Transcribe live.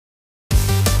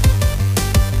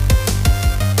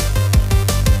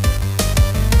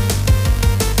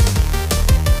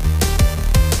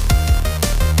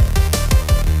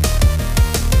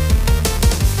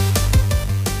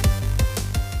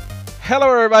Hello,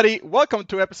 everybody. Welcome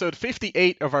to episode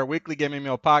 58 of our weekly Gaming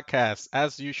Meal podcast.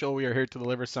 As usual, we are here to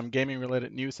deliver some gaming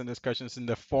related news and discussions in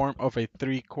the form of a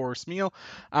three-course meal.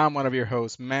 I'm one of your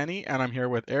hosts, Manny, and I'm here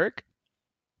with Eric,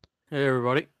 Hey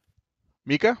everybody.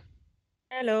 Mika,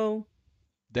 Hello.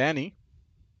 Danny,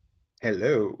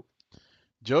 Hello.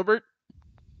 Gilbert,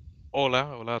 Hola,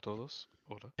 hola a todos.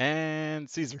 Hola. and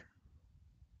Caesar.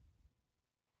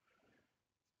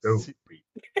 Oh, Ce-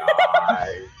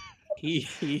 guys.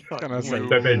 Gonna say-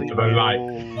 Step into the light.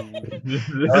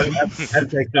 I'll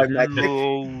take my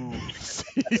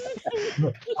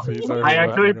Caesar I is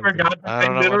actually laughing. forgot. I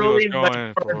don't know what he was literally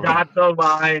going for. forgot the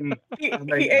line. He, I'm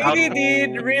like, he actually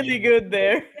did oh. really good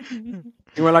there. You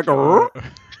went like a Uh,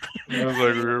 I was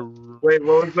like, Wait,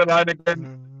 what was the line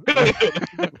again?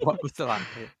 what was the line?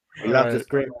 I love Alright. the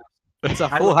scream. It's a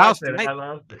I full lost house it. tonight. I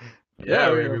lost it. Yeah,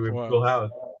 Yeah, we have we full were full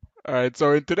house. All right,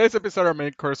 so in today's episode, our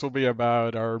main course will be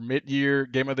about our mid-year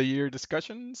Game of the Year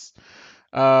discussions.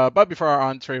 But before our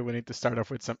entree, we need to start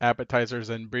off with some appetizers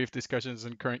and brief discussions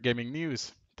on current gaming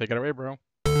news. Take it away, bro.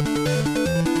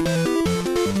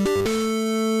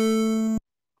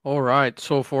 All right.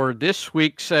 So for this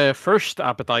week's first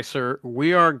appetizer,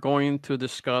 we are going to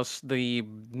discuss the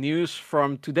news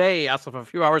from today, as of a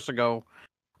few hours ago,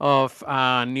 of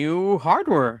new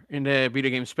hardware in the video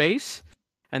game space,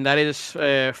 and that is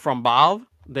from Valve.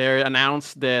 They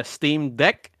announced the Steam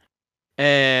Deck.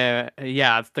 Yeah,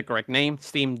 that's the correct name,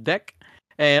 Steam Deck.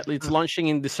 It's launching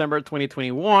in December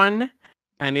 2021,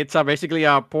 and it's basically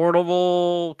a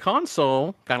portable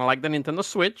console, kind of like the Nintendo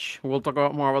Switch. We'll talk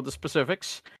about more about the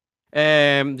specifics.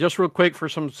 Just real quick for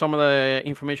some of the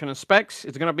information and specs,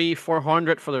 it's gonna be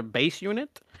 400 for the base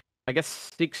unit. I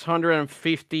guess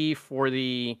 650 for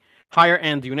the higher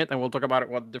end unit, and we'll talk about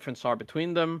what the difference are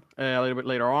between them a little bit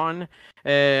later on.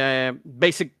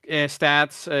 Basic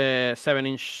stats: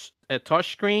 7-inch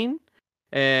touchscreen.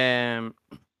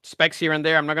 Specs here and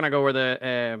there. I'm not gonna go over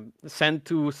the Zen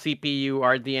 2 CPU,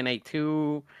 RDNA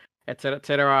 2, etc.,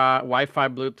 etc. Wi-Fi,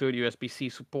 Bluetooth, USB-C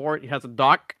support. It has a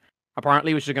dock,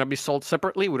 apparently, which is going to be sold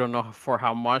separately. We don't know for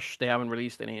how much. They haven't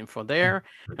released any info there.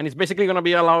 And it's basically going to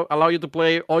be allow you to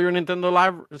play all your Nintendo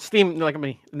Live Steam, like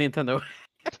me, Nintendo.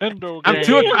 Nintendo I'm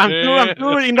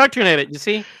too indoctrinated. You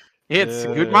see, it's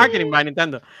good Yeah. marketing by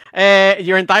Nintendo.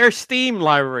 Your entire Steam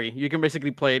library, you can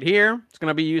basically play it here. It's going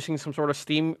to be using some sort of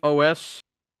Steam OS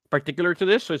particular to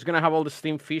this, so it's going to have all the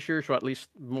Steam features, or at least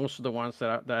most of the ones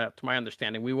that, to my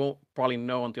understanding, we won't probably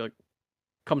know until it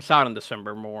comes out in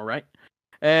December more, right?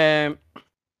 It's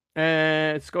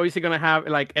obviously gonna have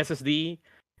like SSD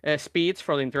speeds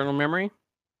for the internal memory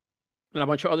and a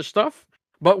bunch of other stuff.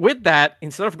 But with that,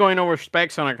 instead of going over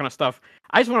specs and that kind of stuff,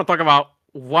 I just want to talk about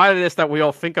what it is that we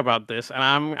all think about this. And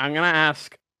I'm gonna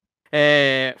ask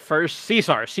first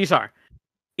Caesar. Caesar,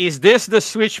 is this the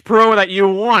Switch Pro that you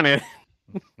wanted?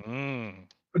 Mm.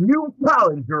 A new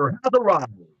challenger has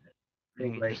arrived.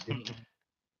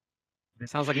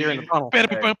 Sounds like you're in the tunnel.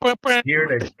 Here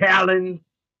to challenge.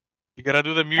 You gotta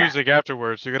do the music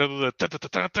afterwards. You gotta do the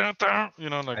you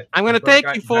know, like I'm gonna That's what I take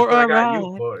got- you for that's what I a got you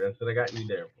ride. for. That's what I got you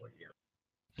there for. Yeah.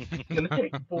 Gonna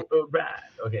take you for a ride.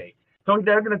 Okay. So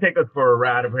they're gonna take us for a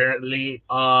ride apparently.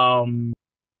 I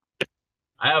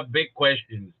have big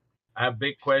questions.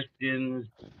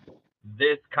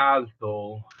 This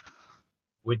console,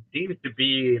 which seems to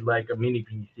be like a mini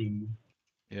PC,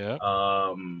 yeah.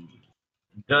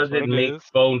 does what it it make is.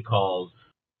 phone calls?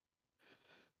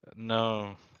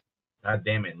 No. God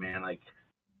damn it, man. Like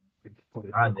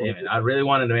God damn it. I really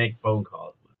wanted to make phone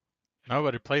calls.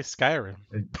 Nobody plays Skyrim.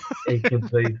 It can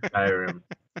play Skyrim.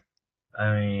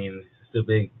 I mean,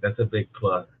 that's a big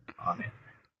plus on it.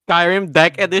 Skyrim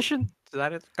Deck Edition. Is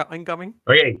that it? Incoming?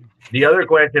 Okay, the other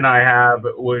question I have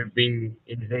would be: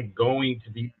 is it going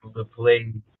to be able to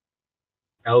play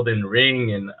Elden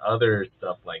Ring and other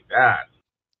stuff like that?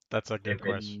 That's a good If it-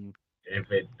 question. If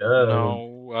it does,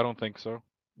 No, I don't think so.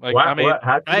 Like what, I mean, what,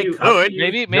 how can I you, could.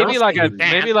 maybe Just like you a, can't.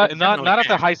 maybe like You not definitely at the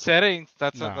can't. high settings.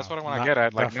 That's No, what I want not- to get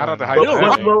at. Like not at the high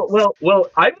definitely well, not. settings. well,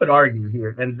 I would argue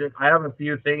here, and I have a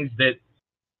few things that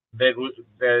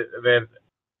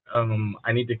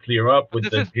I need to clear up with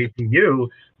This the GPU,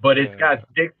 but it's Yeah. got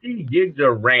 60 gigs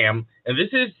of RAM, and this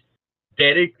is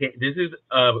dedicated. This is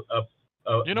a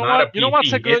You know not what? a You know what's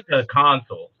PC, a good- it's a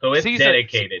console, so it's Caesar-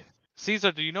 dedicated.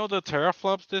 Caesar, do you know the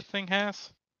teraflops this thing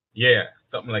has? Yeah,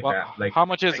 something like Well, that. Like how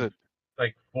much is it?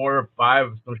 Like 4 or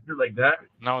 5, some shit like that.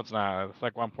 No, it's not. It's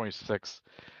like 1.6.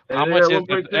 Yeah, How much is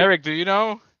 1.6. it? Eric, do you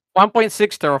know?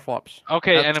 1.6 teraflops.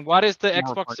 Okay, That's and what is the more Xbox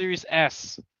important. Series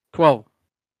S? 12.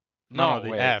 No, the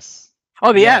wait. S.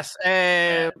 Oh, the Yeah. S.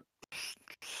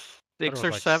 Thought it 6 was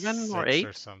or like 7 or 6 8.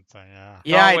 or something. Yeah.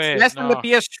 Yeah, No, it's wait, less than the no.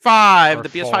 PS5. Or The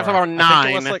PS5 is 4. about I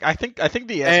think it was 9. like I think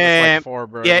the S was like Um, 4,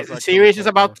 bro. It yeah, was the actually series is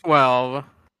 4, bro. about 12.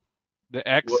 The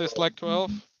X is like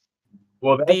 12.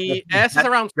 Well, The S is that's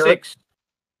around just 6.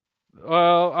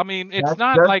 Well, I mean, it's that's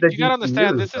not just like the you gotta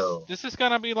understand. GPU, though. This is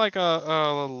gonna be like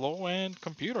a low end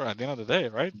computer at the end of the day,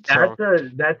 right? That's So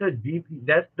that's the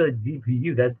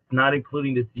GPU. That's not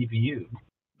including the CPU.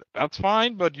 that's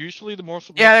fine. But usually the Yeah, most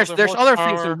of the there's other things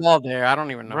horsepower, involved there. I don't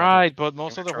even know. right? But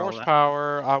most of the control that.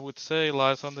 horsepower, I would say,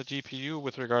 lies on the GPU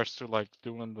with regards to like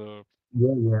doing the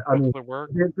Yeah. I most mean, of the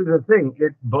work. this is the thing.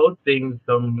 It's both things.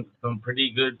 Some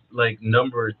pretty good like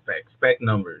number spec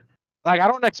numbers. Like I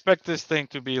don't expect this thing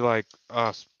to be like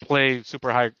play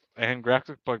super high end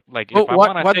graphics, but like Well, if I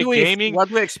want to what take do we gaming, what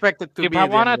do we expect it to if be? I at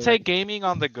the want end to of the day? take gaming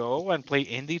on the go and play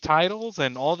indie titles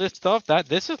and all this stuff, that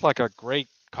this is like a great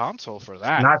console for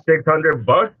that. Not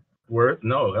 $600 worth.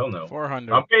 No, hell no.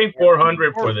 400. I'm paying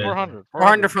 400 for this. 400.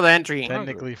 400 for the entry.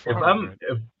 Technically If 400.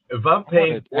 if I'm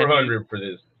paying 400, and you- 400 for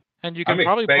this, And you I'm can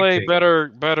probably play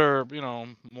expecting- better,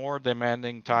 more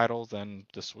demanding titles than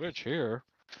the Switch here.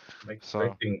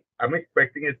 I'm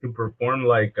expecting it to perform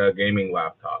like a gaming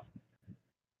laptop.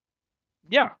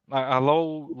 Yeah, a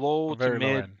low to Very low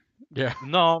mid. end. Yeah.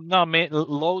 No,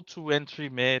 low to entry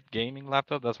mid gaming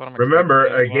laptop. That's what I'm Remember,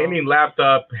 expecting a as well. gaming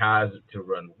laptop has to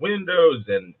run Windows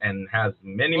and has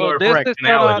many more This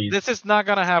functionalities. is not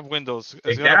gonna have Windows.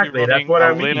 It's Exactly, gonna that's be what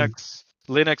running I mean.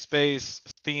 Linux based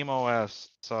Steam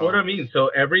OS. So What I mean, so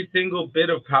every single bit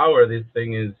of power this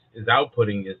thing is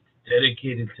outputting is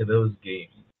dedicated to those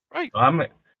games. Right. So I'm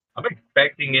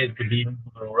expecting it to be able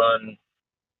to run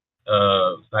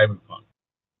Cyberpunk.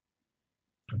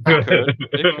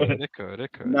 It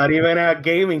could. Not even a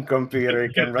gaming computer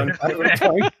can run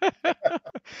Cyberpunk.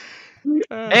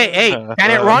 Hey,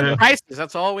 can it run Crisis?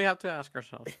 That's all we have to ask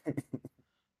ourselves.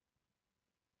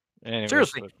 Anyways,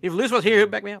 Seriously, but, if Liz was here,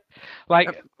 he'd back me up. like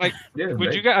Yeah,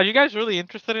 would you guys are you guys really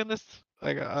interested in this?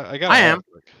 Like I gotta I am.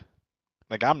 ask,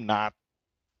 like I'm not.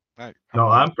 No,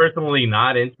 I'm personally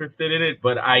not interested in it,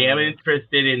 but I am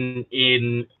interested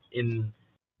in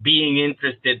being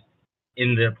interested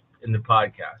in the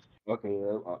podcast. Okay,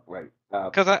 right.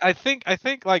 Because I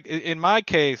think like in my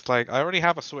case, like I already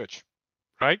have a Switch,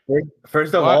 right?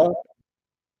 First of What? all,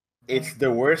 it's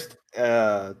the worst.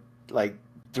 Like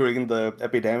during the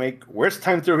epidemic, worst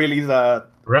time to release a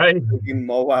Right. in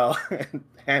mobile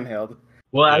handheld.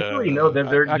 Well, actually, no.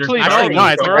 They're Actually, Actually, no, no,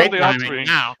 it's a they're great only timing upstream.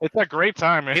 now. It's a great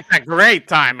timing. It's a great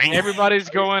timing. Everybody's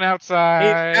going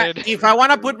outside. If I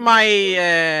want to put my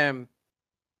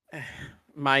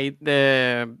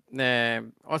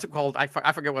the what's it called? I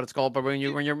forget what it's called, but when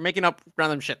you're making up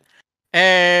random shit,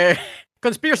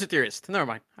 conspiracy theorist. Never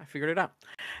mind, I figured it out.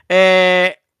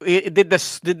 Did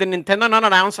the Nintendo not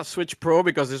announce a Switch Pro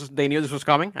because they knew this was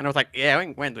coming? And I was like, yeah, we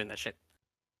ain't doing that shit.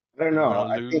 I don't know. Well,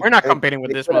 I dude. think We're not they- competing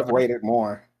with they this could have motherfucker. waited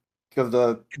more because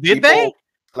the Did they? people,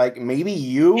 like maybe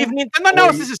you. If Nintendo or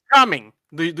knows you- this is coming,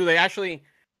 do they actually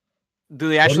you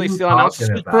still announce the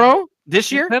talking Switch about? Pro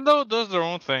this year? Nintendo does their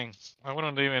own thing. I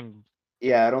wouldn't even.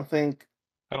 Yeah, I don't think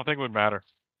I don't think it would matter.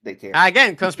 they care.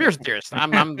 Again, conspiracy theorist.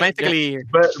 I'm basically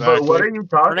But what are you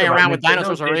talking running about? around with Nintendo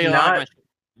dinosaurs did already. not-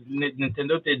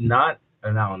 Nintendo did not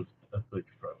announce a Switch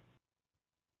Pro.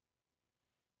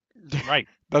 Right.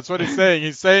 That's what he's saying.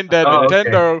 He's saying that Oh, okay.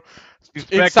 Nintendo He's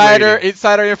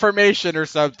insider information or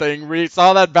something. We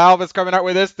saw that Valve is coming out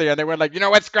with this thing, and they went like, you know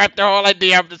what? Scrap the whole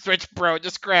idea of the Switch Pro.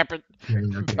 Just scrap it.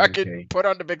 Fucking put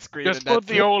on the big screen. Just and put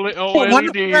that's the it. OLED. not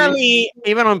necessarily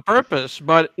even on purpose,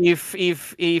 but if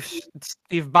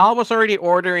Valve was already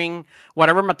ordering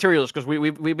whatever materials, because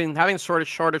we've been having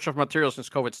shortage of materials since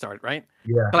COVID started, right?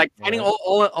 Yeah. Like finding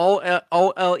all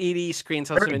LED screens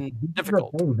has been This is the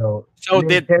difficult. thing, though. So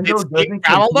did Nintendo Big doesn't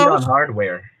travel compete on those?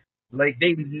 hardware. Like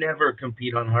they never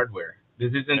compete on hardware. This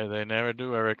isn't. Yeah, they never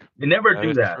do, Eric. They never That do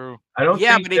is that. true. I don't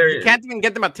Yeah, think but if you can't even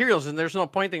get the materials, then there's no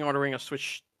point in ordering a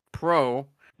Switch Pro.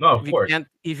 No, of course.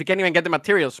 If you can't even get the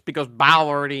materials because Valve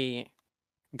already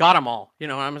got them all. You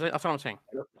know, that's what I'm saying.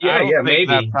 I Yeah, don't yeah, think maybe.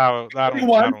 That's how. I don't,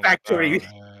 One I don't, factory.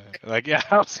 Like yeah,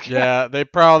 I was- Yeah, they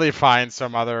probably find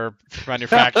some other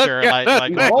manufacturer like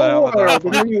what the hell is More that?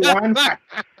 than you want.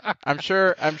 I'm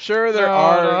sure there No,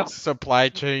 are no. supply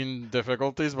chain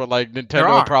difficulties, but like There Nintendo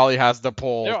are. probably has the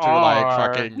pull There to like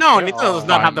are. fucking No, Yeah, Nintendo does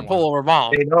not have the fine pull over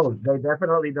Valve. They don't. They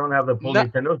definitely don't have the pull. No,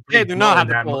 Nintendo's they pretty do not small have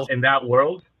the in that, pull. in that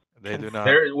world. they do not.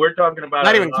 We're talking about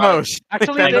Not a even lot- close.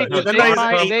 Actually, Like, they, the they Sonic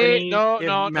might. company, No,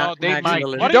 if they Max might.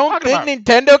 Miller- What You are don't talking think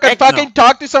about? Nintendo can Heck no. fucking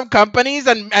talk to some companies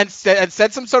and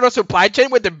set some sort of supply chain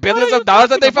with the billions are of you dollars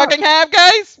that they talking fucking have,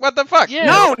 guys? What the fuck? Yeah.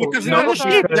 No, No, because no, they're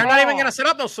cheap. because- They're not even gonna set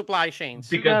up those supply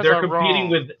chains. You because guys they're are competing wrong.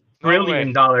 with No way.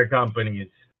 trillion-dollar companies.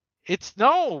 It's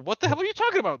no. What the hell are you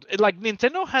talking about? Like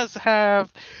Nintendo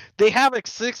they have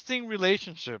existing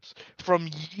relationships from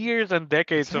years and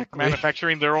decades Exactly. of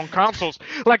manufacturing their own consoles.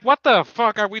 Like what the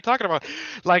fuck are we talking about?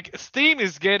 Like Steam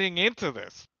is getting into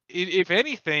this. If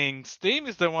anything, Steam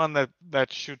is the one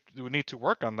that should need to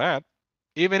work on that,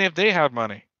 even if they have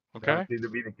money. Okay. That seems to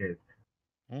be the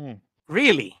case.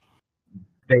 Really?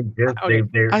 They just Okay.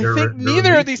 I they're think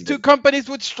neither of these releasing two it. companies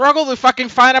would struggle to fucking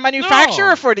find a manufacturer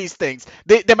No. for these things.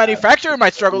 The manufacturer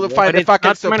might struggle to find But the it's fucking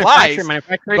not the supplies.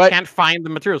 manufacturer but- can't find the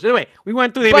materials. Anyway, we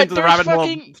went too deep But into the there's rabbit hole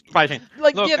fucking- of supply chain.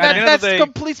 Like, Look, yeah, at the end of that's the day-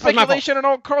 complete That's my fault. speculation and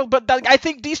all, Carl. But like, I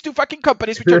think these two fucking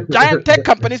companies, which are giant tech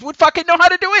companies, would fucking know how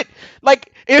to do it.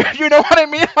 Like, if you know what I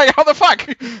mean? Like, how the fuck?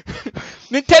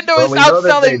 Nintendo Well, is we know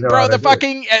that they outselling, know bro, how the to do it.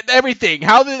 fucking everything.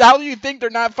 How do you think they're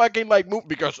not fucking like move?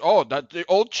 Because that's the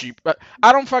old cheap. But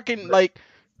I don't fucking like.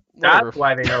 Whatever. That's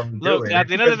why they know how to Look, do it. at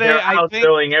the end of the Because they're day, I think-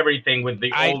 outselling everything with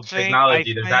the I old think-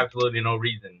 technology. I There's think- absolutely no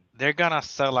reason. They're gonna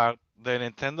sell out. The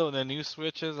Nintendo, the new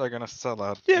Switches are gonna sell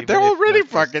out. Yeah, even they're if already Netflix-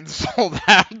 fucking sold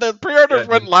out. The pre-orders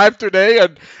Yeah, went dude. live today,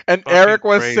 and Fucking Eric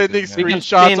was crazy, sending man. We can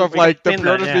screenshots spin- of we can like the spin that,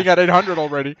 pre-orders yeah. being at 800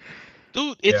 already.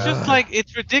 Dude, it's just Yeah. like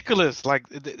it's ridiculous. Like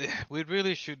we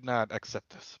really should not accept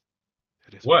this.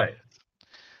 It is What? it is.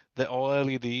 The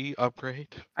OLED upgrade.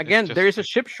 it's Again, just there is a ridiculous.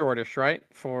 chip shortage, right?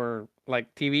 For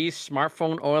like TVs,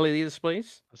 smartphone OLED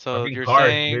displays. So Fucking you're cars,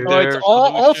 saying dude. So it's their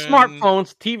all solution-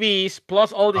 smartphones, TVs,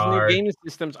 plus all these new Cars. gaming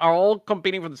systems are all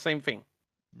competing for the same thing,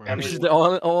 Right. which is the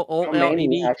all How many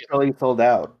LED. actually sold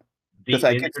out? The Because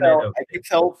I could Internet sell, of I could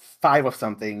sell 5 of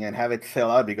something and have it sell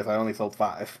out because I only sold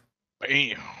 5.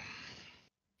 Bam.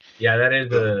 Yeah,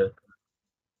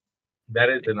 that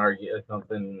is an argument,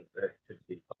 something that should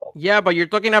be solved. Yeah, but you're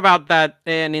talking about that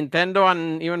Nintendo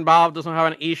and even Valve doesn't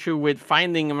have an issue with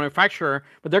finding a manufacturer,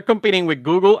 but they're competing with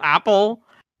Google, Apple,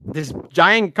 these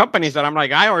giant companies that I'm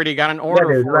like, I already got an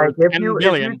order dude, for like if 10 you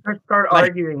billion. just start Like-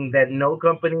 arguing that no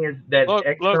company is that Look,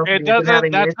 X look, company it isn't doesn't-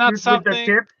 having that's not issues with the something-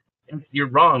 chips, you're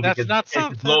wrong That's because not it's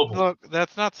something. global. Look,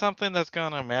 that's not something that's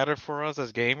gonna matter for us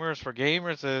as gamers. For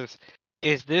gamers,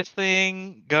 is this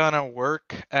thing gonna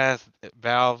work as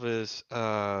Valve is?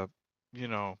 You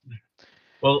know.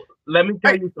 Well, let me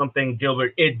tell you something,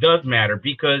 Gilbert. It does matter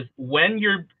because when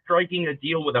you're striking a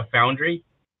deal with a foundry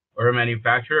or a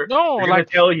manufacturer, No, they're like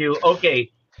gonna tell you, okay,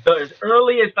 the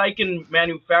earliest I can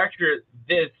manufacture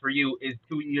this for you is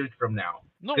 2 years from now.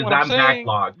 no. 'cause What I'm I'm saying.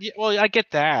 backlogged. Yeah, well, I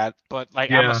get that, but like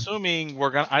I'm Yeah. assuming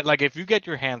we're gonna. Like if you get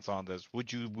your hands on this,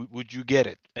 would you get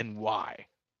it and why?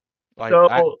 Like So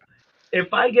I-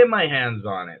 if I get my hands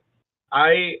on it,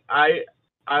 I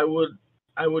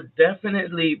would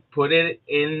definitely put it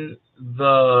in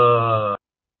the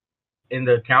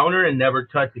counter and never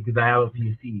touch it because I have a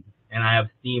PC and I have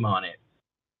Steam on it,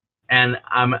 and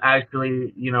I'm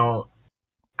actually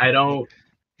I don't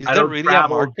is I there don't really a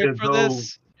travel market to for go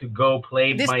this? to go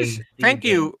play This my is, Steam thank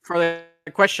game. you for the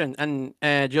question, and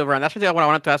Gilbert, that's what I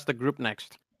wanted to ask the group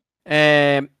next.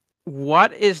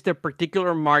 What is the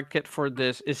particular market for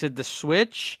this? Is it the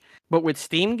Switch, but with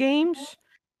Steam games?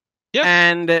 Yeah.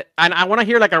 And I want to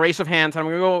hear like a raise of hands. I'm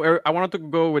gonna go. I wanted to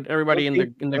go with everybody in the I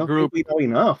don't think group. we know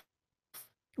enough.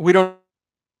 We don't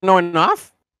know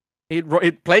enough.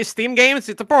 It plays Steam games.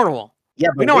 It's a portable. Yeah,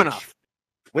 We but know which, enough.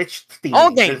 Which Steam?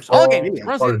 All There's games. All all games. millions.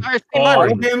 Runs the entire Steam All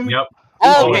library. of them? Yep.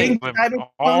 All all games. of Cyberpunk? them,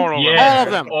 all of them. Yeah. All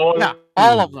of them. all Yeah, of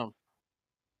all them. of them.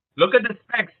 Look at the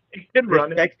specs. It can The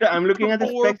run it. specs I'm looking at the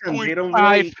specs and they don't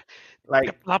 4.5 really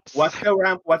like flops. what's the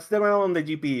RAM on the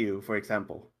GPU, for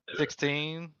example?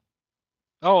 16.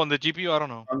 Oh, on the GPU, I don't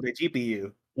know. On the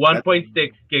GPU.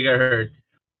 1.6 gigahertz.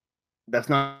 That's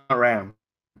not RAM.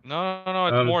 No, it's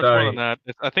I'm more sorry. than that.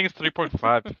 I think it's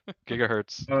 3.5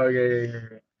 gigahertz. Oh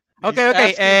yeah. Okay,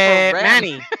 He's asking okay. for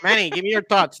RAM. Manny, give me your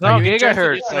thoughts. No, Are you interested?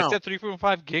 gigahertz. Yes or I no? said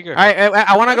 3.5 gigahertz. All right,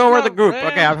 I want to go over the not group. RAM.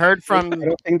 Okay, I've heard I from.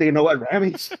 don't think they know what RAM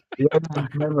is. Wait, the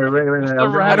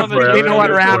I'm RAM looking on the for it. GPU. You know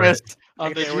what I'm looking RAM for it. is?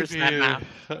 On the Okay, we're set now. GPU.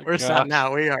 Oh, We're God. set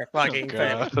now. We are Oh, fucking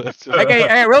God. fed.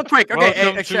 Okay, real quick. Okay,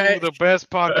 Welcome to the best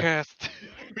podcast.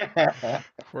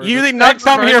 you did not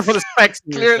come here for the specs.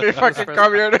 Clearly fucking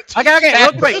come here. Okay,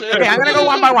 real quick. Okay, I'm gonna go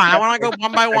one by one. I want to go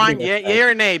one by one. Yeah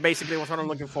or nay, basically, was what I'm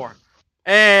looking for.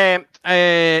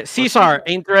 Cesar,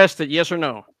 interested? Yes or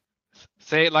no?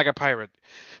 Say it like a pirate.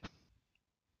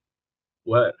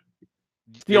 What?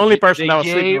 The only person that was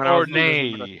yay sleeping when I or was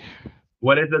looking for nay.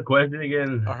 What is the question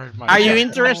again? Are you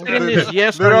interested in this?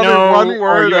 Yes or Literally no? one or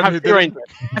word you and have he zero didn't-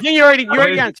 interest? I think you already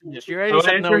Okay. answered this. You already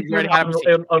said no. You already had a seat.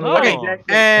 on what Okay.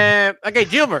 exactly? Okay,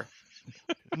 Gilbert.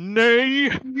 Nay.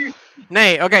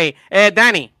 Nay. Okay,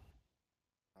 Danny.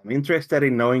 I'm interested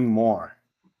in knowing more.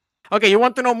 Okay, you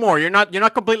want to know more. You're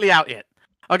not completely out yet.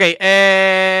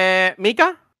 Okay,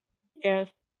 Mika? Yes.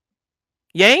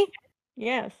 Yay?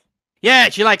 Yes. Yeah,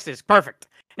 she likes this. Perfect.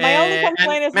 My only And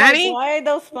complaint is Manny? like, why are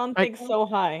those fun Like- things so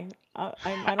high? I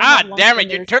don't Ah, have long damn it! You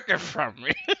fingers. took it from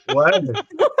me. What? What?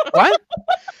 What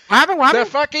happened? What The happened?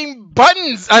 fucking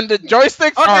buttons on the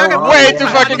joysticks Okay, are okay, way yeah. too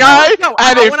I- fucking I- high, No,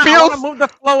 and I it wanna feels. move the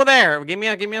flow there. Give me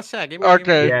a sec. Give me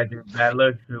Okay. Yeah, dude, that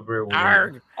looks super weird.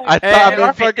 Arg. I thought the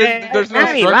okay, fucking there's no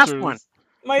Manny, last structures. one.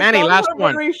 My Manny, thumbs last are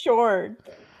one. very short.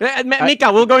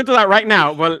 Mika, we'll go into that right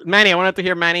now. Well, Manny, I wanted to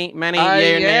hear Manny. Manny, I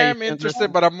yay or nay, are you am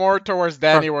interested, but I'm more towards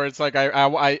Danny, where it's like I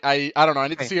don't know. I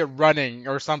need to Okay. see it running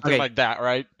or something Okay. like that,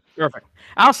 right? Perfect.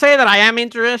 I'll say that I am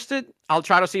interested. I'll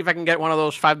try to see if I can get one of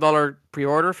those $5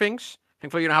 pre-order things.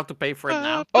 Thankfully, you don't have to pay for it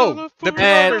now. Oh, the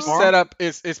pre-order tomorrow? setup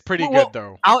is pretty Well, good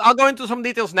though. I'll go into some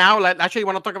details now. Actually,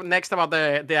 want to talk about next about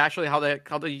the actually how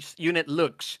the unit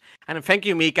looks. And thank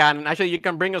you, Mika. And actually, you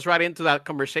can bring us right into that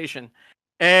conversation.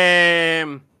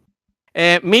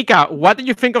 Mika, what did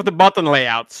you think of the button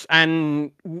layouts?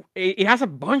 And it has a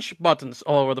bunch of buttons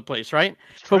all over the place, right?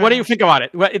 So what do you think about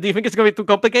it? Do you think it's going to be too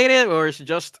complicated, or is it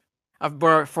just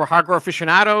for hardcore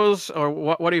aficionados, or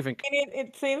what do you think?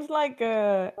 It seems like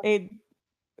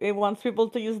it wants people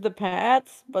to use the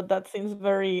pads, but that seems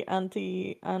very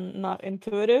anti and not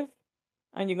intuitive.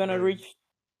 And you're gonna reach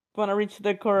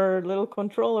the core little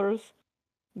controllers.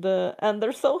 And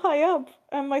they're so high up,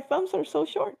 and my thumbs are so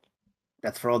short.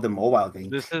 That's for all the mobile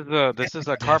games. This is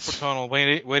a carpal tunnel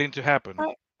waiting to happen.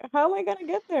 How am I gonna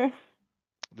get there?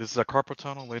 This is a carpal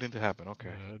tunnel waiting to happen. Okay.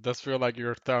 It does feel like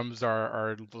your thumbs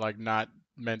are like not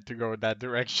meant to go that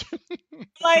direction.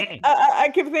 Like I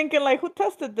keep thinking, like, who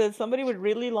tested this? Somebody with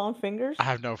really long fingers? I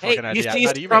have no Hey, fucking this idea.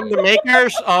 is Not from even. the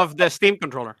makers of the Steam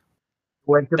controller.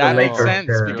 Went to That the makes Lakers.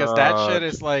 sense because that God. shit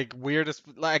is like weird as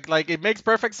like it makes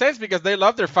perfect sense because they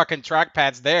love their fucking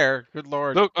trackpads there. Good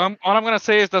lord. Look, all I'm gonna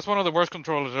say is that's one of the worst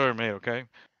controllers ever made. Okay.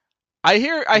 I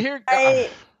hear. I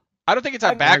don't think it's a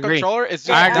I bad agree. controller. It's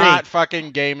I just agree. not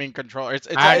fucking gaming controller. It's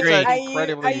I it's agree. an I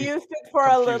incredibly. used it for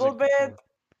a little confusing bit,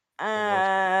 controller.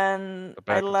 and A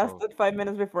bad I controller. lasted 5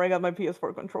 minutes before I got my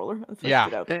PS4 controller and switched Yeah.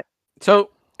 it out. So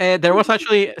there was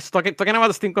actually talking about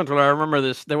the Steam controller. I remember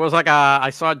this. There was like I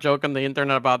saw a joke on the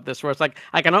internet about this, where it's like,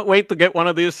 I cannot wait to get one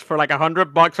of these for like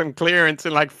 $100 on clearance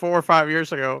in like 4 or 5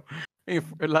 years ago.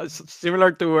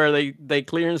 Similar to where they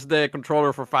clearance the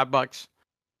controller for $5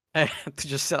 to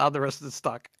just sell out the rest of the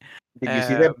stock. Did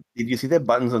you see the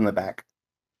buttons on the back?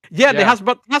 Yeah, Yeah. it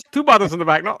has 2 buttons on the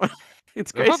back. No,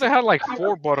 it's I thought crazy. they had like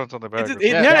 4 buttons on the back. It's, or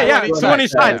it, something. Yeah, yeah, two on yeah, each 2 on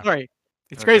each side. side. Sorry,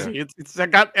 it's Okay. crazy. It's I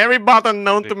got every button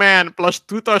known to man plus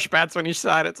 2 touchpads on each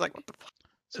side. It's like, what the fuck?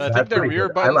 So I That's think the pretty rear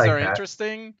good. I buttons like are that.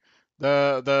 interesting.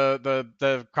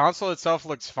 The console itself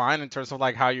looks fine in terms of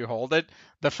like how you hold it.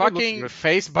 The looks fucking good.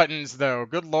 face buttons though,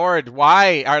 good lord,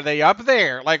 why are they up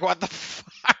there? Like what the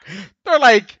fuck? They're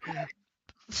like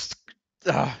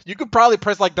you could probably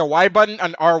press like the Y button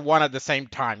and R1 at the same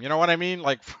time. You know what I mean?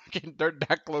 Like fucking they're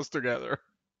that close together.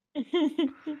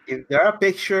 Is there a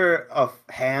picture of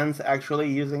hands actually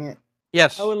using it?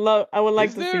 Yes. I would like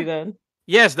Is to see there? that.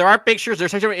 Yes, there are pictures.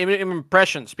 There's actually even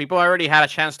impressions. People already had a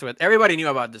chance to it. Everybody knew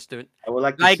about this, dude. I would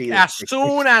like to Like, see as it.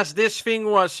 soon as this thing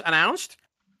was announced,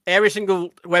 every single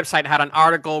website had an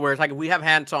article where it's like, we have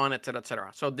hands on, etc.,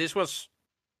 etc. So this was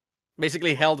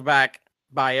basically held back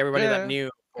by everybody Yeah. that knew.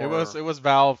 It was for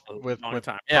Valve a with long with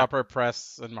time. Yeah. proper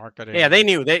press and marketing. Yeah, they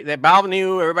knew. They Valve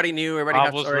knew. Everybody knew. Everybody Valve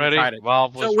had was already ready. tried it.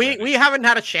 Valve was So we ready. haven't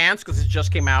had a chance because it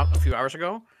just came out a few hours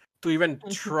ago to even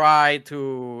Mhm. try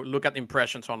to look at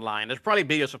impressions online. There's probably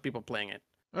videos of people playing it.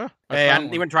 I found And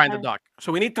one. even trying to Uh, dock.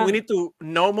 So we need to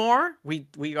know more. We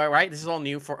are right. This is all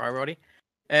new for everybody.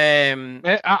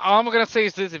 All I'm gonna say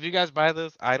is this: if you guys buy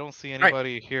this, I don't see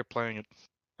anybody here playing it.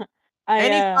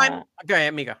 Anytime. Okay,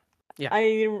 amiga.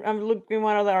 I'm looking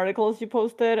one of the articles you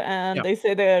posted, and Yeah. they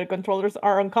say the controllers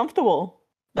are uncomfortable.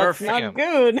 That's Perfect. not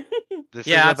good. This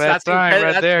Yeah, is a bad sign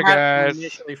right there, guys.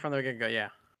 Initially from the get-go, yeah.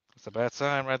 It's a bad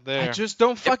sign right I there. just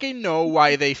don't fucking know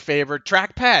why they favor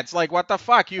trackpads. Like, what the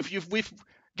fuck? We've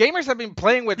gamers have been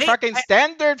playing with Hey, fucking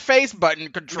standard face button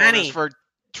controllers Manny, for why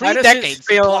 3 does this decades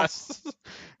feel- plus.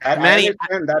 I Manny-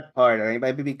 understand that part. I mean,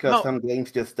 maybe because No. some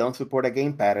games just don't support a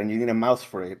gamepad and you need a mouse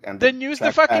for it. And Then use the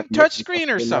trackpad fucking makes it touchscreen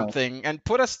or possible now. something and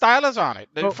put a stylus on it.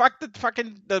 Then No. fuck the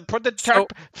fucking put the So-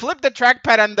 flip the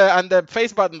trackpad on the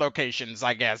face button locations.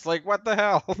 I guess. Like, what the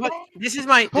hell? But this is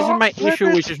my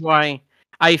issue, which is why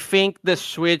I think the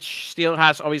Switch still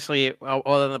has, obviously,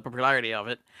 other than the popularity of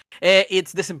it,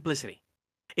 it's the simplicity.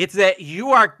 It's that you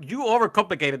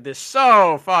overcomplicated this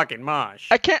so fucking much.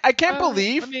 I can't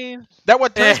believe I mean, that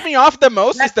what turns me off the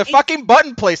most is the That- fucking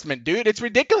button placement, dude. It's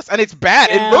ridiculous and it's bad.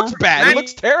 Yeah. It looks bad. It Manny-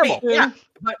 looks terrible. Yeah,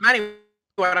 but Manny,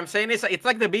 what I'm saying is it's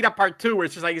like the Vita Part 2, where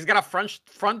it's just like it's got a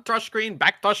front touch screen,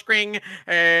 back touch screen,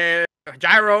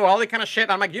 gyro, all that kind of shit.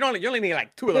 I'm like, you only need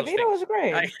like 2 of The those Vita things. was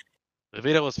great. Like, The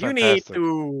Vita was you need fantastic.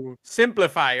 to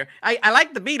simplify. I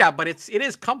like the Vita, but it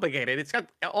is complicated. It's got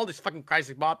all these fucking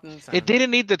crazy buttons. It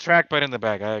didn't need the trackpad in the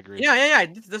back. I agree. Yeah.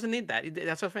 It doesn't need that.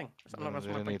 That's the thing. No, That's it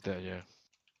my didn't point. need that. Yeah.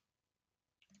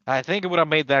 I think it would have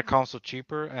made that console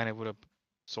cheaper, and it would have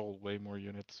sold way more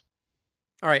units.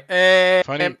 All right.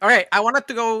 Funny. All right. I wanted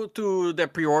to go to the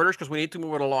pre-orders because we need to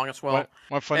move it along as well.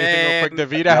 One funny thing real quick, the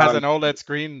Vita has an OLED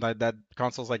screen. That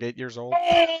console's like 8 years old.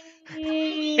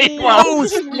 Oh,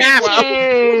 snap!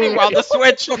 Meanwhile, the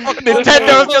Switch,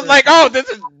 Nintendo's just like, oh, this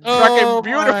is fucking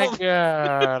beautiful.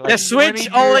 The Switch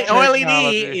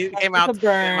OLED came out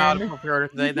for pre-order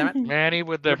today, damn it. Manny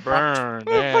with the burn.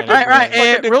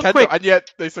 Right, real Nintendo, quick. and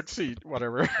yet they succeed.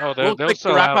 Whatever. Oh, Real they'll quick to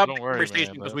sell wrap out. up Don't the worry, conversation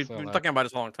man. because They'll we've sell been out. talking about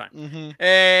this a long time.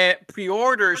 Mm-hmm.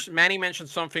 Pre-orders. Manny mentioned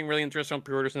something really interesting on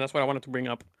pre-orders, and that's what I wanted to bring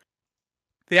up.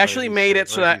 They actually made it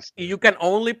so that you can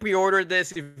only pre-order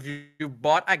this if you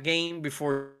bought a game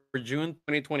before June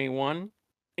 2021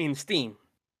 in Steam.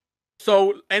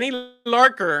 So any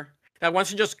lurker that wants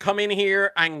to just come in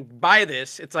here and buy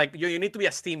this, it's like you need to be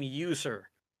a Steam user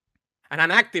and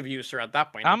an active user at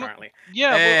that point, apparently.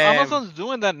 Yeah, well, Amazon's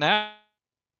doing that now.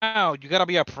 Now you gotta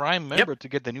be a Prime member to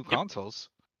get the new consoles.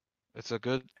 It's a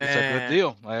good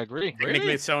deal. I agree.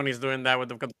 Technically, Sony's doing that with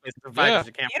the PlayStation 5. Yeah.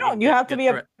 You can't. You have to be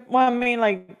a. Well, I mean,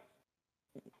 like,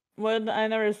 what I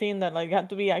never seen that. Like, you have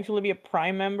to be actually be a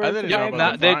Prime member. I didn't to know buy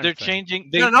about a that. console? They're Prime changing.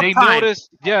 No, not They Prime. noticed.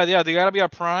 Yeah, they gotta be a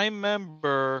Prime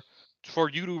member for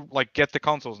you to like get the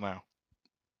consoles now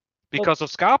because of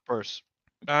scalpers.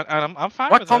 And I'm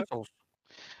fine What with that. consoles?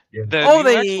 Yeah. The Oh, new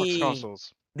Xbox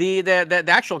consoles. The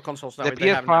actual consoles that The they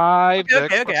have now. PS5, Okay, the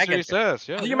okay, Xbox okay, I get Series S.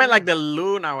 Yeah. I think you meant like the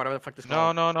Luna, whatever the fuck this No,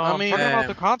 called. no, no. I I'm mean, talking about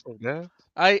the console. Yeah.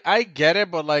 I get it,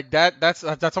 but like that's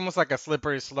almost like a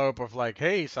slippery slope of like,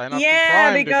 hey, sign up to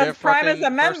Yeah, Prime to because get Prime is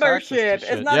fucking a first access to membership. shit.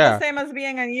 It's not Yeah. the same as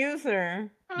being a user.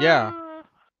 Yeah.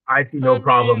 I see no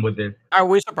problem with this. Are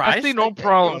we surprised? I see no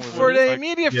problem with For it. the Like,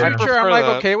 immediate Yeah. future, I'm prefer like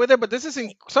that. okay with it, but this is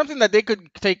something that they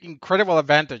could take incredible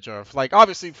advantage of. Like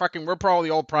obviously, fucking, we're probably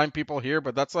all Prime people here,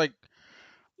 but that's like,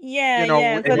 Yeah, You know,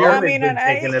 yeah. we- So we're- I always mean, been and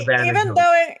taken advantage even of.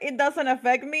 though it doesn't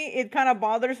affect me, it kind of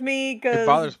bothers me it because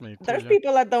bothers me. Too, there's yeah.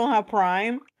 people that don't have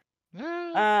Prime.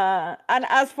 And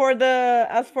as for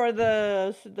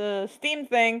the Steam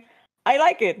thing, I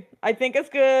like it. I think it's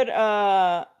good.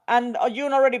 And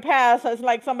June already passed. So it's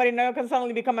like somebody now can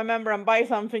suddenly become a member and buy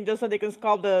something just so they can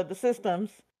scalp the systems.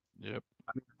 Yep.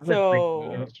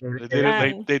 So They did it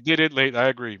late. And- They did it late. I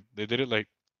agree. They did it late.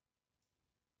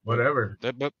 Whatever.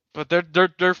 But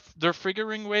they're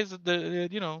figuring ways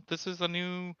that this is a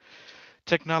new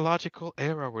technological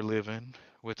era we're living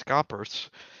with scalpers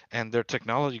and their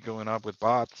technology going up with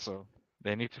bots, so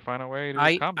they need to find a way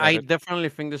to combat I it. definitely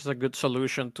think this is a good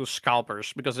solution to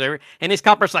scalpers because any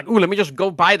scalpers like, ooh, let me just go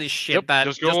buy this shit. Yep, that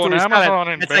just go to on resell it." Amazon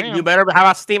and It's like you bam. better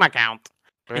have a Steam account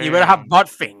and you better have bought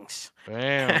things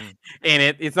Bam. in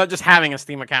it. It's not just having a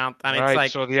Steam account and Right, it's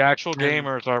like so the actual and-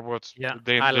 gamers are what's Yeah,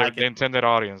 the I like the it. intended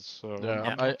audience. So Yeah,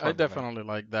 I'm I fine with that. definitely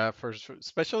like that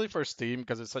especially for Steam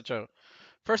because it's such a.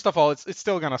 First of all, it's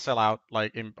still gonna sell out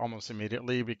like almost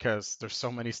immediately because there's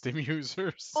so many Steam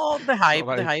users. oh the hype,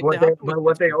 like, the hype. What the they, hype but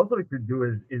what they also should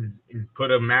do is put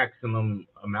a maximum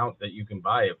amount that you can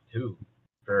buy of two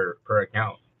per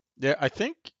account. Yeah, I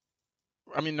think.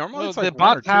 I mean, normally Well, it's like the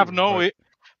one or bots have two, no but-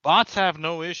 bots have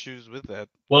no issues with that.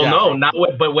 Well, Yeah. no, not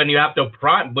with, but when you have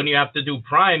to do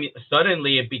Prime,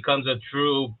 suddenly it becomes a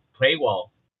true paywall.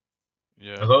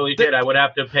 Yeah. Holy shit! I would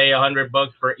have to pay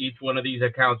 $100 for each one of these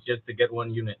accounts just to get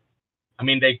one unit. I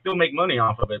mean, they still make money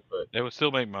off of it, but They would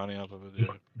still make money off of it. Yeah.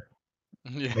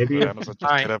 Yeah. maybe But Amazon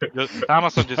just Fine. get up.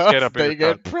 Amazon just get up. They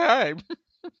get Prime.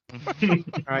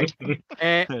 Right.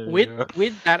 Yeah.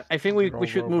 With that, I think we Roll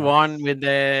should move robots. on with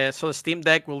the Steam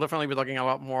Deck. We'll definitely be talking a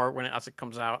lot more as it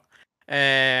comes out.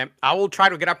 I will try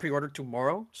to get a pre-order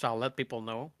tomorrow, so I'll let people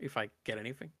know if I get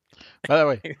anything. By the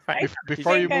way, If I-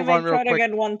 before you think I move might on real try to quick,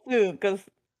 get one too because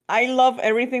I love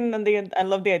everything and I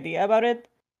love the idea about it.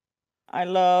 I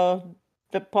love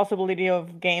the possibility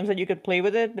of games that you could play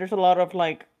with it. There's a lot of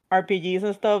like RPGs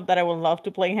and stuff that I would love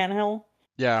to play handheld.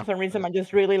 yeah, For some reason, I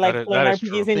just really like is- playing that is true.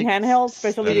 RPGs in Think handheld,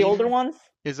 especially the Steam older ones.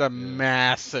 is a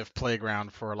massive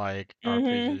playground for like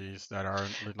Mhm. RPGs that are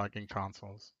like in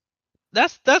consoles.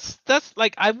 That's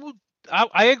like I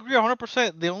agree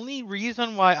 100%. The only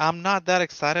reason why I'm not that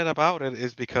excited about it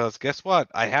is because guess what?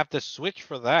 I have the Switch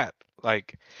for that.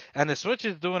 Like, and the Switch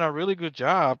is doing a really good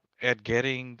job at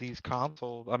getting these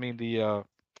consoles. I mean,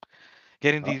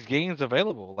 getting these games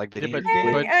available. Like Yeah, they, but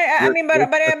they but I mean, You're but I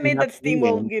talking admit about that Steam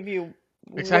will games. give you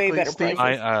way exactly, better Steam.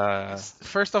 I prices.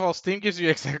 First of all, Steam gives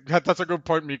you that's a good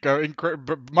point, Mika.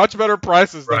 Much better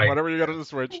prices than Right. whatever you get on the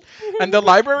Switch, and the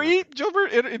library,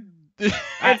 Gilbert, it It's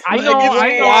I like know, it I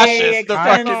know, squashes way the I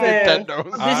fucking know, expensive.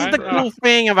 Nintendo's. This is I the know. cool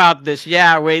thing about this.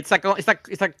 Yeah, wait,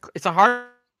 it's a hardware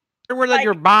that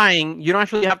you're Like, buying. You don't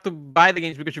actually have to buy the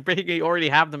games because you basically already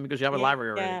have them because you have a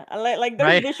library already, yeah, like there's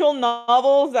right? visual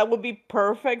novels that would be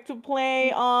perfect to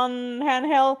play on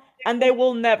handheld, and they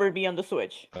will never be on the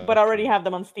Switch, but I That's already true. have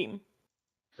them on Steam.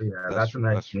 So yeah, That's that's a true.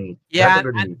 nice That's true. need. That's a Yeah,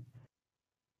 good and need.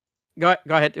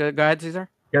 go ahead, Caesar.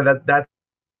 Yeah, that's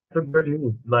a good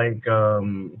need. Like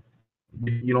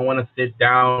you don't want to sit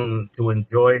down to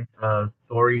enjoy a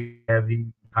story heavy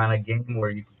kind of game where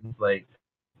you can just like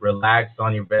relax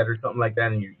on your bed or something like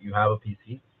that, and you have a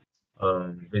PC.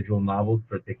 Visual novels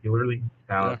particularly Yeah.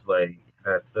 sounds like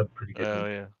that's a pretty good Oh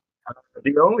need. yeah.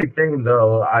 The only thing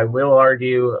though, I will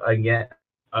argue against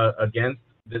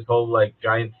this whole like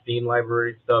giant Steam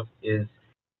library stuff is,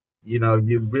 you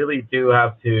really do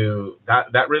have to,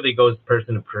 that really goes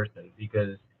person to person,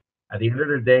 because at the end of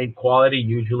the day, quality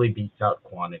usually beats out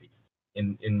quantity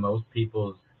in most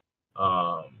people's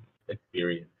um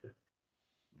experiences.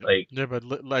 Like Yeah, but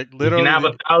like you can have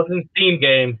literally, 1,000 Steam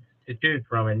games to choose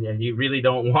from, and you really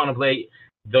don't want to play.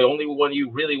 The only one you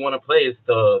really want to play is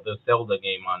the Zelda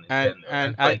game on and Nintendo.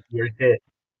 and That's I like your shit.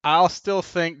 I'll still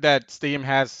think that Steam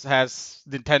has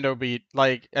Nintendo beat,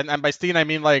 like, and by Steam I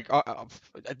mean like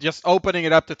just opening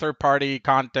it up to third party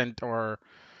content or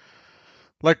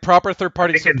like proper third I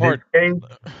party think in this support.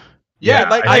 case, Yeah, yeah,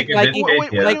 like I think in this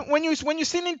case, when yeah. when you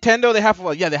see Nintendo, they have,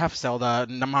 well, yeah, they have Zelda,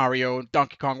 Mario,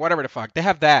 Donkey Kong, whatever the fuck, they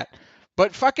have that.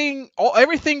 But fucking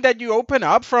everything that you open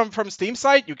up from Steam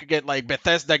site, you could get like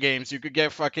Bethesda games, you could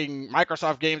get fucking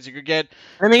Microsoft games, you could get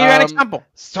Let me give you an example.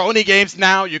 Sony games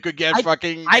now, you could get I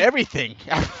fucking I everything.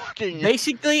 Fucking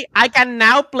basically I can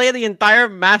now play the entire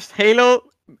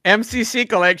Halo MCC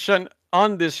collection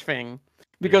on this thing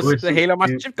because Which the Halo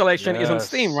Master you, Chief collection is on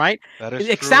Steam, Yes, right? that is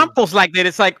true. Examples like that,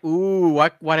 it's like, ooh,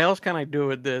 what else can I do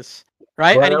with this,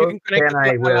 right? what And you else can connect can it to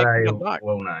I, a will I, lightning dock.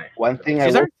 won't I? One So, thing I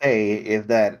Caesar? will say is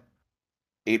that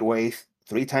it weighs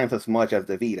 3 times as much as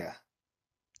the Vita.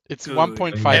 it's Good.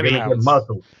 1.5 you're gonna get pounds.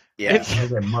 muscle. Yeah. It's You're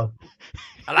gonna get muscle.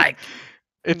 I like.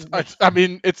 it's I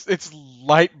mean it's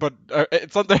light, but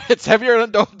it's not it's heavier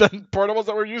than portables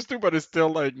that we're used to, but it's still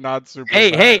like not super Hey,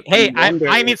 hey, fast. hey! I'm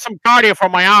I need some cardio for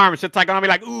my arms. It's like gonna be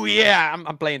like, ooh yeah,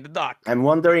 I'm playing the dock. I'm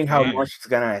wondering how Yeah. much it's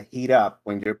gonna heat up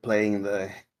when you're playing the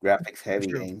graphics heavy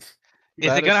true. games. Is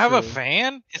That it gonna is have a true.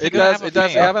 fan? Is it It gonna does. have a It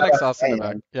does fan? have an Have a exhaust in the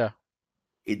back. fan. Yeah.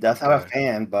 It does have a Okay.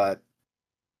 fan, but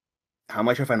how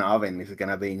much of an oven is it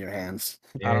gonna be in your hands?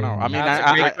 I don't know. I mean,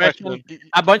 That's a great question.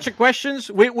 A bunch of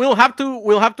questions. We'll have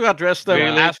to address them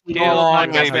Will as it we go kill my along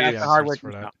don't as have the babies? the hardware answers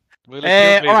for comes that. out. Will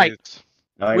it kill All right. babies?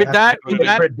 No, it With has that, to with be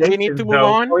that, we need to move though.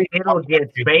 on. All It'll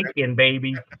get bacon,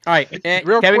 baby. right,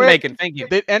 Real Kevin quick, Bacon, thank you.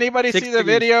 did anybody 6 see the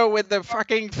degrees. video with the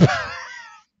fucking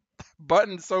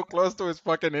button so close to his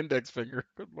fucking index finger?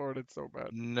 Good lord, it's so bad.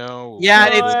 No. Yeah,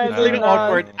 No, I it's a little did not.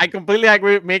 awkward. I completely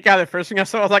agree with Mika. The first thing I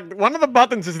saw, I was like, one of the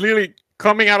buttons is literally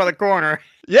coming out of the corner.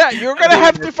 Yeah, you're gonna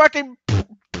have to fucking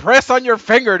press on your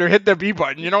finger to hit the B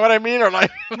button. You know what I mean? Or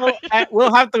like,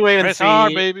 We'll have to wait and Press hard,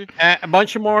 see. baby. A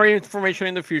bunch of more information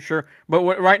in the future. But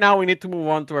right now, we need to move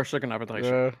on to our second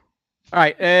appetizer. All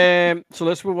right. So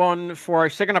let's move on for our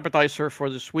second appetizer for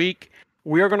this week.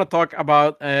 We are going to talk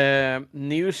about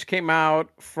news came out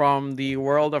from the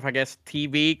world of, I guess,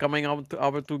 TV coming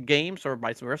over to games or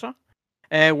vice versa,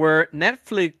 where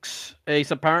Netflix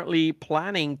is apparently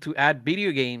planning to add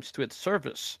video games to its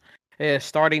service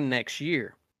starting next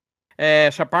year.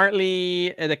 So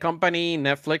apparently, the company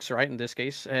Netflix, right, in this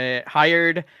case,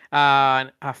 hired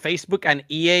a Facebook and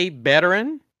EA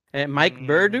veteran, Mike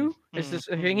Verdu, is this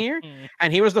thing here,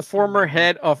 and he was the former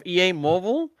head of EA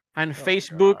Mobile and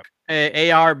Facebook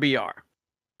AR/VR,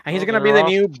 and he's Well, going to be they're the off.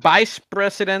 new vice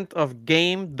president of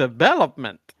game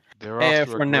development They're off to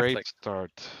for a great Netflix.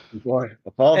 start. Boy,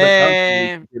 of all the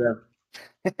companies you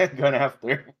could have gone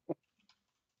after,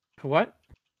 What?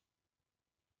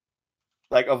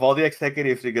 like of all the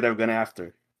executives you could have gone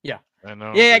after. I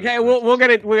know. Yeah, dude, okay, it's we'll get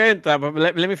just- it. We'll get into that. But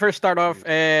let me first start off.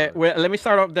 Yes, Let me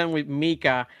start off then with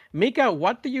Mika. Mika,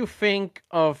 what do you think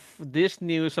of this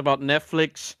news about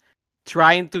Netflix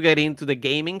trying to get into the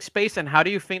gaming space, and how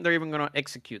do you think they're even going to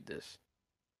execute this?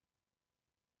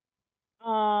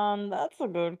 That's a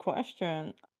good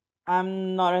question.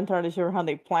 I'm not entirely sure how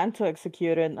they plan to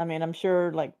execute it. I mean, I'm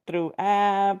sure like through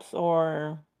apps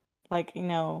or like, I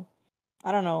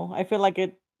don't know. I feel like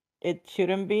it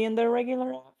shouldn't be in their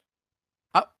regular app.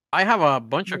 I have a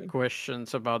bunch of Mhm.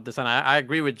 questions about this, and I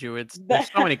agree with you. There's The-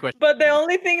 so many questions. but the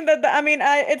only thing that I mean,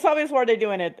 it's obvious why they're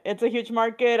doing it. It's a huge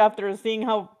market after seeing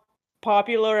how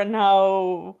popular and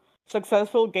how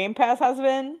successful Game Pass has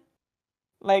been.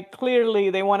 Like clearly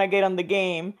they want to get on the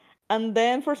game, and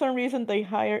then for some reason they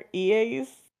hire EAs.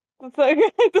 It's like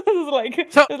this is like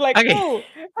So it's like okay, oh,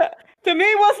 to me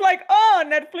it was like oh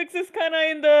Netflix is kind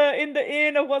of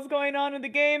in of what's going on in the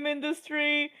game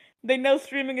industry. They know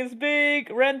streaming is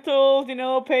big, rentals,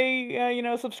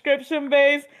 pay subscription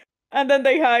base, and then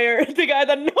they hire the guy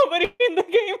that nobody in the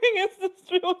gaming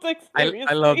industry will take I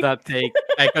love seriously. that take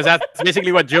because that's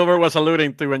basically what Gilbert was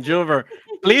alluding to. And Gilbert,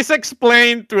 please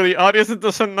explain to the audience that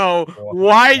doesn't know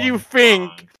why you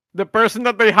think the person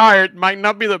that they hired might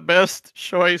not be the best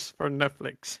choice for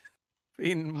Netflix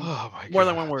in Oh my more god.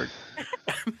 than one word.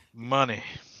 Money.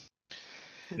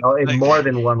 No, in Like- more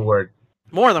than one word.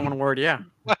 More than one word, yeah.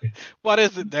 What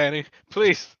is it, Danny?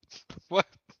 Please. What?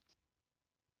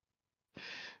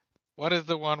 What is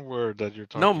the one word that you're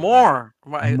talking No about? more.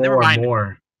 Well, never mind.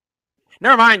 More.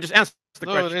 Never mind. Just answer the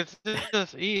Dude, question. it's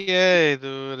just EA,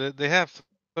 dude. They have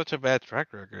such a bad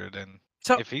track record, and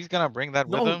So if he's gonna bring that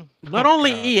with no, him, not oh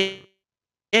only god, EA,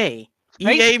 dude.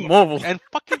 EA Facebook Mobile. and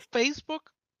fucking Facebook.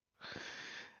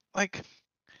 Like,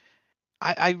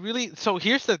 I really. So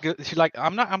here's the good. Like,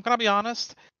 I'm gonna be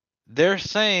honest. They're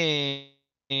saying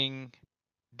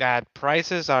that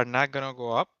prices are not gonna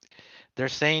go up. They're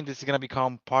saying this is gonna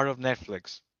become part of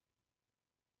Netflix.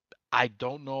 I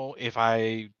don't know if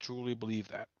I truly believe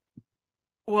that.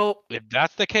 Well, If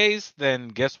that's the case, then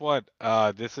guess what?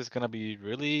 This is gonna be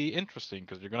really interesting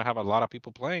because you're gonna have a lot of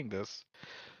people playing this.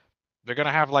 They're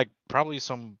gonna have like probably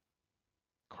some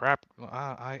crap.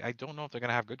 I don't know if they're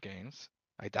gonna have good games.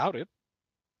 I doubt it.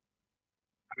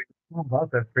 How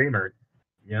about the streamers?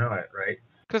 You know it, right?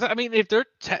 Because I mean, if they're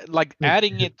like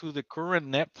adding it to the current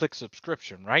Netflix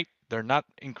subscription, right? They're not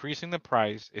increasing the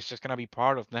price. It's just gonna be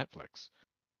part of Netflix.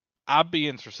 I'd be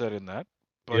interested in that.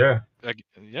 But Yeah. like,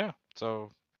 yeah.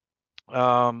 So,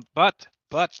 but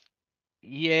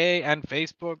EA and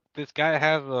Facebook, this guy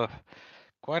has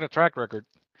quite a track record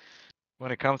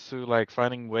when it comes to like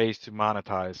finding ways to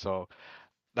monetize. So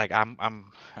like I'm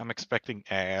expecting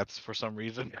ads for some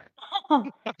reason. I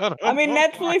I don't mean, know why.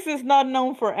 Netflix is not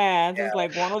known for ads. It's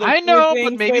like one of the I few know, but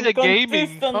things maybe they've the gaming,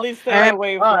 consistently stayed and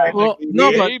away But from. well,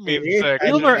 no, but gaming it is an section.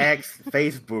 Gilbert,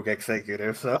 ex-Facebook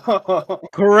executive, so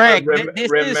correct. Remember,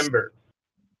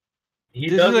 he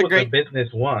This does is a what the great. business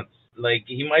wants. Like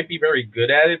he might be very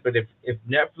good at it, but if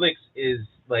Netflix is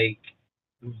like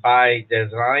by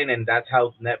design and that's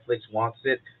how Netflix wants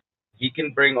it, he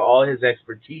can bring all his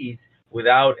expertise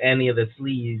without any of the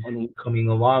sleaze coming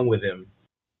along with him.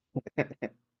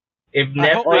 If I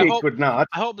hope or I Netflix, he hope could not.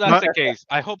 I hope that's the case.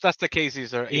 I hope that's the case. he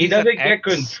He's an doesn't get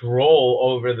ex. control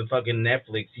over the fucking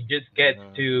Netflix. He just gets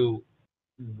Uh, to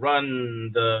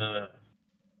run the.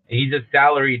 He's a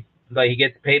salary, like he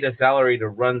gets paid a salary to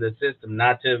run the system,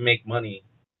 not to make money.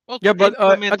 well, Yeah, to but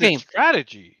implement the okay.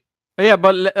 strategy. Yeah,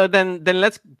 but then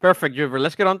let's perfect, Gilbert.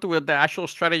 Let's get on to what the actual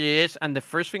strategy is. And the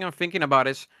first thing I'm thinking about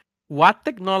is what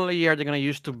technology are they going to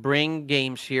use to bring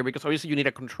games here? Because obviously you need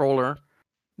a controller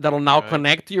that'll now Right.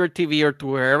 connect to your TV or to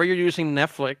wherever you're using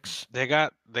Netflix. They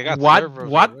got What servers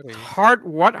what already.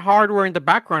 what hardware in the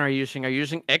background are you using? Are you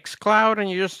using XCloud and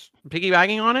you're just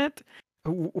piggybacking on it?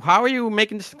 How are you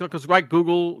making this? Because right,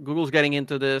 Google's getting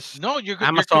into this. No, you're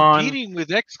Amazon. competing with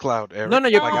xCloud, Eric. No, no,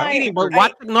 you're Like, I don't I- competing. think But you're.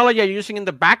 what technology are you using in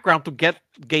the background to get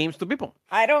games to people?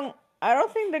 I don't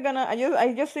think they're gonna.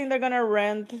 I just think they're gonna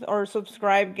rent or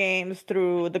subscribe games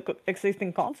through the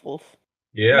existing consoles.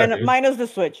 Yeah, dude. Minus the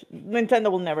Switch.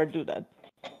 Nintendo will never do that.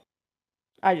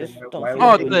 I just Then don't why see would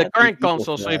Oh, them they doing the let that. current people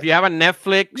console. for So that? if you have a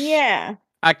Netflix Yeah.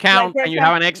 account for and you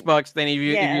have an example- Xbox, then if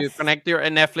you Yes. connect your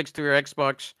Netflix to your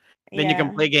Xbox, then you can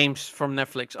Yeah. play games from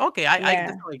Netflix. Okay, I Yeah.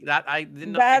 definitely that I did not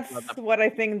think about That's that. what I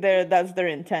think that's their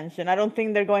intention. I don't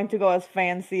think they're going to go as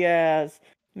fancy as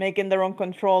making their own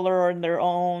controller or their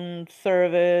own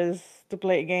service to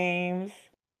play games.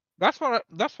 That's what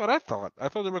I thought. I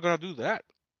thought they were gonna do that.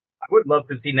 I would love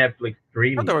to see Netflix I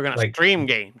streaming. thought they were gonna like stream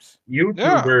games.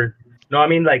 YouTubers. No, I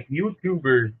mean like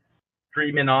YouTubers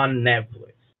streaming on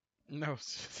Netflix. No.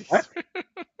 What?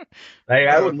 Like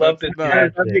I No, would love to that's see not-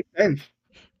 that. That shit. makes sense.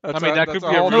 That's I mean, that that's could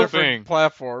a be a whole real different thing.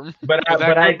 platform. But But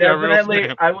that I could be a real definitely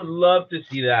thing. I would love to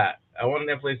see that. I want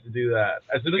Netflix to do that.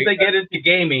 As soon as they get into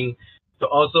gaming, to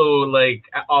also like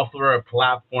offer a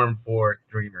platform for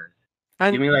streamers.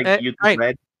 And You mean like YouTube right,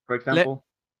 Red, for example?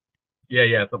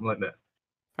 Yeah, something like that.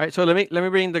 right. So let me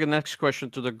bring the next question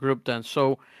to the group then.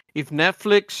 So if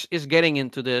Netflix is getting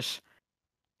into this,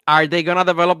 Are they gonna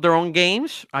develop their own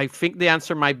games? I think the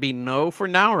answer might be no for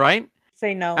now, right?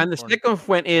 Say no. And the For- second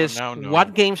one is now, no.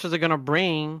 what games are they gonna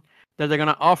bring that they're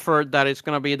gonna offer that it's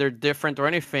gonna be either different or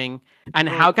anything, and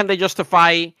Well- how can they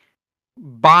justify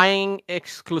buying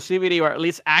exclusivity or at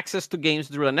least access to games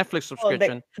through a Netflix Well,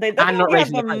 subscription? they and not definitely have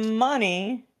raising the the price.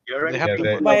 money You already have to-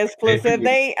 to buy exclusive. do.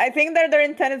 I think that their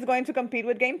intent is going to compete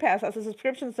with Game Pass as a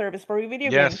subscription service for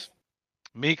video Yes. games.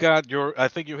 Mika, I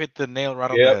think you hit the nail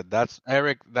right on Yep. the head. That's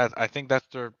Eric. I think that's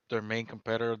their main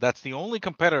competitor. That's the only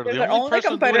competitor. They're The the only only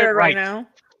person doing it competitor right right now.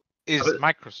 is But-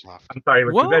 Microsoft. I'm sorry,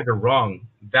 but Well- you guys are wrong.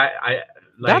 That I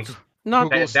like. That's not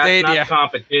Google That's Stadia. not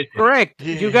competition. correct.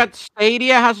 Yeah. You got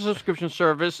Stadia has a subscription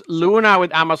service. Luna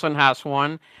with Amazon has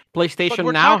one. But PlayStation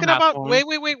we're Now talking has about one. wait.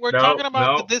 We're No, talking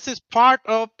about no. that this is part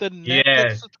of the Netflix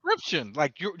Yes. subscription.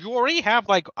 Like you already have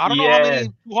like I don't know how many Yes.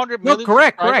 200 No, million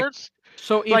correct. subscribers.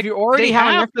 So if Like, you already they have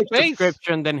a have the Netflix base.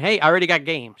 subscription, then hey, I already got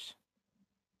games.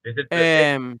 Is it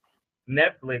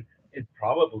Netflix is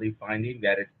probably finding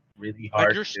that it's really hard.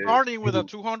 Like you're to starting with a do.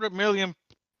 200 million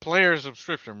player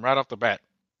subscription right off the bat.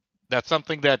 That's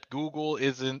something that Google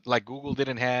isn't like Google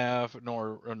didn't have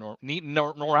nor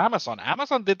Amazon.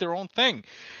 Amazon did their own thing.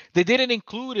 They didn't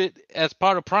include it as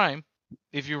part of Prime,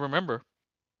 if you remember.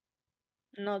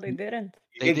 No, they didn't.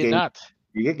 You They get did games- not.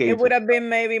 You get It games. would have been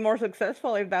maybe more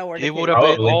successful if that were the It case. would have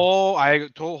been. Probably. Oh, I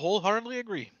wholeheartedly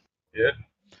agree.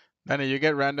 Danny, you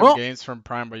get random Well- games from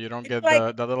Prime, but you don't It's get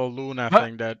like- the little Luna But-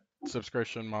 thing, that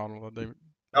subscription model that they.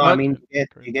 No, I But- mean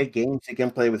you get games you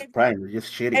can play with Prime. They're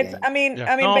just shitty It's. games. I mean,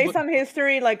 Yeah. No, based but- on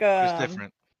history, like It's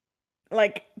different.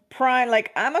 like Prime,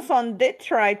 like Amazon did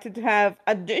try to have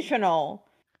additional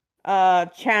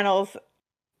channels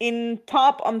on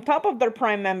top of their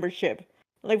Prime membership.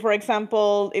 Like for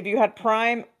example, if you had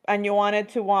Prime and you wanted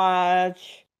to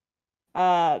watch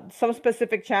some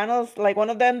specific channels, like one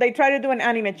of them, they tried to do an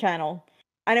anime channel,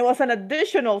 and it was an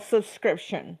additional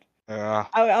subscription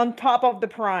on top of the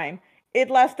Prime. It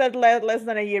lasted less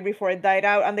than a year before it died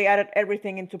out, and they added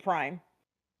everything into Prime.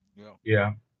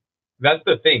 Yeah, that's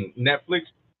the thing. Netflix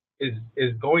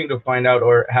is going to find out,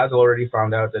 or has already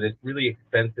found out, that it's really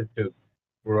expensive to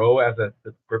grow as a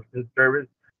subscription service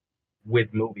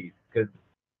with movies. Because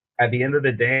at the end of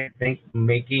the day, I think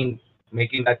making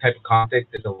that type of content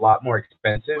is a lot more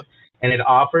expensive, and it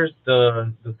offers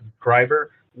the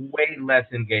subscriber way less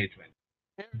engagement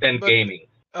than But- gaming.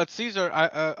 Caesar,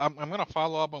 I'm gonna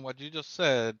follow up on what you just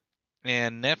said,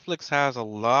 and Netflix has a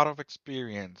lot of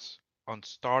experience on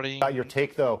starting Got your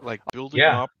take though. like building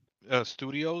Yeah. up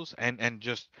studios and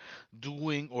just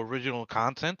doing original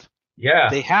content. Yeah,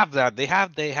 They have that. They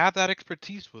have that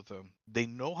expertise with them. They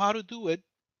know how to do it.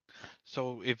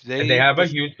 So if and they have a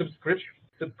huge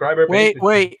subscriber base.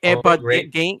 Wait, It's all but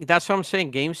great. that's what I'm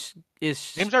saying. Games are are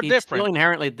still different.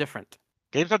 inherently different.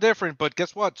 games are different, but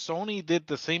guess what? Sony did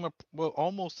the same,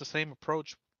 almost the same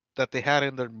approach that they had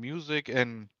in their music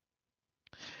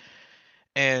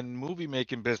and movie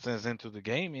making business into the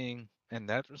gaming, and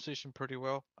that transitioned pretty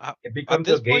well. It becomes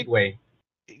this a point- gateway.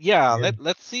 Yeah, Yeah.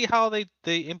 let's see how they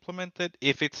implement it.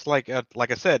 If it's like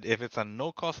I said, if it's a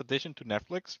no cost addition to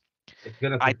Netflix, It's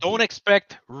gonna. I don't succeed.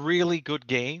 expect really good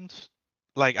games.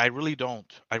 Like I really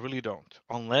don't.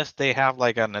 Unless they have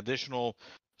like an additional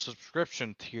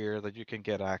subscription tier that you can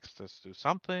get access to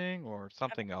something or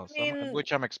something else, mean-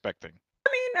 which I'm expecting.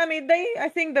 I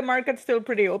think the market's still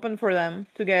pretty open for them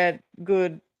to get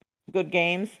good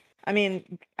games. I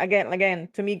mean, again,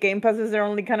 to me, Game Pass is their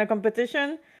only kind of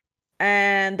competition,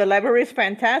 and the library is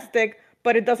fantastic,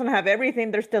 but it doesn't have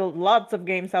everything. There's still lots of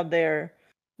games out there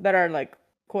that are like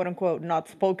quote unquote not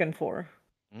spoken for.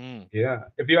 Mm. Yeah,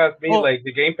 if you ask me, Well- like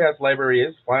the Game Pass library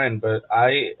is fine, but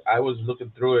I was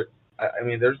looking through it. I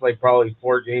mean, there's like probably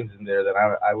 4 games in there that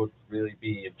I would really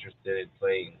be interested in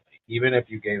playing, even if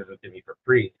you gave it to me for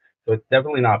free. So it's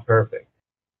definitely not perfect.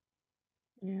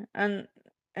 Yeah,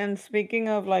 and speaking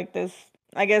of like this,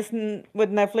 I guess with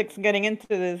Netflix getting into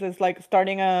this, it's like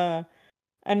starting a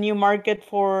new market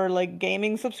for like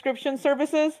gaming subscription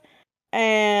services.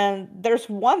 And there's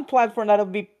one platform that'll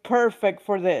be perfect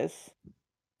for this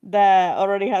that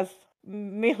already has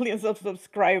millions of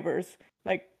subscribers.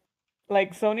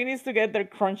 Like Sony needs to get their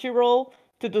Crunchyroll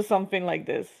to do something like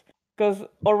this, because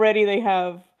already they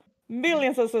have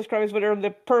millions of subscribers, but they're the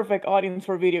perfect audience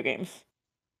for video games.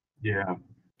 Yeah.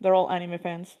 They're all anime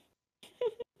fans.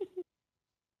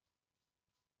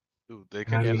 Dude, they I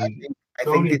can mean, just I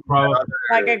think Sony's it's probably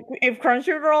Like if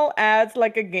Crunchyroll adds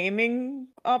like a gaming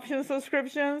option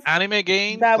subscriptions, anime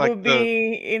games. that like would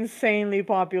be insanely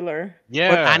popular.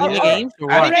 yeah, anime yeah. games or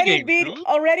what? Anime games, dude.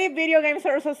 Already video games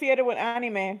are associated with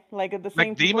anime, like at the same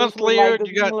Like people Demon who like Slayer. the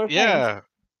You got similar things. yeah.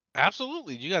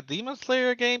 Absolutely. You got Demon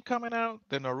Slayer game coming out,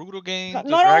 the Naruto game, the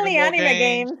Not Dragon only Ball anime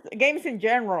games. games, games in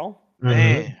general.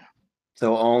 Damn.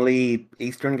 So only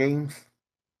Eastern games.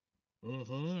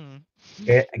 Hmm.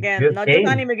 Again, Just not just games.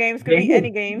 anime games, could be any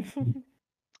Games. games.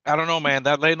 I don't know, man.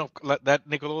 That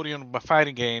Nickelodeon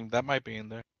fighting game that might be in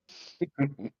there.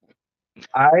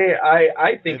 I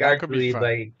Hey, think that could be actually fun.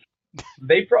 like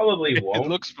they probably It won't.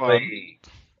 looks fun. Like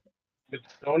but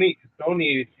Sony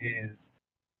is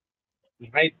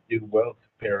might do well to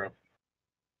pair up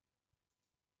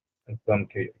in some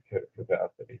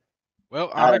capacity. Well,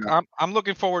 I don't know. I'm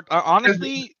looking forward. 'Cause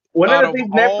Honestly, one of out the of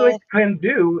things Netflix all can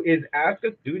do is ask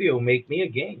a studio make me a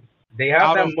game. They have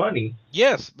out that of money.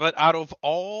 yes, but out of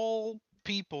all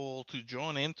people to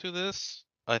join into this,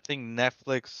 I think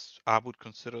Netflix. I would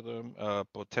consider them a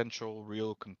potential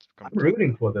real I'm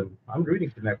rooting contender. for them. I'm rooting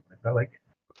for Netflix. I like it.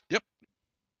 Yep,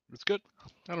 it's good.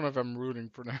 I don't know if I'm rooting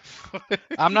for that.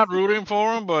 I'm not rooting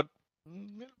for them, but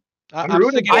yeah, I'm I'm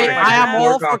rooting sticking for with it my Yeah, because I it's am I'm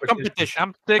more all for competition. competition.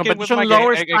 I'm sticking with my Competition game.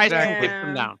 lowers prices and keeps Exactly.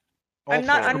 them yeah. down. All for I'm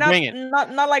it. not Bring it.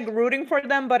 not like rooting for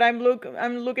them, but I'm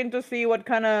looking to see what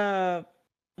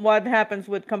happens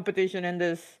with competition in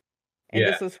Yeah,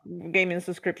 this gaming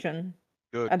subscription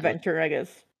Good, good. adventure, I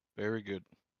guess. Very good.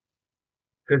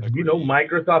 because Agreed.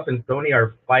 Microsoft and Sony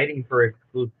are fighting for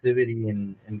exclusivity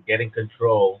and getting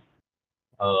control.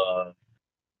 Uh,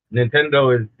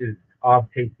 Nintendo is off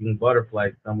chasing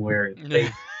butterflies somewhere in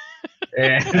space,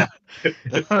 and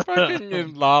Fucking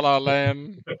in La La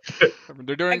Land. I mean,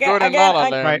 they're doing Again, good in La again, La I,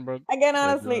 Right. Land, but again, They're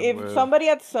honestly, doing if well. somebody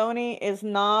at Sony is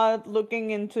not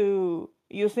looking into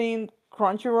using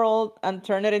Crunchyroll and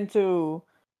turn it into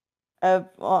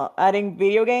adding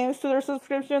video games to their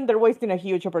subscription, they're wasting a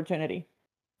huge opportunity,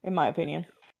 in my opinion.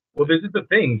 well, this is the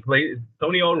thing.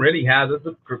 Sony already has a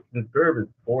subscription service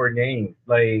for games.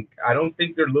 Like, I don't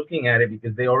think they're looking at it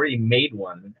because they already made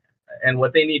one, and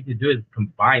what they need to do is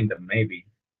combine them, maybe.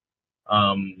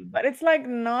 Um, But it's like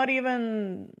not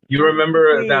even you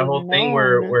remember that publicly whole thing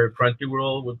known. where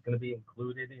Crunchyroll was going to be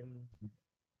included in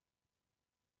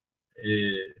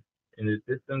the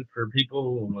system for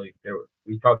people? Like,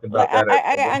 we talked Like about that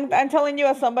at one point. I'm telling you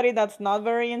as somebody that's not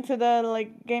very into the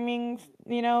like gaming,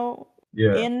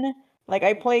 Yeah. in like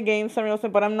I play games every once in a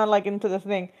while, but I'm not like into this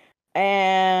thing.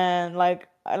 And like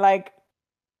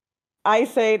I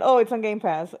said, oh, it's on Game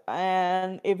Pass,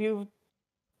 and if you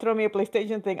throw me a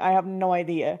PlayStation thing, I have no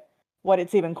idea what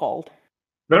it's even called.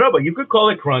 No, but you could call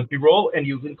it Crunchyroll and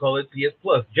you can call it PS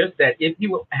Plus. Just that if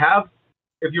you're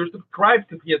subscribed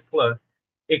to PS Plus,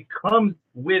 it comes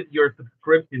with your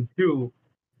subscription to,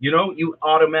 you It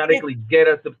automatically get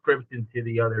a subscription to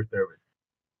the other service.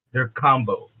 They're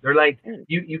combo. They're like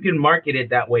you can market it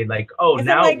that way, like, oh, is it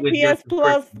now like with your PS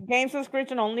Plus subscription. game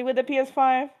subscription only with the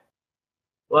PS5?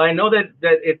 Well, I know that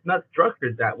it's not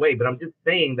structured that way, but I'm just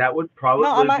saying that would No, probably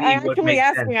I'm be what actually makes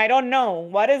sense. asking. I don't know.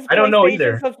 What is I don't know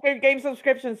PlayStation either. game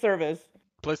subscription service?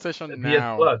 PlayStation PS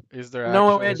Now Plus. is their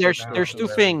No, actual there's subscription two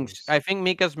things. service. I think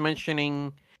Mika's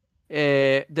mentioning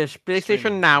there's PlayStation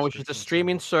Streaming Now, which is the subscription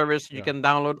streaming service. service. You Yeah. can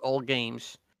download all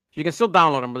games. You can still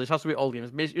download them, but it has to be all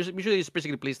games. Usually, it's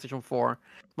basically PlayStation 4,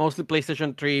 mostly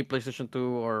PlayStation 3, PlayStation 2,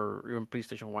 or even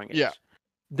PlayStation 1 games. Yeah.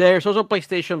 There's also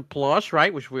PlayStation Plus,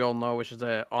 right, which we all know, which is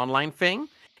the online thing.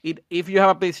 If you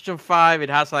have a PlayStation 5, it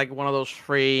has like one of those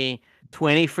 20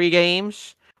 free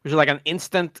games, which is like an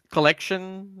instant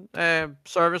collection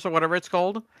service or whatever it's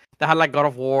called. That had like God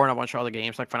of War and a bunch of other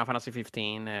games like Final Fantasy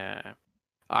 15,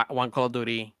 one Call of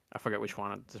Duty. I forget which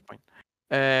one at this point.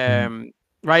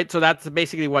 Right, so that's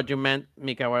basically what you meant,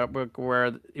 Mika.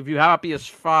 Where if you have a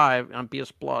PS5 and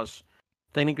PS Plus,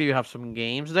 technically you have some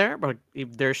games there, but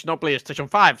if there's no PlayStation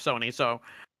 5, Sony, so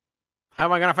how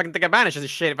am I gonna fucking take advantage of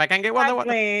this shit if I can't get one?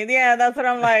 Exactly. Yeah, that's what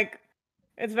I'm like.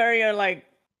 It's very like,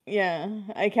 yeah,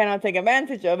 I cannot take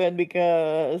advantage of it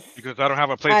because Because I don't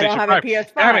have a I don't PlayStation have a 5.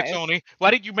 Damn it, PS5. Sony.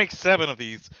 Why did you make 7 of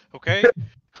these? Okay?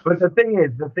 But the thing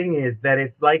is that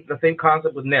it's like the same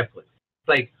concept with Netflix. It's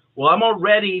like, well, I'm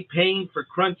already paying for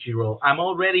Crunchyroll. I'm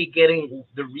already getting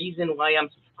the reason why I'm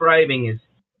subscribing is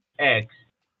X,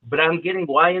 but I'm getting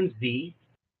Y and Z,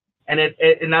 and it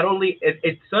not only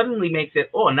it suddenly makes it,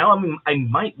 oh, now I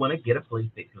might want to get a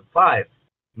PlayStation 5.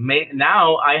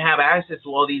 Now I have access to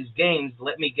all these games.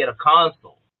 Let me get a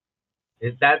console.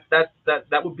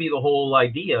 That would be the whole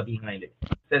idea behind it.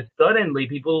 That suddenly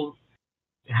people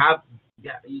have,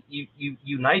 yeah, you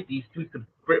unite these two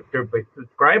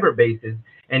subscriber bases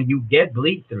and you get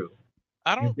bleed through.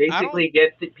 I You don't basically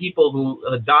get the people who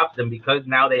adopt them because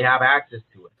now they have access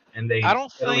to it and I they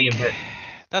don't suddenly think invest.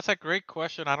 that's a great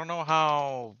question. I don't know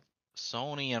how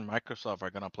Sony and Microsoft are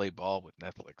gonna play ball with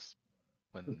Netflix.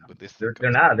 when this They're, thing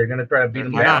they're comes not. out. They're gonna try to beat They're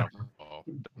them Why down. not? Oh,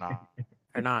 they're not.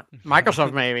 Or not?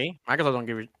 Microsoft maybe.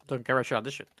 Microsoft don't care a shit about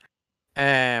this shit.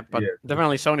 But Yeah.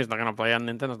 definitely Sony's not gonna play and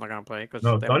Nintendo's not gonna play because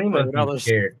No, they Sony don't play must with be others.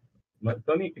 scared.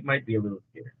 Sony might be a little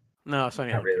scared. No, Sony Not don't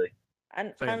care. really.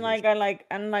 And Sony and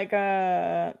doesn't like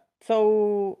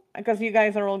so because you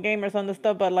guys are all gamers on the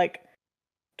stuff, but like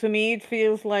to me it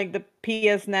feels like the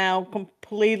PS Now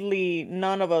completely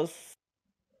none of us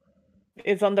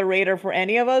is on the radar for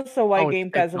any of us. So why Oh, Game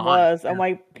it's Pass not. was Yeah. and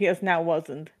why PS Now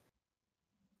wasn't?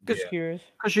 Because Yeah. Curious.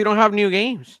 you don't have new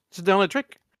games. It's the only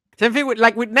trick. Same thing with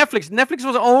Netflix. Netflix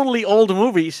was only old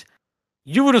movies.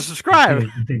 You wouldn't subscribe.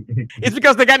 It's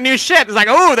because they got new shit. It's like,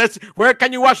 oh, that's where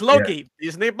can you watch Loki?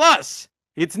 Disney Plus.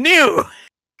 It's new.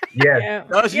 Yes. Yeah.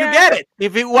 Thus you Yeah. get it.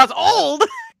 If it was old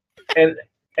And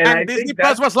I Disney think Plus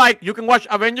that's was like, you can watch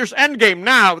Avengers Endgame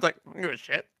now. It's like, I don't give a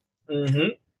shit. hmm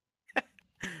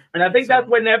And I think So- that's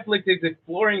why Netflix is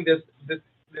exploring this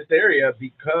area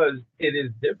because it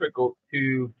is difficult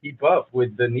to keep up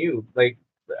with the news. Like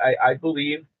I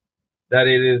believe that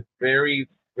it is very,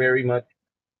 very much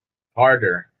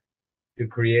harder to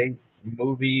create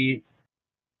movie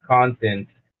content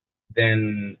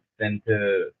than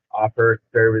to offer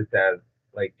service as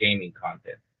like gaming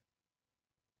content.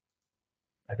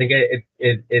 I think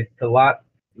it's a lot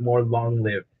more long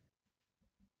lived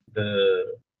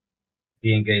the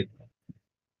engagement.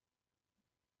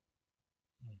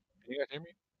 Can you guys hear me?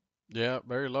 Yeah,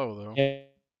 very low though.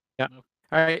 Yeah. All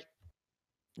right.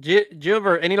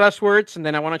 Gilbert, any last words? And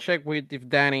then I want to check with if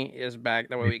Danny is back.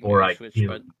 That way we can Before do I a switch.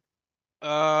 kill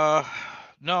But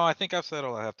No, I think I've said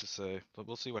all I have to say, but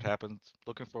we'll see what happens.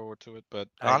 Looking forward to it, but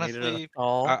I needed a honestly,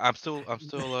 call. I'm still,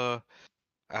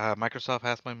 Microsoft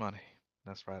has my money.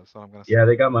 That's right. That's what I'm gonna say. Yeah,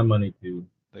 they got my money too.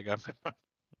 They got my money.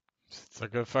 It's a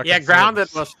good fucking Yeah, Grounded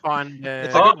service. was fun.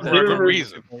 It's a good Oh, for a good dude.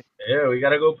 reason. Yeah, we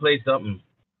gotta go play something.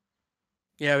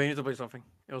 Yeah, we need to play something.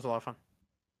 It was a lot of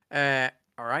fun.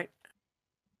 All right.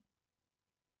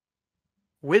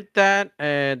 With that,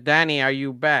 Danny, are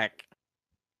you back?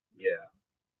 Yeah.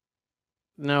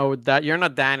 No, that you're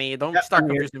not Danny. Don't Yeah, start I'm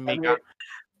here. confusing I'm me. here.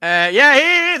 Yeah,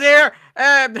 he is here.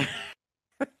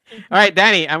 All right,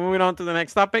 Danny, I'm moving on to the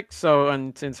next topic. So,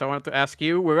 and since I wanted to ask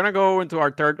you, we're gonna go into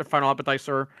our third and final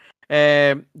appetizer.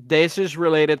 This is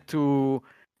related to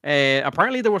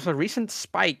apparently there was a recent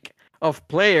spike of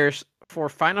players for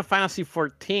Final Fantasy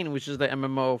 14, which is the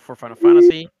MMO for Final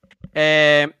Fantasy.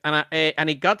 And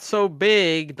it got so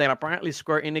big that apparently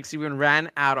Square Enix even ran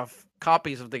out of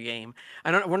copies of the game.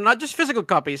 And we're not just physical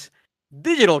copies,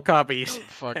 digital copies.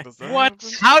 Fuck does that What? happen?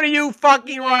 How do you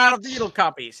fucking run out of digital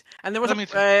copies? And there was Let me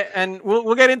and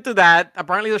we'll get into that.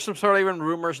 Apparently, there's some sort of even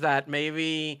rumors that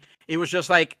maybe it was just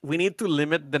like we need to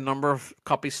limit the number of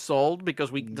copies sold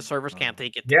because the servers can't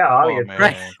take it. Yeah, Come on, obviously. man.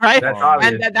 Right, right. That's Come on.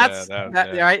 obvious. And that's Yeah,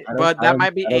 that, yeah. right. But that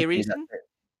might be a reason.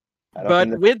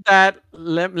 But with that,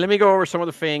 let me go over some of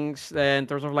the things in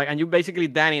terms of like, and you basically,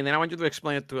 Danny, and then I want you to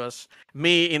explain it to us,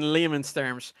 me in layman's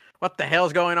terms. What the hell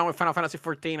is going on with Final Fantasy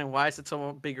 14 and why is it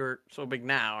so big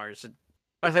now? Or is it,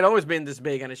 has it always been this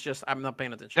big and it's just, I'm not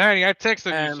paying attention? Danny, I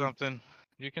texted you Um, something.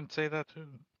 You can say that too.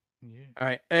 Yeah. All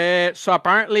right. So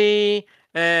apparently,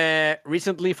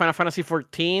 recently Final Fantasy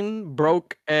 14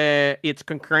 broke its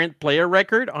concurrent player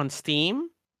record on Steam.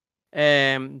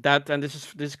 And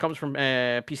this comes from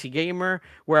PC Gamer,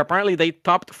 where apparently they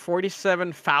topped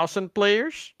 47,000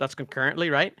 players. That's concurrently,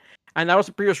 right? And that was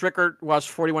the previous record was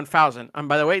 41,000. And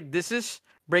by the way, this is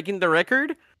breaking the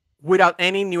record without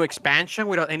any new expansion,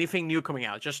 without anything new coming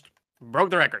out. Just broke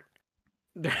the record.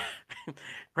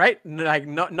 Right? Like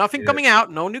nothing Yeah. coming out,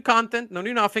 no new content, no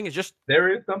new nothing. It's just There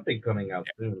is something coming out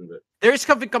soon, but there is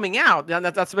something coming out, and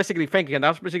that's basically thinking, and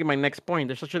that's basically my next point.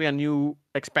 There's actually a new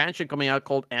expansion coming out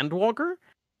called Endwalker,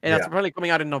 and that's Yeah. probably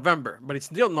coming out in November, but it's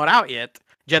still not out yet.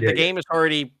 Yet Yeah, the yeah. game is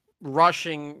already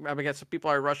rushing. I guess people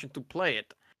are rushing to play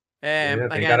it. yeah,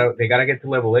 they Again, gotta get to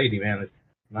level 80, man. It's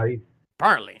not easy.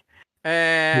 apparently.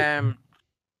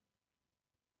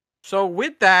 So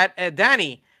with that,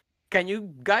 Danny, can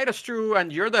you guide us through?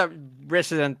 And you're the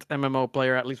resident MMO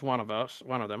player, at least one of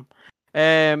them.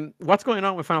 What's going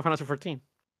on with Final Fantasy 14?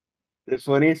 The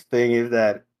funniest thing is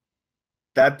that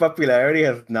popularity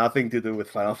has nothing to do with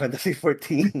Final Fantasy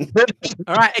 14.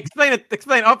 All right, explain it.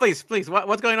 Explain. Oh, please.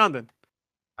 What's going on then?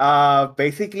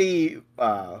 Basically,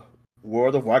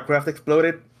 World of Warcraft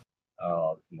exploded.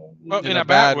 Oh, no. Well, in a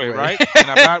bad way, right? In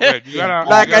a bad way. You gotta,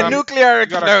 Like you gotta, a nuclear you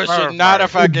gotta explosion, not a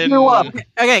clarify. fucking.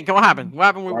 Okay, what happened? What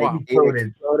happened with Like, WoW? it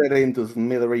exploded into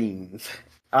smithereens.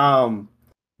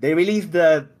 They released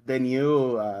the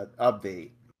new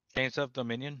update. Chains of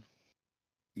Dominion.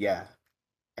 Yeah,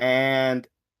 and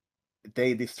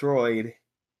they destroyed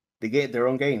They get their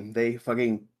own game. They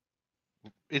fucking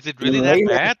Is it really that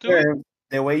bad, dude?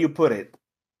 The way you put it.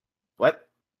 What?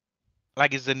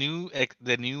 Like, is the new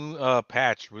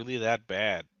patch really that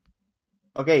bad?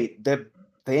 Okay, the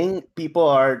thing people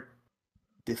are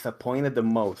disappointed the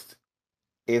most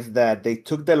is that they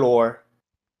took the lore,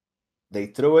 they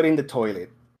threw it in the toilet,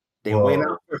 they went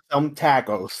out for some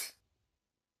tacos,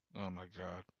 Oh my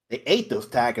god. they ate those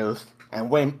tacos, and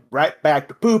went right back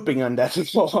to pooping on that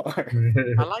floor.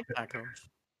 I like tacos.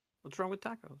 What's wrong with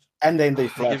tacos? And then they They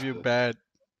flushed give you it. bad.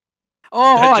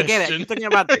 Oh, I get it. digestion. You're talking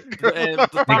about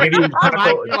the They give you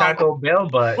Taco Bell,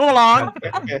 but Hold on.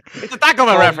 It's a Taco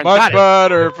Bell reference. Much Got it.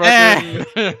 butter, Eh.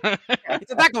 fucking.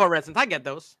 It's a Taco Bell reference. I get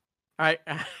those. All right.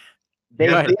 They,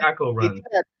 Go ahead. did- Taco they, Run. did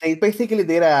a- they basically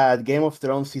did a Game of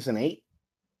Thrones season 8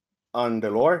 on the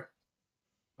lore.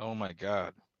 Oh my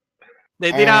god.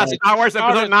 They did And- Star Wars Oh,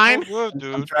 episode it's 9. so good,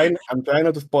 I'm dude. trying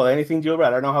not to spoil anything, Gilbert. I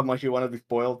don't know how much you want to be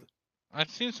spoiled. I've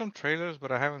seen some trailers,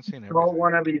 but I haven't seen Don't everything.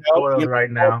 want to be spoiled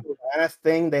right now. Last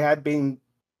thing they had been,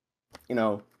 you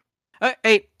know,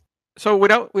 Hey, so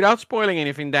without spoiling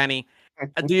anything, Danny,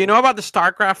 do you know about the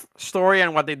StarCraft story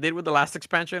and what they did with the last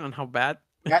expansion and how bad?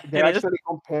 they're It is? actually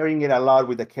comparing it a lot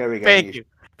with the Kerrigan. Thank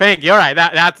you. All right,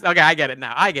 that's okay. I get it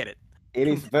now. I get it. It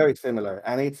is very similar,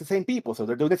 and it's the same people, so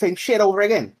they're doing the same shit over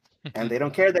again, and they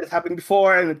don't care that it's happened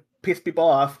before and it pissed people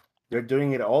off. They're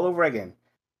doing it all over again.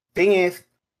 Thing is,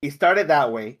 it started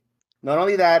that way. Not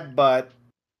only that, but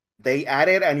they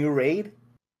added a new raid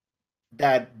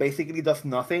that basically does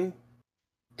nothing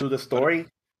to the story.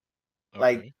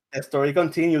 Like, Okay. the story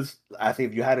continues as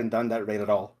if you hadn't done that raid at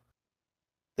all.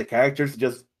 The characters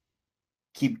just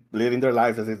keep living their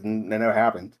lives as if it never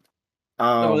happened.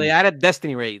 So they added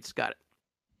Destiny raids. Got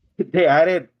it. They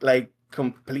added like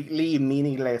completely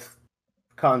meaningless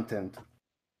content,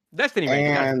 Destiny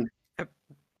raids. Got it. and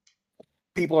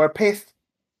people are pissed,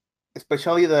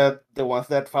 especially the ones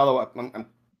that follow up. I'm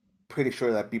pretty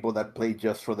sure that people that play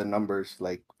just for the numbers,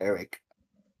 like Eric,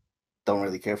 don't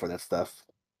really care for that stuff.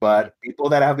 But people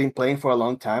that have been playing for a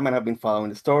long time and have been following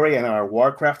the story and are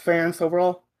Warcraft fans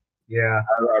overall Yeah.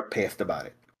 are pissed about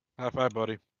it. High five,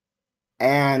 buddy.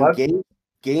 And What?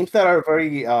 games that are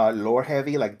very lore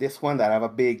heavy, like this one, that have a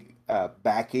big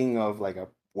backing of like a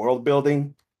world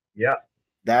building, Yeah.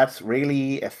 that's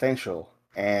really essential.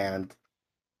 And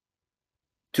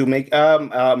to make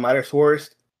matters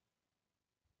worse,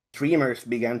 streamers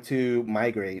began to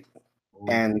migrate,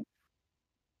 and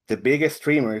the biggest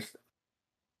streamers,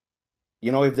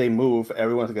 if they move,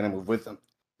 everyone's gonna move with them.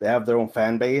 They have their own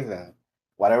fan base, and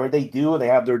whatever they do, they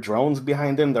have their drones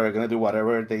behind them. They're gonna do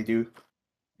whatever they do.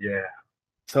 Yeah.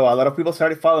 So a lot of people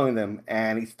started following them,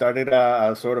 and it started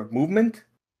a sort of movement.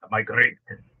 Migrate.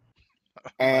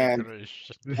 And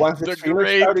Migration. once the The streamers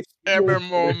great started seeing-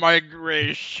 MMO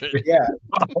migration. yeah,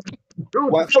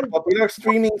 once the popular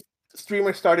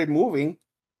streamers started moving,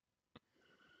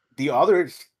 the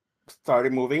others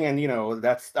started moving, and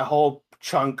that's a whole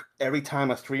chunk every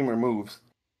time a streamer moves.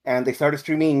 And they started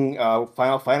streaming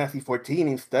Final Fantasy 14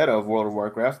 instead of World of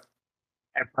Warcraft.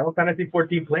 And Final Fantasy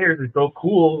 14 players is so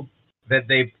cool that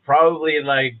they probably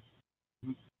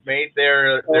made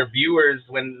their viewers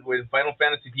when Final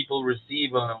Fantasy people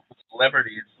receive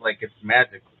celebrity, it's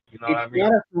magical. You know what I It's mean?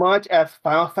 not as much as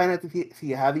Final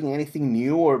Fantasy having anything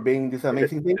new or being this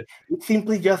amazing thing. It's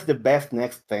simply just the best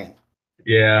next thing.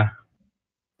 Yeah.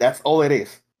 That's all it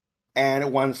is.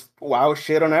 And once WoW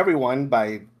shit on everyone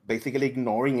by basically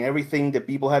ignoring everything that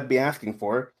people had been asking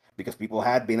for, because people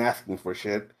had been asking for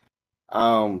shit.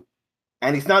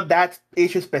 And it's not that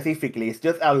issue specifically. It's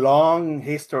just a long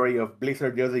history of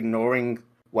Blizzard just ignoring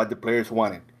what the players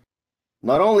wanted.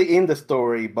 Not only in the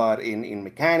story, but in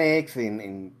mechanics,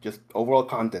 in just overall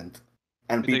content.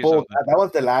 And Let me tell you people, something. that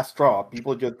was the last straw.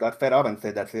 People just got fed up and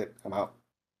said, that's it, I'm out.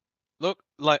 Look,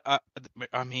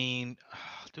 I mean,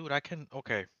 dude,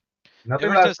 okay. Nothing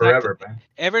Ever lasts since forever, man.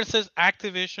 Ever since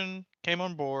Activision came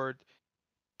on board,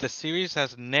 the series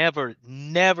has never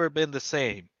been the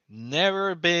same.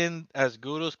 Never been as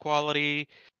good as quality.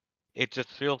 It just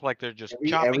feels like they're just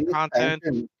chopping content.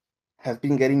 expansion has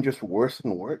been getting just worse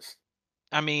and worse.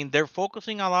 I mean, they're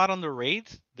focusing a lot on the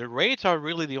raids. The raids are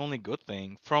really the only good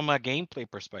thing from a gameplay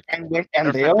perspective. And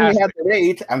They're they only had fantastic. the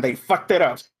raids, and they fucked it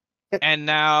up. And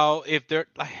now, if they're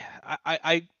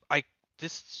I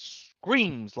this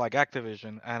screams like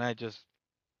Activision, and I just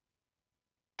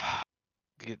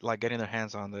getting their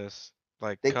hands on this,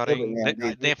 They cutting. killed it,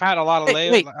 man. They've had a lot of Hey,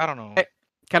 layers. wait. I don't know. Hey,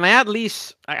 Can I at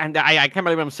least, and I can't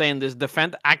believe I'm saying this,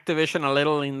 defend Activision a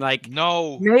little in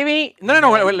No. maybe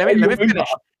no, wait, let me finish,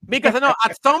 because I know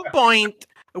at some point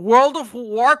World of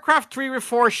Warcraft 3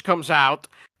 Reforged comes out.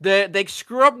 They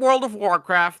screw up World of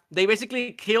Warcraft. They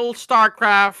basically kill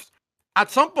StarCraft. At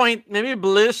some point, maybe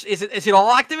Blizz is it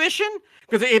all Activision?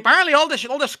 Because apparently all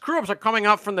the screw ups are coming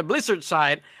up from the Blizzard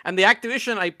side, and the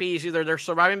Activision IPs either they're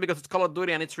surviving because it's Call of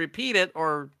Duty and it's repeated,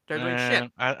 or they're doing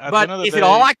shit. At the But end of the is it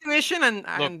all day, Activision? look,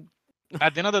 And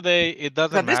at the end of the day, it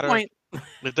doesn't at this matter. point,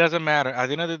 It doesn't matter. At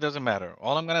the end of the day, it doesn't matter.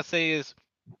 All I'm gonna say is,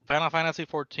 Final Fantasy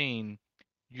 14,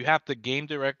 you have the game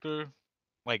director,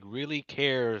 like, really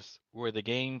cares where the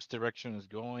game's direction is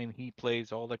going. He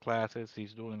plays all the classes.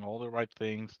 He's doing all the right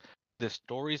things. The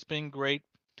story's been great.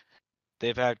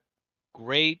 They've had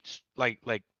great,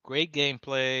 great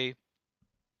gameplay.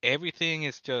 Everything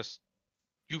is just,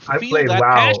 you I feel played that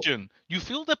WoW. passion. You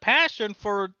feel the passion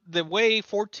for the way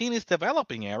 14 is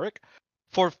developing, Eric.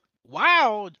 For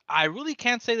WoW, I really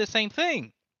can't say the same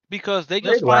thing because they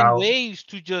just Played find WoW. ways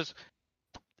to just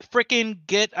freaking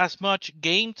get as much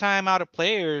game time out of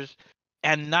players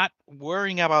and not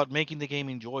worrying about making the game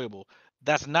enjoyable.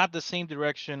 That's not the same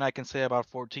direction I can say about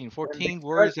 14. 14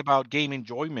 worries about game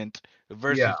enjoyment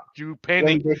versus Yeah. you When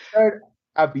pending. they start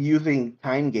abusing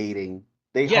time gating,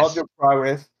 they Yes. halt your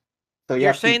progress. So you you're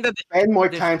have to saying that spend more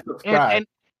this- time to subscribe.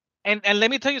 And let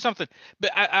me tell you something.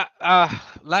 But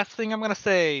last thing I'm gonna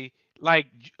say, like,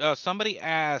 somebody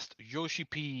asked Yoshi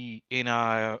P in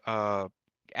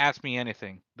Ask Me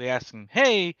Anything. They asked him,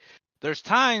 hey, there's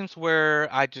times where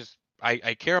I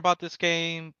care about this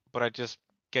game, but I just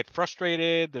get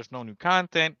frustrated. There's no new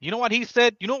content. You know what he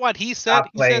said? You know what he said? Stop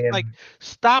He said, playing. like,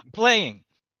 stop playing.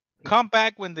 Come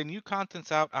back when the new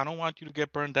content's out. I don't want you to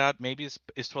get burned out. Maybe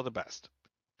it's for the best.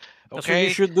 that's what you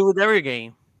should do with every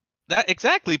game. That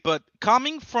exactly, but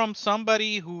coming from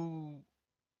somebody who,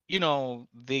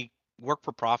 they work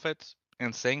for profits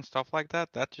and saying stuff like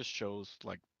that, that just shows,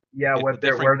 like, Yeah, it's a where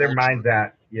different their culture. mind's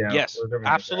at. Yeah. Yes, where their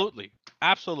mind's at.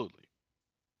 absolutely,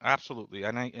 absolutely,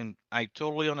 and I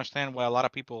totally understand why a lot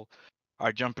of people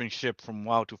are jumping ship from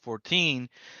WoW to 14,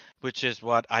 which is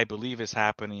what I believe is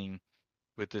happening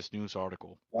with this news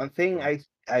article. One thing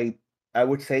I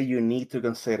would say you need to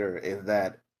consider is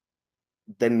that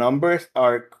the numbers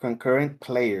are concurrent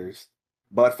players,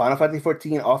 but Final Fantasy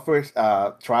 14 offers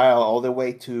trial all the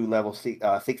way to level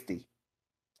 60,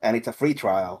 and it's a free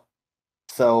trial.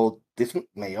 So this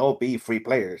may all be free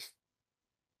players,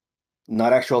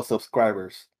 not actual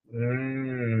subscribers.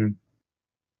 Mm.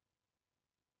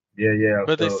 Yeah.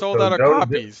 But they so- sold so out of those-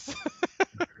 copies.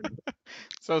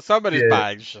 So somebody's Yeah.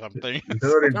 buying something.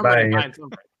 Somebody's Somebody buying it. finds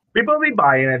something. People be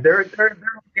buying it. They're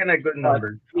looking at good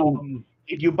numbers.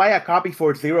 If you buy a copy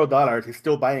for $0, you're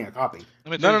still buying a copy.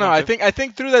 Let me tell No. you I something.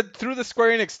 think through the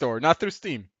Square Enix store, not through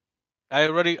Steam. I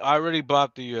already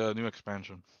bought the new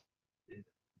expansion.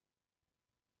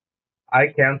 I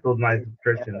canceled my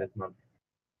subscription this month.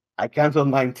 I canceled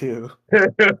mine too. You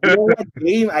know what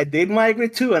game I did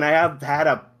migrate to, and I have had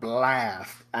a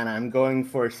blast. And I'm going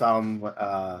for some.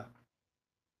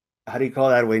 How do you call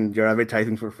that when you're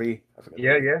advertising for free? I forgot.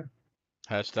 Yeah.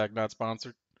 Hashtag not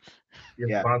sponsored. You're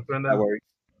Yeah, sponsoring That them.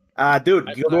 works.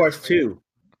 Dude, Guild Wars 2.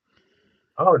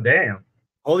 Oh damn!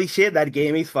 Holy shit, that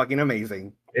game is fucking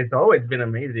amazing. It's always been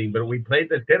amazing, but we played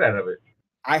the shit out of it.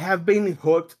 I have been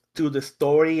hooked to the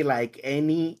story like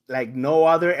no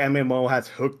other MMO has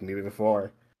hooked me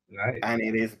before, Nice. and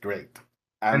it is great.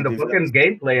 And the this- fucking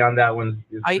gameplay on that one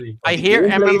is pretty I fun. hear gameplay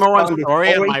is MMO fun, and the story,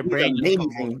 and story my is brain just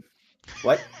amazing. convulses.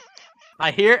 What? I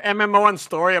hear MMO and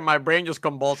story, and my brain just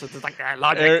convulses. It's like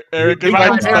logic. Eric is You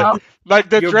like, might like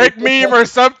the You're Drake big- meme or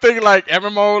something, like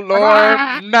MMO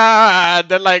lore, nah,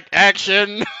 then like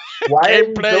action. Why are we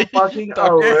so gameplay fucking stuff.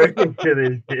 allergic to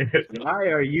this shit? Why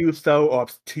are you so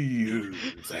obtuse?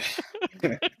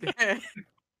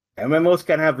 MMOs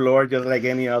can have lore just like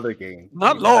any other game.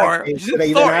 Not In fact, lore, They, it's they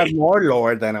even story. have more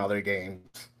lore than other games.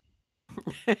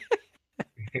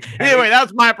 Anyway,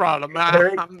 that's my problem.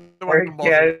 Eric- I'm the one Eric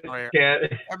convulsing over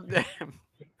here. can't.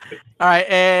 All right.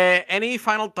 Any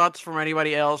final thoughts from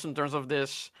anybody else in terms of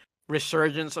this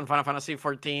resurgence on Final Fantasy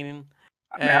 14?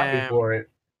 I'm happy for it.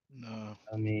 No.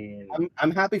 I mean,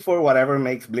 I'm happy for whatever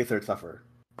makes Blizzard suffer.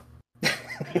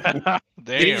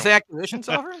 Did you say Activision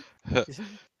suffer?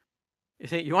 You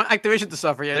say you want Activision to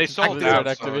suffer? Yeah, They it's sold Activision. out,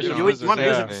 Activision, so You Blizzard, want yeah.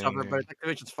 Blizzard to suffer, but it's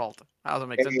Activision's fault. How does it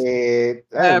make sense?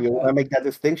 You want to make that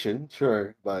distinction,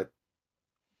 sure, but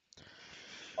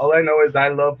all I know is I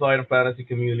love Final Fantasy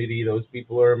community. Those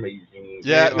people are amazing.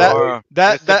 Yeah, They that- are.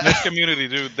 That It's the that best community,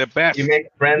 dude. The best. You make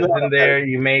friends in there.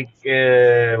 You make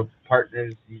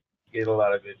partners. You get a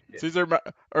lot of good shit. Caesar,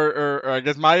 or I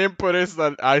guess my input is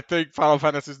that I think Final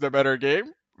Fantasy is the better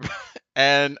game,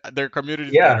 and their community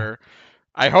is Yeah. better.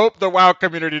 I hope the WoW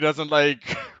community doesn't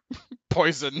like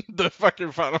poison the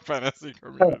fucking Final Fantasy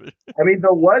community. I mean,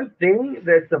 the one thing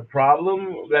that's a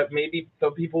problem that maybe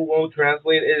some people won't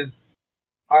translate is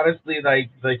honestly like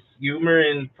the humor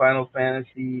in Final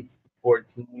Fantasy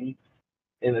 14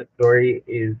 in the story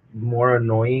is more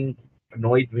annoying.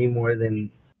 Annoyed me more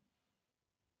than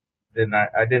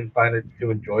I didn't find it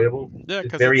too enjoyable. Yeah, It's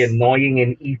because very annoying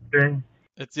and Eastern.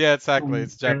 it's yeah, exactly. Too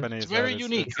It's Eastern. It's Japanese, very right?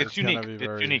 unique. It's Gonna unique. be It's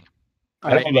very. unique.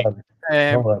 All I right. don't love it.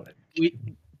 I don't love it. We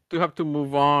do have to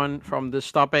move on from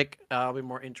this topic. It'll be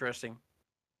more interesting.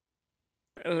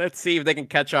 Let's see if they can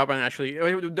catch up and actually.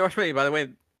 By the way,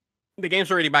 the game's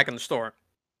already back in the store,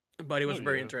 but it was Oh,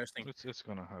 very yeah. interesting It's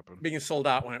gonna happen. being sold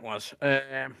out when it was.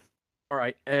 All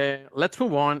right, let's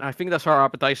move on. I think that's our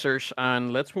appetizers,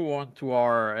 and let's move on to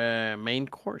our main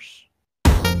course.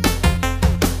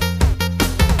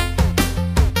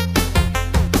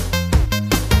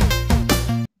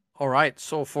 All right,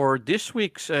 so for this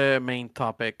week's main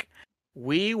topic,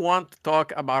 we want to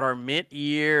talk about our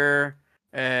mid-year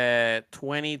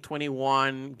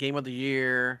 2021 Game of the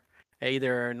Year,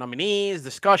 either nominees,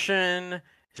 discussion.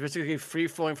 It's basically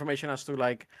free-flow information as to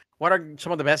like what are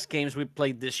some of the best games we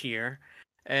played this year,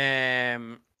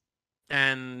 and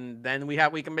then we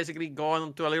can basically go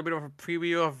on to a little bit of a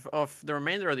preview of the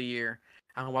remainder of the year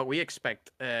and what we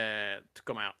expect to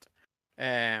come out.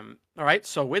 All right,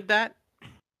 so with that.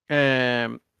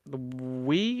 Does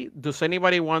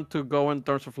anybody want to go in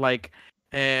terms of like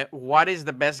what is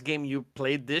the best game you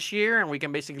played this year, and we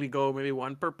can basically go maybe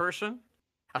one per person,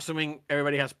 assuming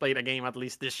everybody has played a game at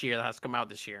least this year that has come out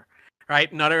this year,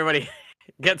 right? Not everybody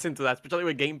gets into that, especially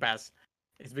with Game Pass.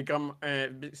 It's become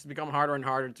harder and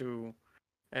harder to.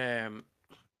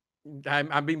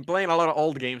 I've been playing a lot of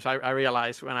old games. I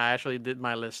realized when I actually did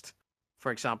my list,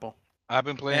 for example. I've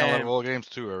been playing a lot of Um, old games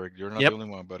too, Eric. You're not Yep. the only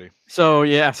one, buddy. So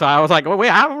yeah, so I was like, oh wait,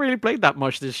 I haven't really played that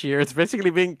much this year. It's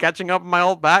basically been catching up my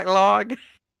old backlog,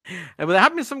 but there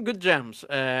have been some good gems.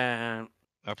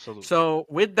 Absolutely. So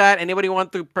with that, anybody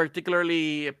want to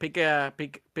particularly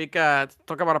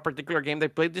talk about a particular game they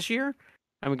played this year,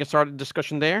 and we can start a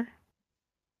discussion there.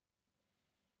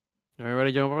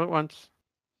 Everybody jump up at once.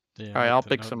 Yeah, All right, I'll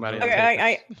pick somebody.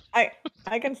 Okay,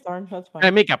 I can start. That's fine.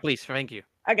 Hey, Mika, please, thank you.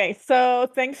 Okay, so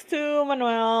thanks to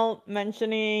Manuel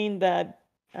mentioning that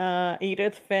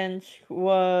Edith Finch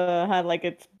had like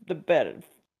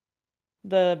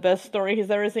the best story he's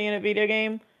ever seen in a video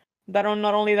game. Not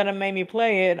only that it made me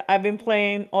play it, I've been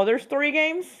playing other story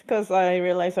games because I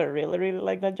realized I really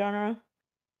like that genre.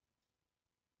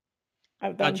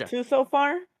 I've done Gotcha. 2 so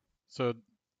far. So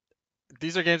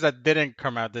these are games that didn't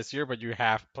come out this year, but you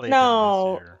have played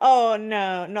No, them this year. oh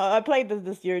no, I played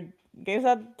this year. Games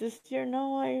that this year?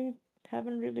 No, I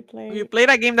haven't really played. You played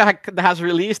a game that has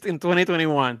released in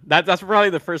 2021. That's probably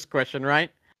the first question, right?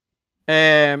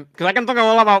 Because I can talk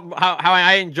all about how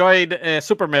I enjoyed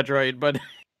Super Metroid, but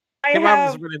I came out on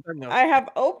have Super Nintendo. I have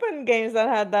open games that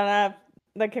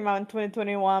came out in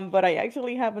 2021, but I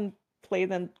actually haven't played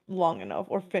them long enough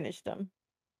or finished them.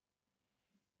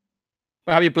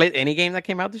 But have you played any game that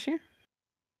came out this year?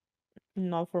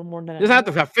 Not for more than You an doesn't have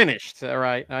to hour. have finished,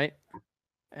 right?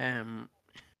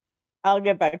 I'll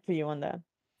get back to you on that.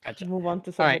 Gotcha. Move on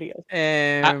to All right. somebody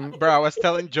else. Bro, I was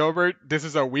telling Jobert this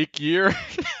is a weak year.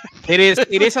 It is a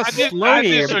slow I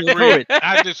year. disagree.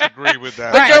 I disagree with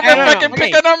that. But Right, Jobert, no, fucking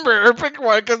okay. pick a number or pick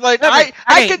one, because like Gilbert,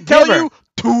 I okay, can tell Gilbert. you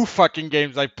 2 fucking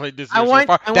games I played this year I want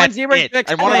so far. That's Gilbert it. to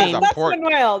And one of them explain. is a That's port.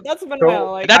 Manuel. That's Manuel.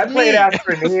 So Like, That's I played me.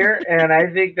 After Near, and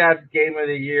I think that's game of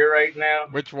the year right now.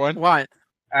 Which one? What?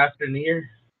 After Near.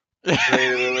 Played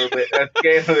it a little bit. That's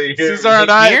game of the year. Caesar and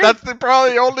I, Nier? that's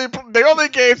probably the only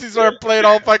game Caesar played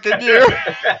all fucking year.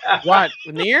 What?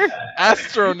 Near?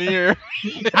 Astro Near.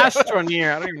 Astro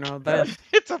Near. I don't even know what that is.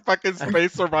 It's a fucking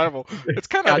space survival. It's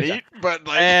kind of Gotcha. neat, but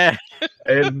like,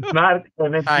 It's not,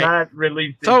 and it's Alright. not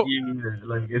released So- in either.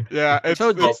 Like it's yeah, it's So-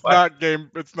 it's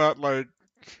not like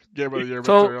game of the year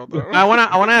material So though. I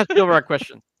wanna ask Gilbert a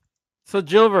question. So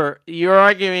Gilbert, you're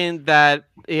arguing that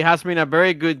it has been a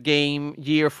very good game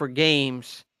year for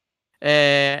games,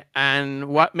 and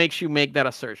what makes you make that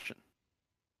assertion?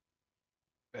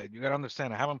 You gotta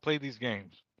understand. I haven't played these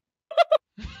games.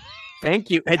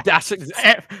 Thank you. That's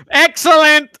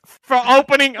excellent for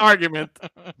opening argument.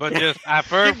 But just I've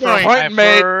heard Keep from going. Point I've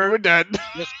made. heard- We're done.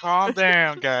 just calm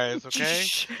down, guys. Okay.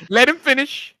 Let him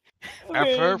finish.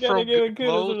 I've heard gotta from give it kudos to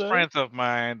close them. friends of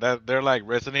mine that they're like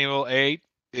Resident Evil 8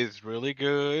 is really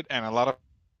good, and a lot of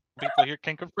people here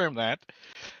can confirm that.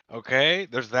 Okay,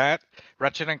 there's that.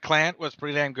 Ratchet and Clank was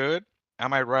pretty damn good.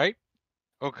 Am I right?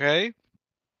 Okay.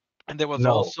 And there was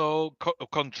No. also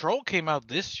Control came out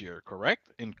this year, correct?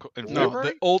 In No, the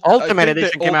February. old Ultimate I think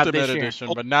Edition the came out Ultimate this year.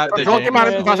 Edition, but not the Control game came out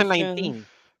in Ultimate edition. Edition. 2019.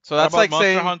 So What that's about like Monster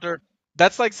saying Hunter?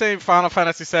 that's like saying Final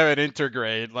Fantasy VII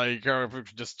Intergrade, like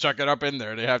just chuck it up in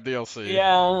there. They have DLC.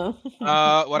 Yeah.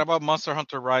 What about Monster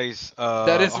Hunter Rise?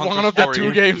 That is Hunter one of the Story.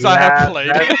 two games I have Yeah, played.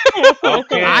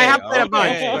 Okay, I have played a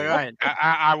bunch. okay. But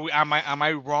go ahead. Am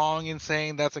I wrong in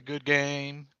saying that's a good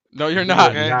game? No, you're You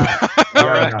not. are Okay. not. All You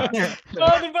are right. not.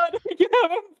 but you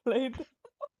haven't played.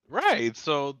 Right.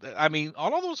 So I mean,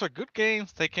 all of those are good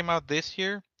games. They came out this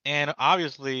year, and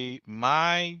obviously,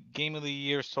 my game of the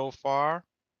year so far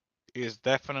is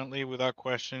definitely, without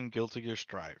question, Guilty Gear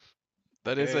Strive.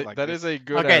 That is Okay, a like that is a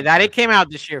good Okay, that answer. it came out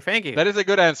this year. Thank you. That is a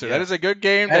good answer. That Yeah. is a good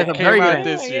game That is that a came very good out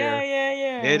answer. this year. Yeah.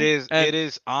 It is. And- It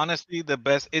is honestly the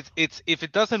best. It's if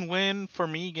it doesn't win for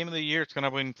me game of the year, it's gonna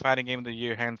win fighting game of the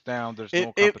year hands down. There's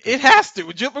no It competition. has to.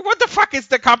 What the fuck is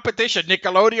the competition?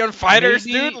 Nickelodeon Fighters,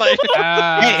 Maybe, dude. Like,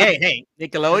 Hey! let me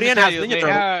Nickelodeon tell has you, Ninja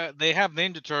Turtles. they have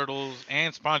Ninja Turtles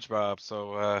and SpongeBob,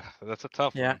 so that's a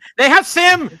tough Yeah, one. they have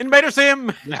Sim, Invader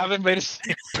Sim. They haven't made it.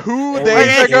 2 Oh, days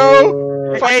yeah.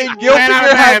 ago, Hey, fucking Guilty man out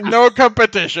Gear of had man. no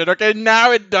competition. Okay,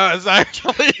 now it does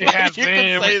actually. Yeah, Like, you can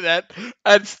damn. say that,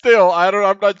 and still,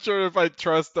 I'm not sure if I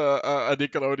trust a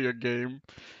Nickelodeon game.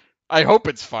 I hope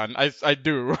it's fun. I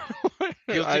do.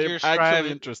 Guilty I am Gear actually Strive.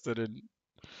 interested in.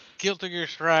 Guilty Gear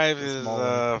Strive The is small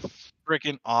one.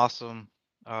 freaking awesome.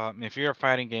 If you're a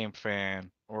fighting game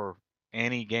fan or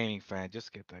any gaming fan,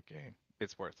 just get that game.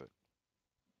 It's worth it.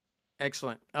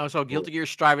 Excellent. Also, Guilty Gear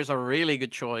Strive is a really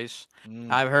good choice.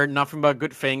 Mm. I've heard nothing but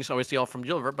good things, obviously all from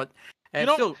Gilbert, but You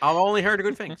know- still, I've only heard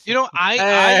good things. You know,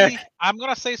 Eh. I'm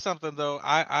gonna say something though.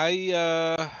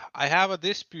 I have a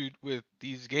dispute with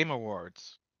these game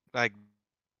awards. Like,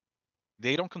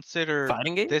 they don't consider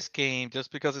Fighting game? this game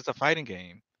just because it's a fighting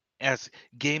game as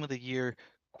game of the year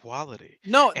quality.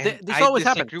 No, And this I always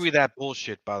disagree happens. with that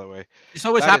bullshit, by the way. This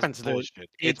always That is happens. bullshit.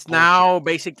 It's bullshit. now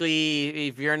basically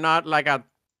if you're not like a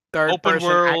third-person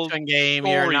world action game,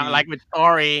 you're not story. like with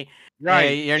story.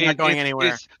 Right. you're not going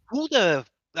anywhere. Who the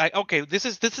like? Okay, this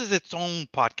is its own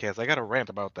podcast. I got to rant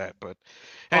about that, but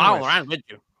Oh, I'll anyways, run with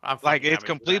you. I'm like fucking it's happy to do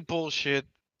complete bullshit.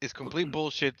 It's complete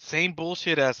bullshit. Same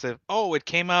bullshit as if it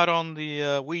came out on the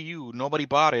Wii U. Nobody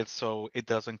bought it, so it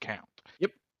doesn't count.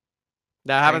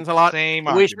 That happens a lot. Same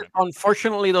We should, argument.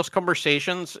 unfortunately, those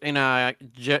conversations in a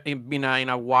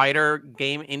wider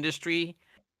game industry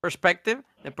perspective.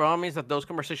 The problem is that those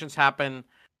conversations happen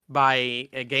by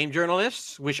game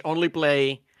journalists, which only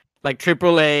play like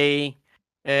AAA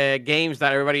games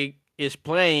that everybody is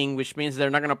playing, which means they're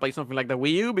not gonna play something like the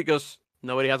Wii U because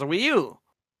nobody has a Wii U,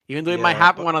 even though it might Yeah,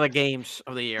 have but- one of the games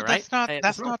of the year, But right?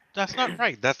 that's not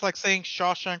right. That's like saying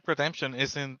Shawshank Redemption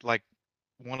isn't like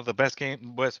one of the best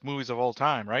movies of all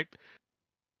time, right?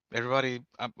 Everybody,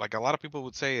 like a lot of people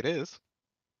would say it is.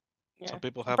 Yeah. Some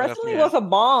people have it as Personally, the- it was a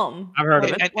bomb. I've heard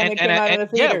of when it. when it came out in the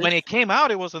yeah, theaters. when it came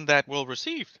out, it wasn't that well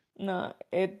received. No,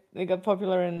 it got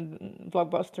popular in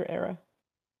blockbuster era.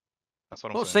 That's what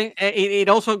I'm Well, saying. it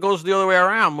also goes the other way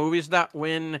around. Movies that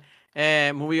win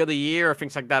movie of the year or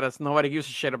things like that, that's nobody gives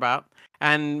a shit about.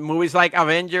 And movies like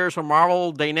Avengers or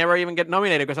Marvel, they never even get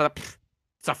nominated because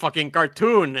it's a fucking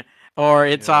cartoon or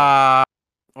it's right,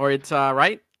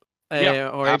 Yeah,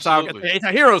 or absolutely. it's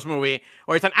a heroes movie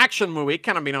or it's an action movie. It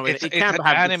cannot be nominated. It's it can't an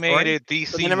have good story. animated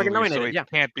DC they never get movie, so nominated, it yeah.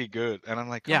 can't be good. And I'm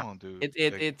like, come Yeah. on, dude.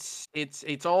 It, Like,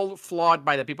 it's all flawed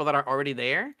by the people that are already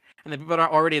there, and the people that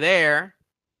are already there,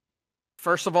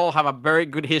 first of all, have a very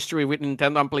good history with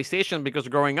Nintendo and PlayStation because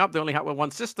growing up they only had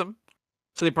one system,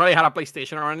 so they probably had a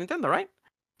PlayStation or a Nintendo, right?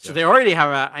 So Yeah. they already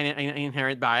have an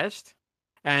inherent bias,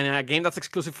 and a game that's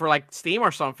exclusive for like Steam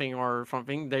or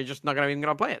something, they're just not even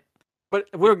gonna play it. But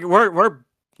we're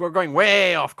going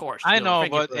way off course. I Dylan. know,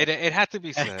 Thank you but for that. it had to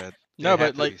be said. No, It but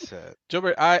had to like- be said.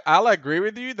 Gilbert, I'll agree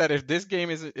with you that if this game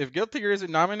isn't, if Guilty Gear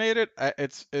isn't nominated,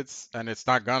 it's and it's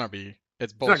not gonna be.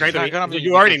 It's It's not bullshit. great It's not to gonna be, be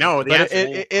you already because know it's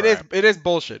the But answer. it is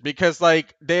bullshit because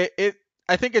like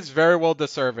I think it's very well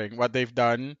deserving what they've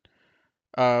done.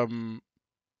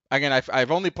 Again,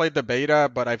 I've only played the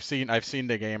beta, but I've seen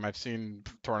the game. I've seen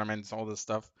tournaments, all this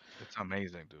stuff, It's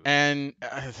amazing, dude. and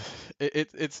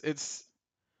it's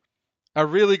a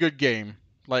really good game.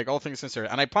 Like all things considered,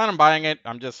 and I plan on buying it.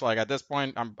 I'm just like at this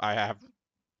point, I have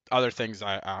other things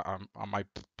I'm on my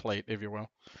plate, if you will.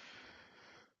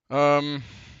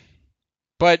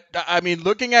 But I mean,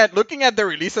 looking at the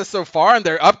releases so far and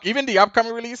even the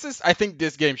upcoming releases, I think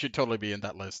this game should totally be in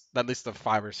that list of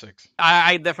 5 or 6.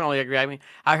 I definitely agree. I mean,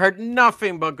 I heard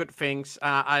nothing but good things.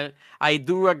 I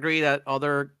do agree that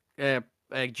other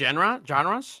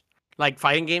genres like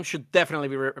fighting games should definitely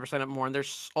be represented more, and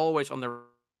there's always on the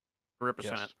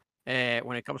underrepresented Yes.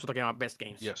 when it comes to talking about best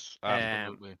games. Yes, Um,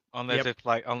 absolutely. Unless yep. it's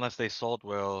like unless they sold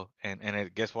well and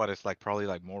it guess what? It's like probably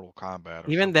like Mortal Kombat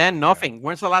or Even something then, like that. nothing.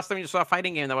 When's the last time you saw a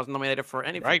fighting game that was nominated for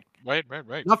anything?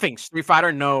 Right. Nothing. Street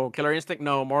Fighter, no. Killer Instinct,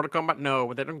 no. Mortal Kombat,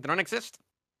 no. They don't exist.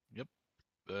 Yep.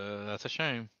 That's a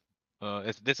shame.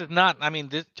 This is not. I mean,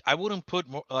 this I wouldn't put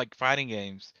more like fighting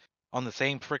games on the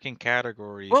same freaking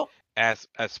category Well, as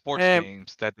sports um,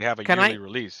 games that they have a can yearly I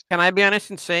release. can I be honest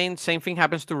in saying same thing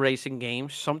happens to racing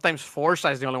games? Sometimes Forza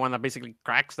is the only one that basically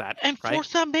cracks that, And right?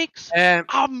 Forza makes Um,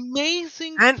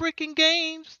 amazing and freaking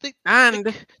games.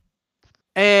 and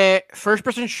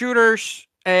first-person shooters,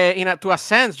 to a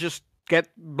sense, just get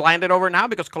blinded over now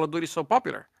because Call of Duty is so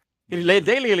popular. They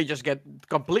literally just get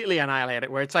completely annihilated.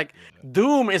 Where it's like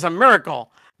Doom is a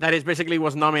miracle that is basically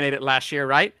was nominated last year,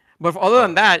 right? But other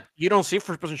than that, you don't see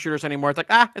first-person shooters anymore. It's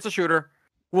like it's a shooter.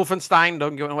 Wolfenstein,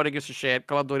 don't give nobody gives a shit.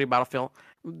 Call of Duty, Battlefield,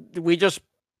 we just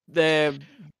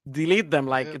delete them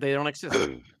like they don't exist.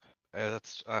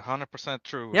 That's 100%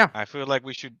 true. Yeah. I feel like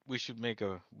we should make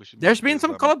There's been this,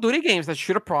 some Call of Duty games that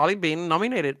should have probably been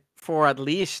nominated for at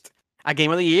least a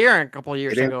Game of the Year a couple of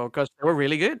years Didn't- ago because they were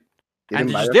really good. And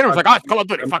they Didn't just did. It was like, Bioshock it's Call of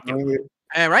Duty, fuck you. nominated?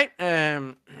 Right? Go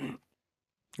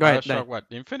ahead. Bioshock, Danny. what?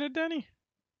 Infinite, Danny?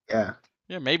 Yeah.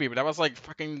 Yeah, maybe, but that was like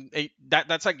fucking eight.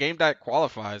 That's a game that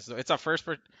qualifies. It's a first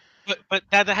per. but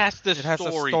that has the It has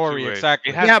a story story, to it.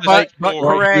 exactly. It has Yeah, the but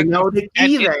story. correct. You know the And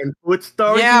key it- then. With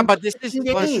story. Yeah, but this is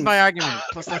games. my argument.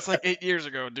 Plus, that's like 8 years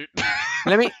ago, dude.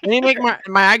 Let me make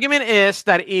my argument is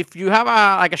that if you have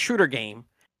a shooter game,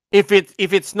 if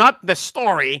it's not the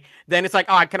story, then it's like,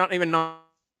 I cannot even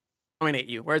nominate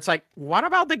you. Where it's like, what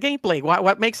about the gameplay?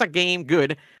 What makes a game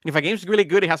good? And if a game's really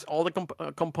good, it has all the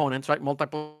components, right?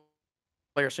 Multiplayer,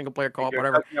 single player, co-op, You're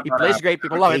whatever. talking It about plays a great,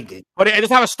 people love arcade it. game. But it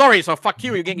doesn't have a story, so fuck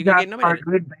you. You can That get are nominated.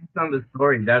 good based on the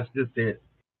story. That's just it.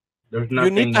 There's You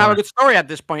nothing. need to have a more. good story at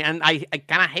this point, and I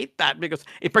kind of hate that because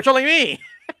it's particularly me.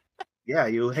 Yeah,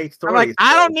 you hate I'm stories. like,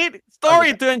 I don't need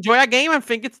story to enjoy a game and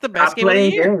think it's the best Stop game of the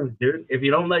playing year. games, dude. If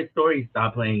you don't like stories,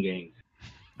 stop playing games.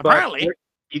 Apparently.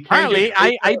 You can't Apparently, just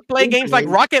I play gameplay. games like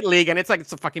Rocket League, and it's like it's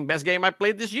the fucking best game I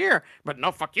played this year. But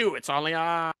no, fuck you. It's only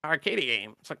a arcade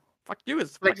game. It's like fuck you.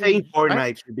 It's Like saying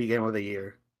Fortnite should be game of the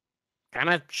year. kind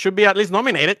of should be at least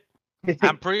nominated.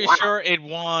 I'm pretty sure it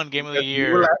won Game of the You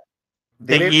Year. will-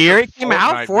 The Did it? year it came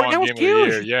out, Fortnite Fortnite won was Game of the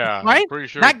Year, huge. yeah, right? I'm pretty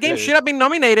sure That it game did. should have been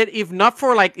nominated if not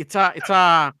for like it's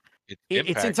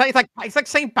Impact. like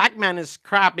saying Pac-Man is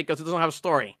crap because it doesn't have a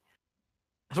story.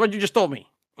 That's what you just told me.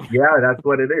 Yeah, that's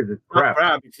what it is. It's Not crap.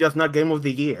 crap. It's just not game of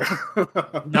the year.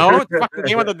 No, it's fucking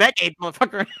game of the decade,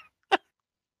 motherfucker.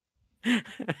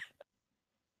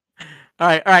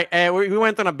 All right. We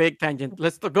went on a big tangent.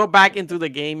 Let's go back into the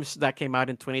games that came out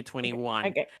in 2021,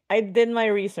 Okay, I did my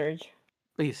research.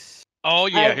 please. Oh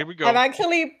yeah, I've, here we go. I've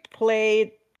actually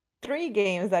played 3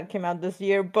 games that came out this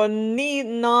year, but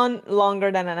none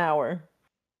longer than an hour.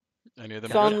 Any of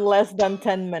them Some good? less than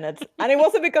 10 minutes. And it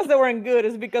wasn't because they weren't good,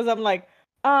 it's because I'm like,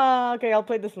 okay, I'll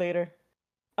play this later.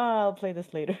 I'll play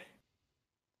this later.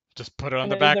 Just put it on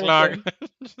And the then it's never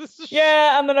backlog.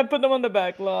 Yeah, and then I put them on the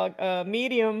backlog.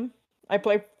 Medium, I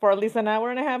played for at least an hour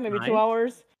and a half, maybe Nice. 2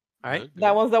 hours. All right. Good, That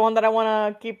good. was the one that I want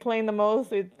to keep playing the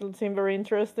most. It seemed very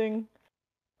interesting.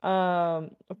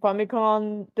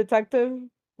 Famicom Detective,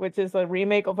 which is a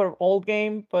remake of an old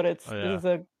game, but Oh, this yeah. is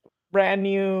a brand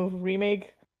new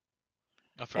remake.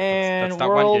 That's And that one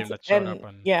World game that showed and up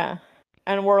on. yeah,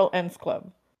 and World Ends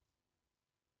Club.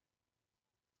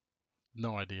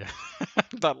 No idea.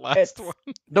 That last one.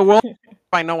 The world,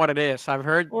 I know what it is. I've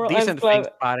heard World Ends decent things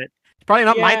Club. about it. It's probably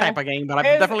not my Yeah. type of game, but I've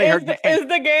It's, definitely it's heard the, good things. it's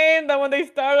the game that when they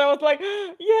started, I was like,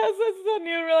 yes, this is a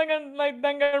new like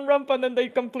Danganronpa, and then they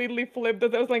completely flipped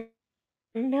it. I was like,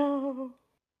 no.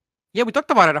 Yeah, we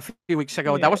talked about it a few weeks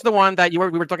ago. Yeah. That was the one that we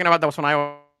were talking about. That was on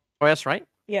iOS, right?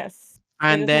 Yes.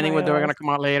 And is then on they were iOS. gonna come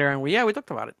out later, and we talked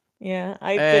about it. Yeah,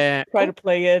 I did try to cool.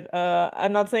 play it.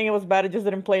 I'm not saying it was bad. It just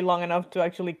didn't play long enough to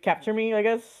actually capture me, I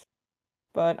guess.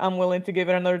 But I'm willing to give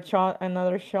it another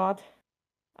shot.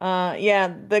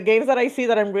 Yeah, the games that I see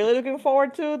that I'm really looking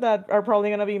forward to that are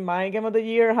probably gonna be my game of the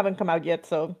year haven't come out yet.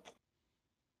 So,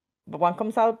 but one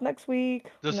comes out next week.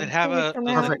 Does and it then have 2 weeks a- from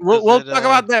does now. it- Perfect. We'll Does it,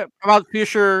 talk about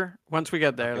future once we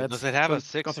get there. Okay, Let's does it have a let's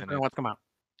 6 in concentrate on it? what's come out.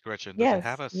 Gretchen, does Yes, it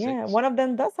have a 6? yeah, one of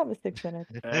them does have a 6 in it.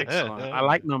 Excellent. I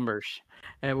like numbers.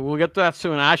 And we'll get to that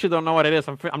soon. I actually don't know what it is.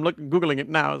 I'm googling it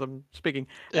now as I'm speaking.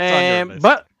 It's on your list.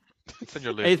 But It's on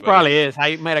your list. It buddy. probably is.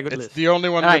 I made a good It's list. the only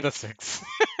one Alright. with a 6.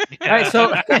 All right,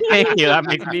 so thank you. That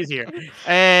makes it easier.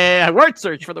 Word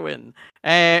search for the win.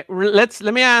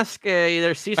 Let me ask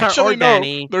either Cesar or Actually, no.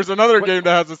 Danny. There's another What- game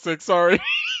that has a 6. Sorry.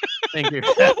 Thank you.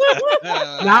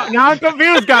 Now I'm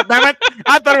confused. God damn it!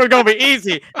 I thought it was gonna be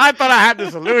easy. I thought I had the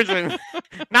solution.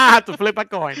 Now I have to flip a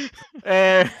coin.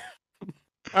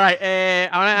 All right.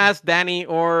 I want to ask Danny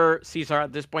or Cesar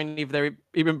at this point if they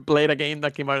even played a game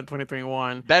that came out in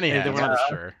 2021. Danny If they has, wanna-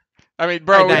 for sure. I mean,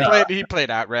 bro, Alright, he played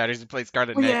Outriders, he played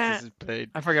Scarlet Oh, Nexus, yeah. he played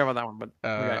I forgot about that one, but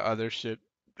okay. other shit.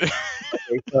 Okay,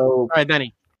 so All right,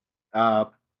 Danny.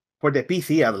 for the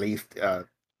PC at least, That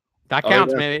Oh,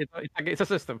 counts, yeah. man. It's a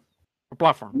system, a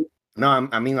platform. no,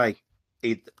 I mean like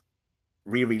it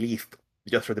re-released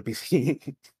just for the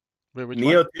PC. Wait, which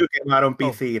Neo one? 2 came out on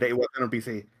PC. It wasn't on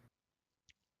PC.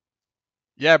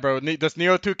 Yeah, bro. Does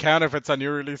Neo 2 count if it's a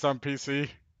new release on PC?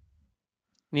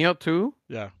 Neo 2?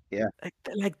 Yeah.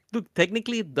 Like, look,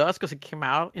 technically it does because it came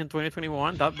out in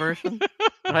 2021, that version.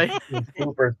 Right?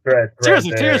 Super stretch.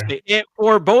 Seriously.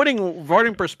 For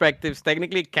voting perspectives,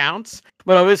 technically it counts,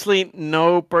 but obviously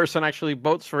no person actually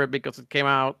votes for it because it came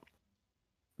out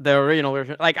the original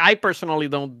version. Like, I personally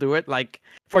don't do it. Like,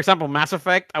 for example, Mass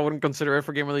Effect, I wouldn't consider it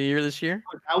for Game of the Year this year.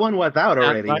 That one was out Yeah,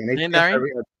 already, right, and it's and just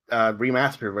Darren? a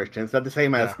remastered version. It's not the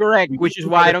same as Yeah. Correct, we which is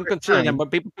do why for I the don't first consider them. time.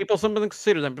 But people sometimes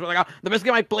consider them. People are like, oh, the best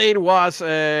game I played was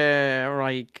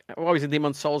like obviously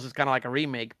Demon Souls is kind of like a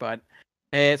remake, but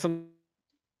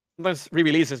sometimes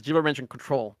re-releases. Jiver mentioned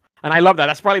Control, and I love that.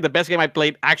 That's probably the best game I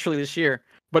played actually this year.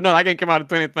 But no, that game came out in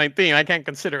 2019. I can't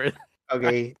consider it.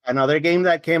 Okay, another game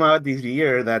that came out this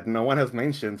year that no one has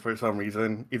mentioned for some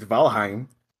reason is Valheim.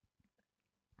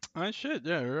 Oh shit,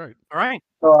 yeah, you're right. All right,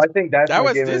 So I think that's That my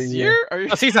was game of this the year? Are you...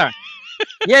 so Cesar.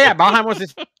 Yeah, Valheim was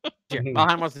this year.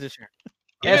 Valheim was this year.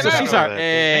 Yeah, so I know Cesar,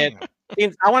 that.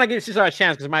 Damn. I want to give Cesar a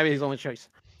chance because it might be his only choice.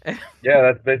 Yeah,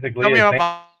 that's basically Tell me it.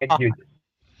 about. Thank you.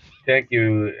 Thank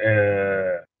you.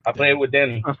 I play it with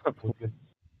Danny.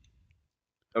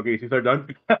 Okay, these are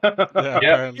done.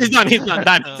 Yeah, He's done. He's done.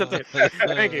 Done. That's it.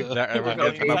 Thank you. Yeah, everyone gets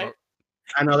Okay. the memo.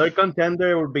 Another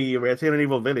contender would be Resident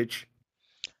Evil Village.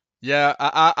 Yeah,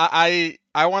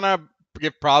 I want to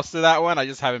give props to that one. I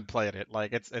just haven't played it.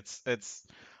 Like it's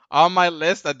on my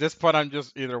list at this point. I'm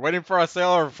just either waiting for a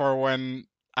sale or for when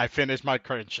I finish my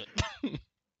current shit.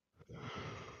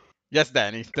 Yes,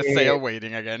 Danny, the sale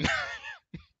waiting again.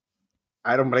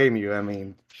 I don't blame you. I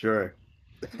mean, sure.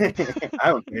 I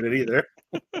don't hate it either.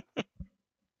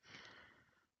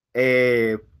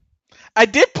 I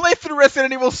did play through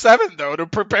Resident Evil 7 though to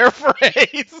prepare for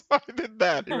 8, so I did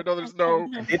that, even though there's no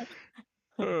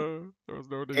there was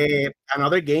no need.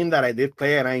 Another game that I did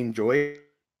play and I enjoyed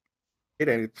it,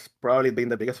 and it's probably been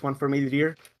the biggest one for me this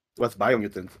year, was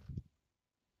Biomutant.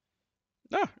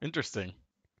 Oh, interesting.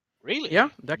 Really? Yeah,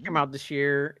 that came out this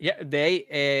year. Yeah,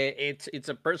 it's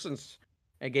a person's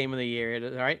game of the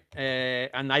year, right?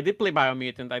 And I did play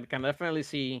Biomutant. I can definitely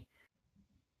see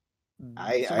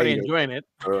I somebody enjoyed enjoying it.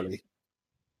 Thoroughly.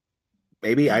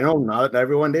 Maybe I know not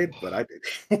everyone did, but I did.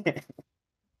 I That's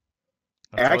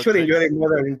all it actually enjoyed takes. it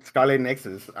more than Scarlet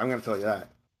Nexus. I'm gonna tell you that.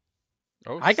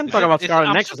 Oh, I can shit. talk about It's- Scarlet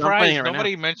I'm Nexus. I'm surprised playing it right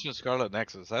nobody mentioned Scarlet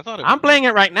Nexus. I thought it now. I'm was- playing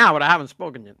it right now, but I haven't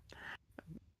spoken yet.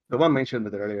 Someone mentioned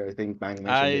it earlier. I think Manny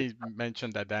mentioned I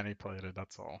mentioned that Danny played it.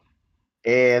 That's all.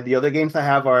 it. And the other games I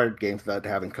have are games that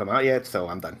haven't come out yet, so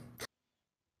I'm done.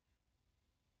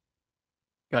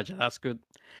 Gotcha. That's good.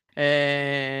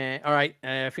 All right.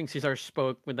 I think Cesar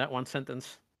spoke with that one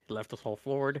sentence. He left us all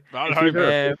floored.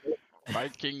 Valheim,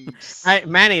 Vikings. All right,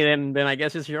 Manny. Then I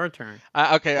guess it's your turn.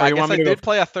 Okay, Or I you guess want I me to go did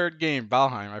play a third game,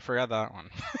 Valheim. I forgot that one.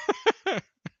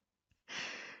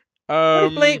 Well,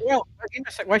 give me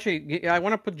a sec. Well, actually, I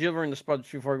want to put Jiver in the spot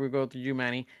before we go to you,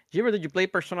 Manny. Jiver, did you play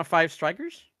Persona 5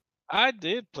 Strikers? I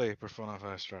did play Persona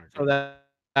 5 Strikers. So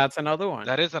that's another one.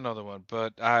 That is another one,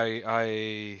 but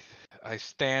I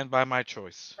stand by my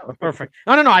choice. Oh, perfect.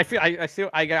 No. I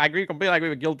agree completely. I agree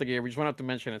with Guilty Gear. We just wanted to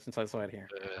mention it since I saw it here.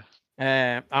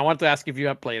 I want to ask if you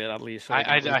have played it at least. So I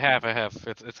can at least- have.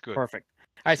 It's good. Perfect.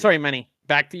 All right, sorry, Manny.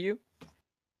 Back to you.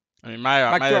 I mean, my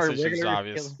Back to our decision's regular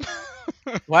obvious.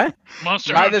 What?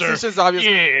 Monster My Hunter. decision's obvious.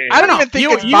 Yeah. I don't even think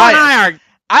you, it's you biased. and I are.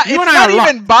 It's you and I not are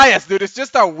even biased, dude. It's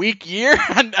just a weak year,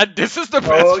 and this is the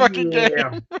best fucking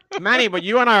game. Manny, but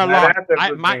you and I are Now locked. that's a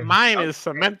good game. Mine is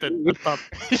cemented. at the top.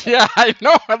 Yeah, I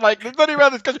know. I'm like, there's not even a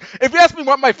discussion. If you ask me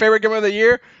what my favorite game of the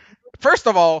year, first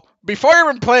of all, before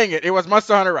even playing it, it was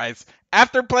Monster Hunter Rise.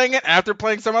 After playing it, after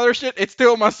playing some other shit, it's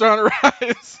still Monster Hunter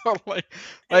Rise. So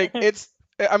like it's.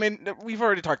 I mean, we've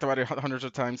already talked about it hundreds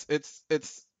of times. It's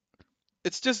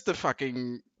just the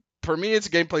fucking for me, it's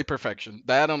gameplay perfection.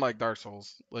 That and like Dark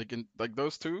Souls, like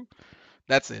those two.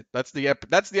 That's it. That's the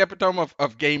epitome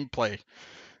of gameplay.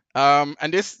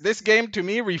 And this game to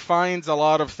me refines a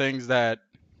lot of things that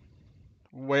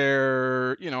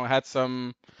where had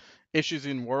some issues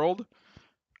in world.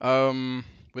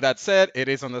 With that said, it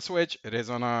is on the Switch. It is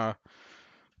on like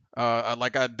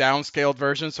a downscaled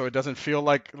version, so it doesn't feel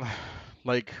like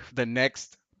the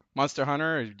next Monster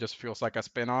Hunter. It just feels like a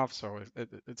spin-off, so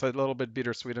it's a little bit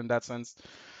bittersweet in that sense.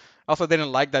 Also,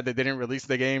 didn't like that they didn't release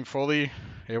the game fully.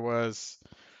 It was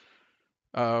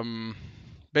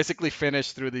basically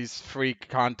finished through these free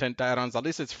content add-ons. At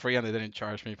least it's free and they didn't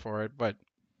charge me for it. But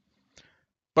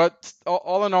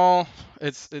all in all,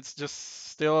 it's just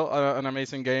still an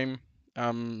amazing game.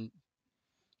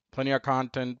 Plenty of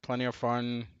content, plenty of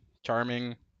fun,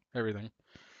 charming, everything.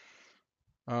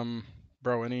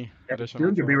 Bro, any additional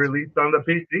Soon to be thoughts? released on the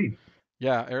PC.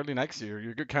 Yeah, early next year.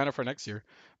 You're good counter for next year.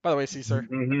 By the way, Caesar,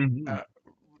 Mhm.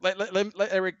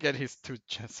 let Eric get his 2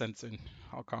 cents in.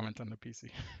 I'll comment on the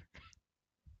PC.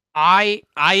 I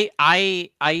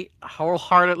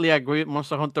wholeheartedly agree with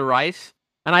Monster Hunter Rise,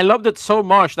 and I loved it so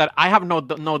much that I have no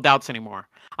doubts anymore.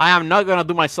 I am not gonna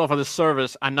do myself a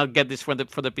disservice and not get this for the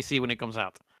PC when it comes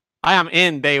out. I am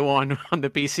in day one on the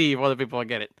PC if other people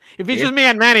get it. If it's just me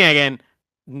and Manny again,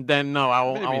 then no,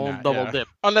 I Maybe won't not, double yeah. dip.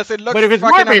 Unless it looks But if it's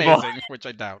more fucking people- amazing, which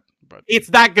I doubt. But It's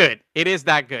that good. It is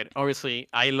that good. Obviously,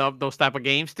 I love those type of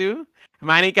games too.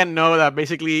 Manny can know that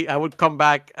basically I would come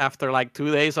back after like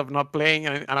 2 days of not playing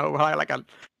and I would have like a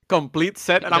complete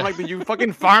set. And I'm like, did you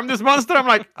fucking farm this monster? I'm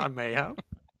like, I may have.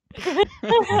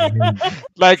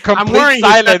 like I'm complete wearing this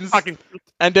silence, fucking.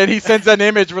 and then he sends an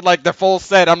image with like the full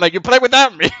set. I'm like, you play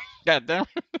without me. God damn.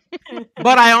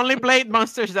 But I only played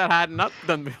monsters that I had not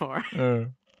done before.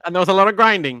 And there was a lot of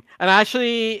grinding. And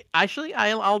actually,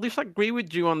 I'll disagree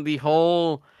with you on the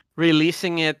whole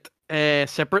releasing it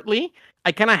separately.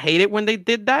 I kind of hate it when they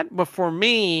did that, but for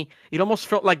me, it almost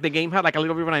felt like the game had like a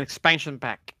little bit of an expansion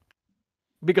pack,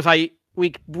 because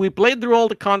we played through all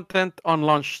the content on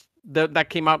launch that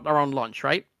came out around launch,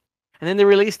 right? And then they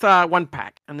released one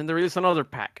pack, and then they released another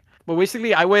pack. But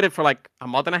basically, I waited for like a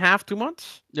month and a half, 2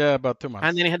 months, Yeah, about 2 months.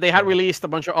 and then they had released a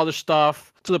bunch of other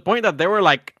stuff to the point that there were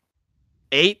like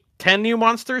 8-10 new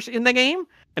monsters in the game,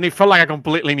 and it felt like a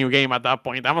completely new game at that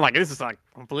point. I'm like, this is like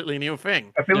a completely new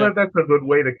thing. I feel Yeah. like that's a good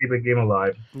way to keep a game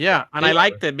alive. Yeah, and I Yeah.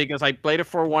 liked it because I played it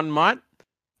for 1 month.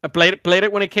 I played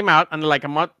it when it came out, and like a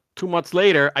month, 2 months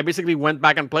later, I basically went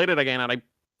back and played it again, and I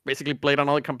basically played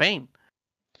another campaign.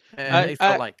 It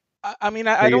felt like. I mean,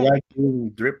 So I you don't like doing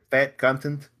drip fed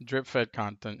content? drip fed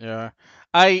content. Yeah,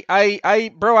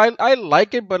 bro, I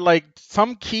like it, but like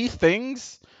some key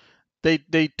things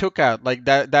they took out like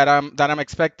that I'm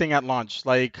expecting at launch,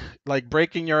 like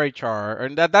breaking your HR,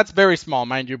 and that's very small,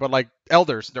 mind you, but like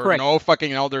elders, there Correct. are no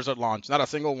fucking elders at launch, not a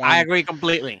single one. I agree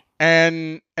completely.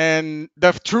 And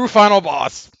the true final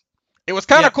boss. It was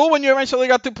kind Yeah. of cool when you eventually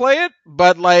got to play it,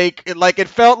 but it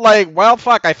felt like, well,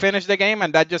 fuck, I finished the game,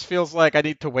 and that just feels like I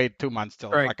need to wait 2 months till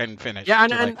Correct. I can finish. Yeah,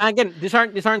 and, to, and again, these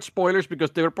aren't spoilers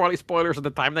because they were probably spoilers at the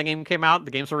time the game came out.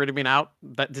 The game's already been out.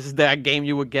 That this is the game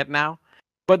you would get now.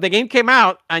 But the game came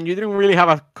out, and you didn't really have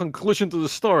a conclusion to the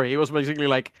story. It was basically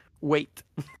like, wait.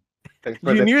 Thanks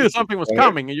for You the knew that teaser something was trailer.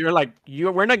 coming, and you're like,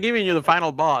 we're not giving you the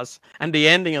final boss and the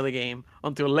ending of the game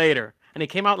until later. And it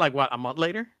came out like what, a month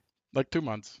later? like 2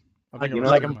 months. I think Like, it you was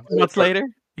know, like 2 a months. few months later?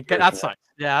 Yeah. That sucks.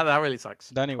 Yeah, that really sucks.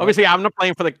 Danny, what? Obviously, I'm not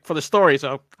playing for the story,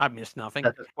 so I missed nothing.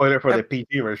 That's a spoiler for the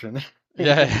PC version.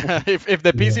 Yeah, if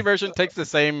the PC version takes the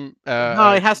same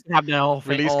No, it has to have the whole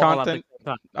thing. release all at the content? same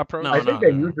time. approach. No, I no, think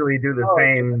they no. usually do the Oh,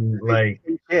 same, like,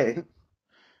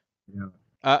 Yeah.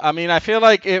 I mean, I feel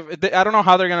like I don't know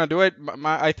how they're gonna do it.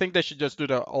 I think they should just do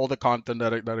all the content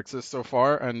that exists so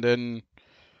far, and then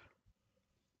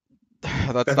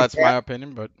that's my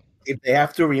opinion. But If they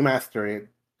have to remaster it,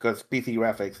 because PC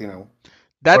graphics,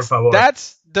 that's favor.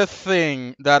 that's the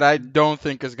thing that I don't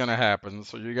think is gonna happen.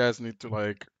 So you guys need to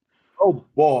like. oh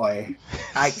boy,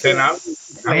 I Then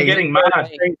can't I'm getting mad.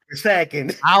 wait a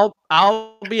second.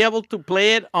 I'll be able to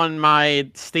play it on my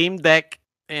Steam Deck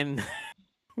and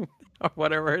or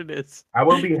whatever it is. I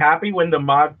will be happy when the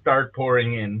mods start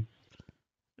pouring in.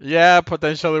 Yeah,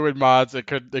 potentially with mods, it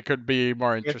could be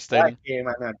more If interesting. that game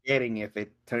I'm not getting if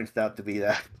it turns out to be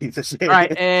that piece of shit. All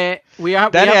right, we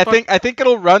have. Danny, we I have think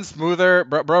it'll run smoother,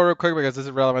 bro, real quick, because this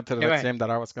is relevant to the Yeah, next right. game that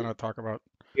I was gonna talk about.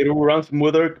 It'll run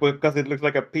smoother because it looks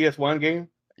like a PS1 game.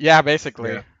 Yeah,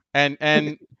 basically. Yeah.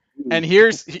 And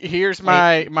here's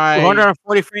my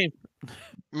 240 frames.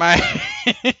 my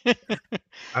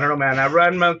I don't know, man. I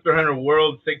run Monster Hunter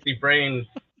World 60 frames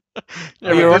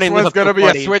Yeah, You're but running this this one's up gonna to be a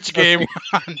 40. Switch game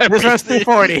on the This one's PC.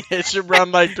 240. It should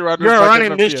run like 200 You're fucking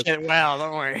running this FPS. shit well,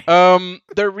 don't worry.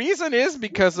 The reason is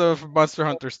because of Monster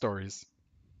Hunter Stories.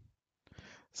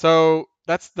 So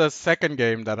that's the second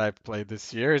game that I've played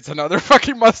this year. It's another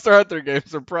fucking Monster Hunter game.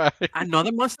 Surprise!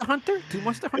 Another Monster Hunter? 2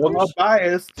 Monster Still not Hunters?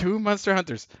 biased. 2 Monster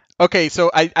Hunters. Okay, so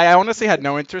I honestly had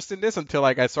no interest in this until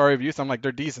like I saw reviews. I'm like,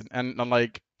 they're decent, and I'm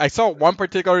like, I saw one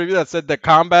particular review that said the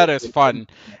combat is fun,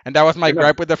 and that was my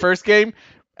gripe with the first game,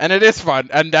 and it is fun,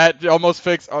 and that almost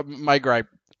fixed my gripe.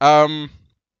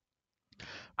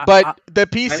 But the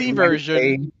PC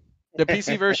version, the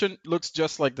PC version looks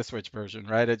just like the Switch version,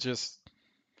 right? It just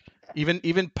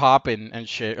even popping and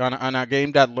shit on a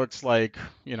game that looks like,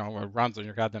 you know, it runs on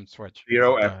your goddamn Switch.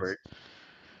 Zero It does. effort.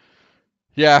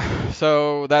 Yeah,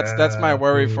 so that's my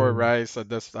worry for Rise at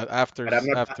this after But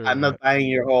I'm not buying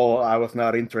your whole. I was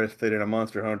not interested in a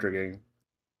Monster Hunter game.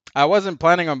 I wasn't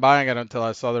planning on buying it until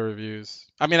I saw the reviews.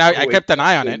 I mean, I kept an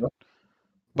eye on it,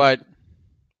 but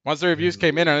once the reviews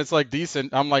came in and it's like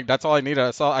decent, I'm like, that's all I needed.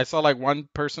 I saw like one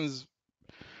person's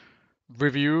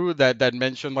review that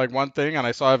mentioned like one thing, and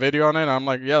I saw a video on it, and I'm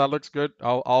like, yeah, that looks good.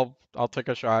 I'll take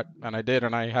a shot, and I did,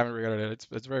 and I haven't regretted it.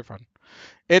 It's very fun.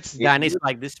 It's Danny's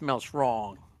like, this smells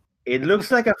wrong. It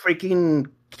looks like a freaking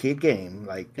kid game.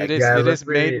 Like it Yeah, it is looks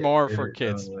made pretty- more it for is,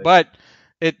 kids, like- but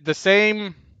the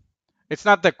same. It's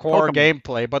not the core Pokemon.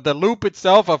 gameplay, but the loop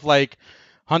itself of like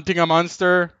hunting a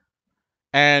monster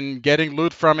and getting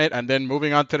loot from it, and then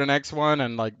moving on to the next one,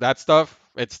 and like that stuff.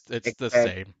 It's the Except-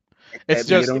 same. It's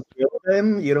you just don't kill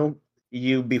them.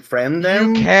 You befriend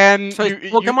them. you can. So you-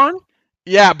 it's Pokemon?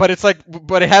 Yeah, but it's like,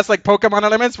 but it has like Pokemon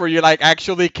elements where you like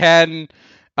actually can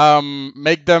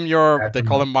make them your, Catch they them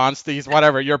call up. them monsties,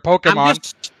 whatever, your I'm Pokemon.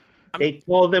 just They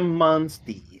call them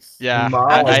monsties. Yeah, I'm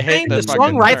I'm I just hate saying the this song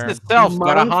fucking writes term. itself.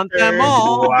 Gotta hunt them Monsters.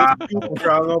 all. Wow. Too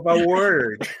strong of a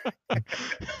word.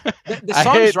 The I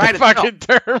song's hate right the itself. fucking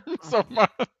term so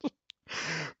much.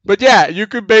 But yeah, you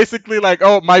could basically like,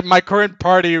 oh, my current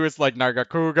party was like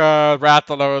Nargacuga,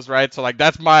 Rathalos, right? So like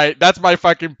that's my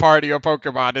fucking party of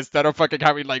Pokemon instead of fucking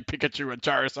having like Pikachu and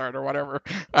Charizard or whatever.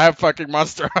 I have fucking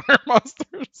Monster Hunter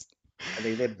monsters. Are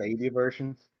they the baby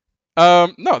versions?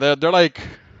 No, they're like,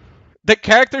 the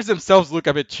characters themselves look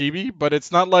a bit chibi, but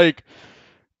it's not like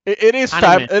it is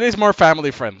Anime. it is more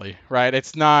family friendly, right?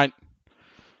 It's not.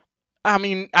 I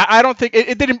mean, I don't think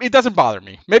it doesn't bother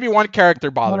me. Maybe one character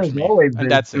bothers It's me, always been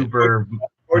and that's it. super Of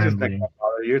course, it's not friendly. gonna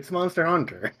bother you. It's Monster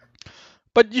Hunter.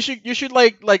 But you should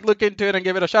like look into it and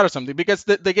give it a shot or something, because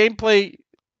the gameplay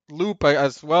loop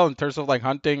as well in terms of like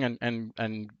hunting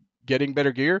and getting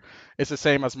better gear is the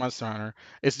same as Monster Hunter.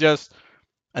 It's just,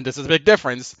 and this is a big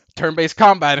difference, turn-based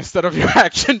combat instead of your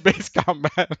action-based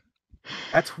combat.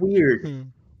 That's weird.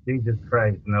 Jesus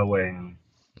Christ, no way.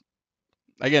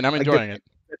 Again, I'm Like enjoying it.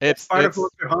 It's Part of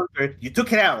Monster Hunter. You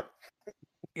took it out.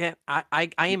 Yeah, I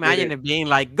imagine it being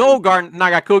like, go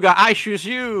Nagakuga, I choose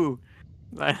you.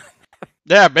 Like,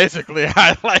 yeah, basically.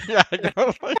 I like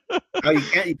No,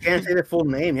 you can't say the full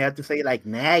name. You have to say like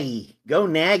Nagi. Go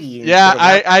Nagi. yeah,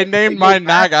 instead of I named mine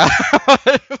Naga.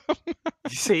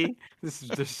 you see, this is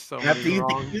just so You have to many use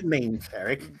the wrong. cute names,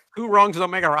 Eric. 2 wrongs don't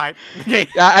make a right. Okay.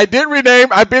 Yeah, I've been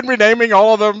renaming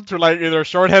all of them to like either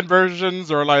shorthand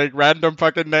versions or like random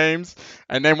fucking names.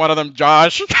 I named one of them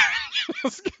Josh.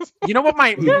 You know what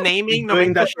my naming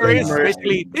doing that nomenclature is? thing, right?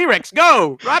 Basically, T-Rex,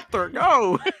 go! Raptor,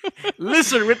 go!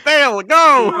 Lizard with tail, Oh,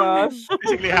 go! gosh.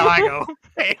 Basically how I go.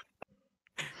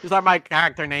 These are my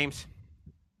character names.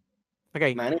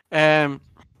 Okay. Manny?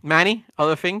 Manny,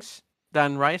 other things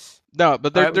than Rice? No,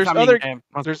 but there's I mean, other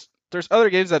Monster- there's other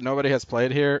games that nobody has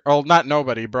played here. Oh, not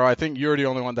nobody, bro. I think you're the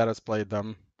only one that has played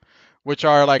them, which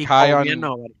are like he high told me on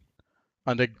nobody.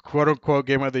 the quote unquote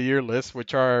game of the year list,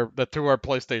 which are the 2 are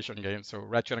PlayStation games, so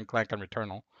Ratchet and Clank and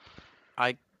Returnal.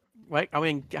 Wait, I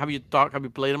mean, have you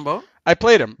played them both? I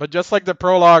played them, but just like the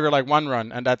prologue or like one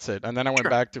run, and that's it. And then I went Sure.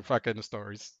 back to fucking the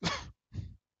stories.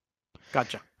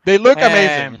 Gotcha. They look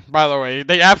amazing, by the way.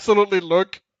 They absolutely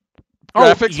look. Oh,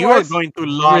 Graphics you are wise, going to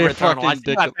love really Returnal. fucking I saw that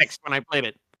ridiculous. text when I played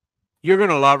it. You're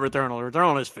gonna love Returnal.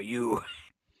 Returnal is for you.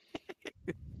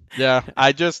 Yeah,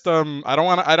 I just I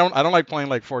don't like playing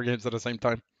like 4 games at the same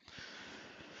time.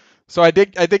 So I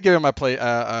did give him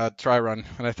a try run,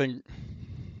 and I think,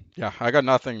 yeah, I got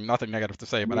nothing negative to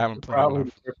say, but I haven't played Probably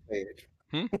enough. never played it.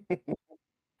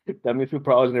 Hmm? That means we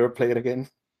probably never play it again.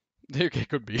 It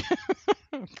could be.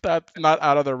 That's not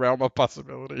out of the realm of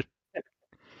possibility.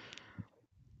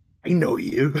 I know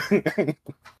you.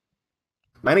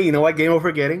 Manny, you know what game we're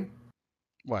forgetting?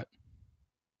 What?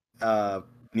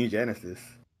 New Genesis.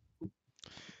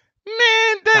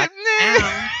 Man,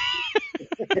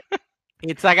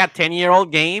 It's like a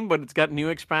 10-year-old game, but it's got new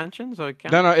expansion, so it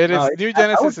can No, it No, is New I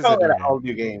Genesis would is a call it new a game. whole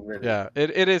new game, really. Yeah,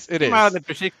 it is. It came out of is.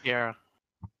 the 360 era.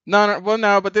 No, well,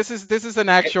 no, but this is an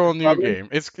actual new probably- game.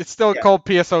 It's still yeah. called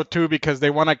PSO2 because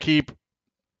they want to keep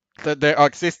the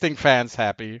existing fans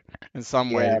happy in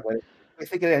some Yeah, way. but it's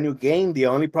basically a new game. The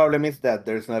only problem is that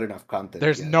there's not enough content.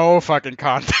 There's yet. no fucking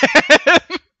content.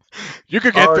 You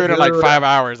could get Oh, through it in like dude. 5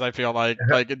 hours. I feel like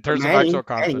in terms of actual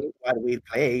content. What we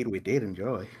played, we did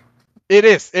enjoy. It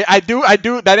is. Danny,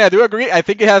 I do agree. I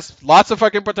think it has lots of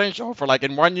fucking potential for like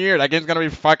in 1 year. That game's gonna be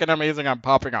fucking amazing. I'm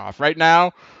popping off. Right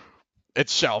now,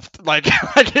 it's shelved. Like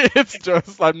it's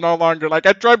just I'm no longer like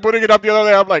I tried putting it up the other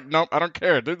day. I'm like, nope, I don't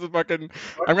care. This is fucking.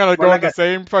 I'm gonna go on the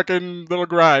same fucking little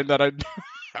grind that I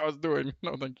I was doing.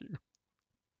 No, thank you.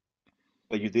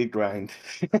 But you did grind.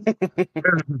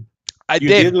 I You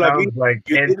did. log in. Sounds like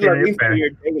You did Genshin log in for Impact. your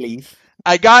dailies.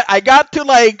 I got to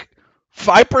like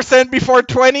 5% before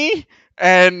 20,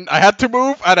 and I had to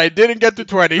move, and I didn't get to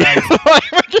 20. You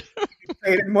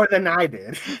played it more than I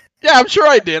did. Yeah, I'm sure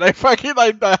I did. I fucking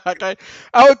like that.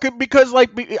 I could because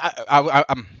like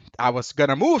I was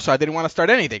gonna move, so I didn't want to start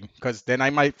anything because then I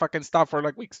might fucking stop for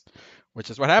like weeks, which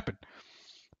is what happened.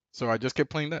 So I just kept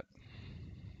playing that.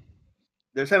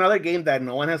 There's another game that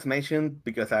no one has mentioned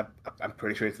because I'm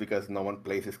pretty sure it's because no one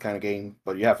plays this kind of game,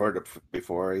 but you have heard of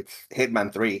before. It's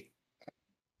Hitman 3.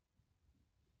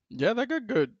 Yeah, that got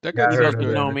good. That Yeah, I got He heard some doesn't of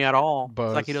good know me at all. It's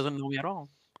like he buzz. doesn't know me at all.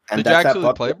 And Did you that's a actually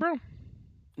pop- play, bro?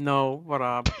 No,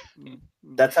 but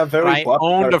That's a very I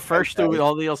popular own the first two with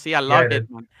franchise. all DLC. I loved Yeah.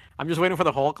 it, man. I'm just waiting for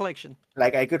the whole collection.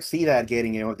 Like I could see that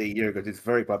getting of the year because it's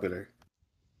very popular.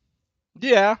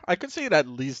 Yeah, I could see it at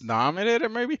least nominated,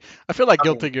 maybe. I feel like Okay.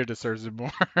 Guilty Gear deserves it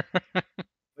more. But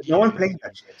no one plays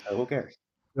that shit, so who cares?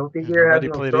 Guilty Yeah, Gear has nobody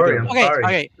no played story. either. I'm Okay, sorry.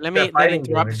 okay. Let It's a me fighting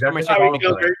interrupt game. this It doesn't conversation.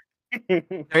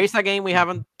 have gameplay. There is a game we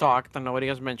haven't talked and nobody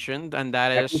has mentioned, and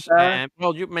that is Yakuza?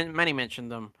 well, many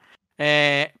mentioned them.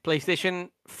 PlayStation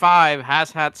 5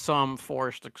 has had some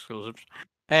forced exclusives,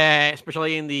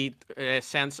 especially in the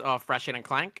sense of Ratchet and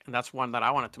Clank, and that's one that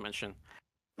I wanted to mention.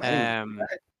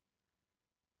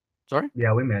 Sorry?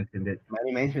 Yeah, we mentioned it.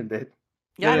 Manny mentioned it.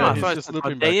 Yeah, Yeah, no, he's so just but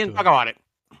looping they back didn't to talk about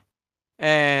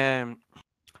it.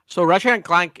 So Ratchet and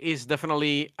Clank is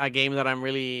definitely a game that I'm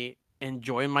really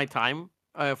enjoying my time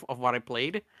of what I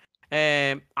played.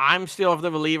 I'm still of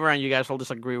the believer, and you guys will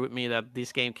disagree with me, that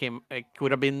this game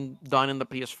could have been done in the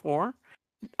PS4.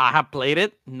 I have played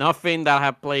it. Nothing that I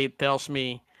have played tells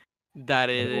me that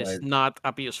it is Otherwise- not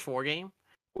a PS4 game.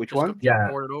 Which Just one? Yeah.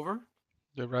 ported over.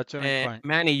 The Ratchet and Clank.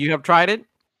 Manny, you have tried it?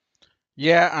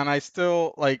 Yeah, and I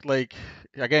still like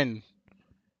again.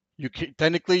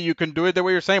 Technically you can do it the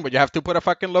way you're saying, but you have to put a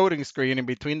fucking loading screen in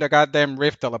between the goddamn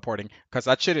rift teleporting, because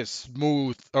that shit is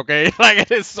smooth. Okay, like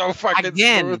it is so fucking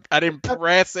Again. smooth and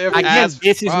impressive. Again, as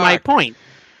this is my fuck. point.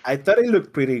 I thought it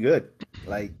looked pretty good.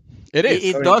 Like It is.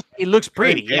 It Sorry. does. It looks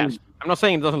pretty. Sorry, Yes. I'm not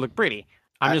saying it doesn't look pretty.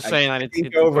 I'm just saying that I it's.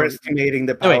 think you're overestimating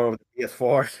the Wait. power of the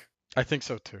PS4. I think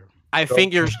so too. I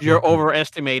think you're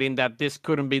overestimating that this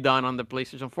couldn't be done on the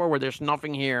PlayStation 4, where there's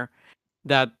nothing here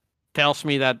that tells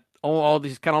me that all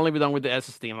this can only be done with the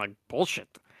SSD. I'm like, bullshit.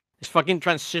 It's fucking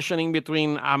transitioning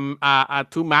between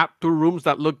two rooms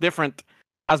that look different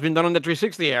has been done on the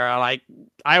 360 era. Like,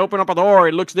 I open up a door,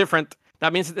 it looks different.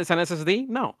 That means it's an SSD?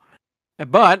 No.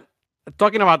 But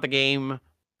talking about the game,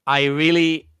 I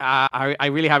really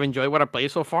have enjoyed what I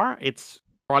played so far. It's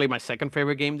probably my second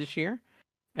favorite game this year.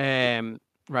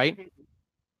 Right?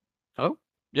 Oh?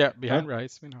 Yeah, behind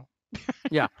Rise, you know.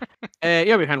 Yeah,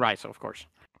 behind Rise, of course.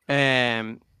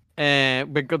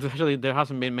 Because actually there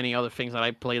hasn't been many other things that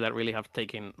I play that really have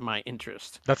taken my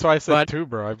interest. That's why I said But- two,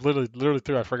 bro. I've literally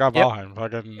two. I forgot Yep. Valheim.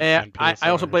 Fucking. I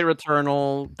also played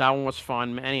Returnal. That one was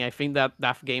fun. Manny, I think that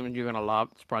game you're gonna love.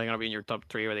 It's probably gonna be in your top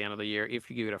 3 by the end of the year if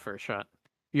you give it a first shot.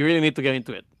 You really need to get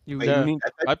into it. You Yeah. need.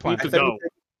 I plan to to go.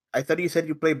 I thought you said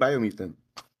you played Biomutant.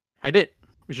 I did,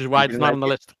 which is why You it's didn't not like on the it?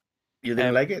 list. You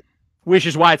didn't like it? Which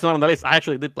is why it's not on the list. I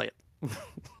actually did play it.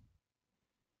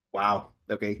 Wow.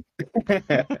 Okay.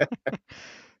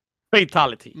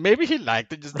 Fatality. Maybe he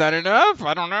liked it, just not enough.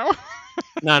 I don't know.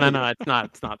 No, it's not.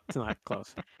 It's not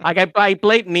close. Like I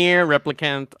played Near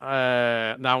Replicant.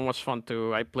 That one was fun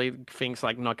too. I played things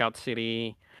like Knockout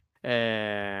City. What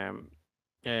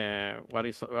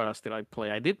else did I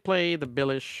play? I did play the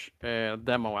Village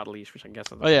demo at least, which I guess.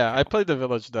 Oh yeah, I played the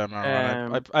Village demo.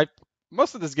 And I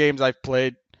most of these games I've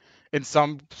played in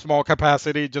some small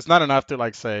capacity, just not enough to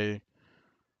like say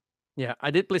Yeah,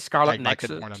 I did play Scarlet I like it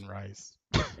Nexus. more than Rise.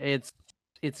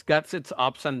 It's got its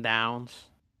ups and downs.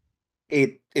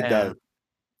 It Yeah. does.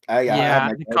 I have Yeah,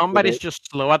 my the doubts combat with is it. just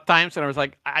slow at times, and I was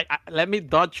like, I let me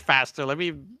dodge faster. Let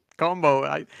me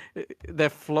combo. The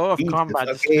flow of Jesus, combat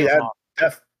just okay, feels off.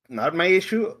 that's not my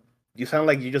issue. You sound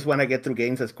like you just want to get through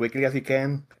games as quickly as you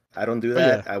can. I don't do Oh, yeah,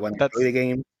 that. I want to that's- enjoy the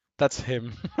game. That's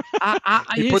him.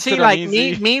 He You puts see, it on like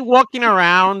easy. me walking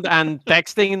around and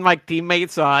texting my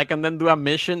teammates so I can then do a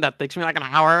mission that takes me like an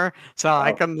hour, so I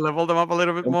Wow. can level them up a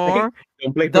little bit Don't play, more.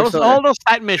 don't play Those Persona. all those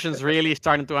side missions really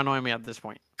starting to annoy me at this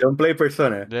point. Don't play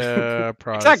Persona. Yeah,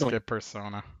 probably Exactly. skip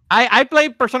Persona. I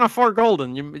played Persona 4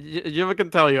 Golden. You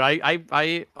can tell you.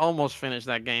 I almost finished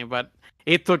that game, but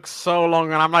it took so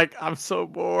long, and I'm like, I'm so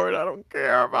bored. I don't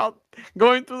care about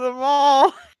going to the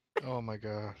mall. Oh my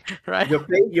god. Right?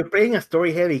 You're playing a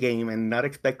story-heavy game and not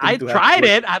expecting I to have tried story-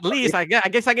 it at least. I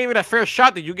guess I gave it a fair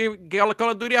shot. Did you give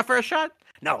Call of Duty a fair shot?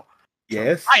 No.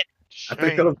 Yes, Right. I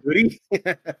played Call of Duty.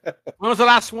 When was the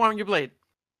last one you played?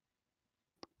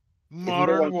 Isn't there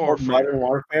Modern one called Warfare. Modern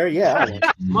Warfare. Yeah.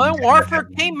 Modern Warfare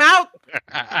came out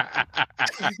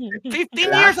 15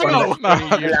 years ago.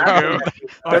 No, years bro. ago.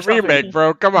 Or The something. remake,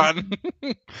 bro. Come on.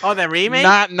 Oh, the remake?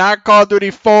 Not Call of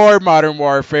Duty 4 Modern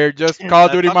Warfare, just Call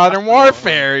of Duty Modern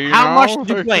Warfare. You How know? much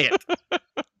did you play it?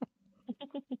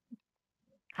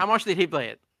 How much did he play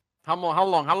it? How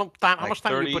long? How much time Like did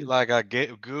 30, you put? like a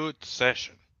good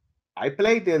session. I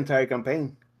played the entire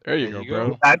campaign. There you There go, you go.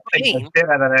 bro. I played the Game? shit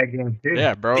out of that game too.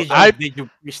 Yeah, bro. Did you I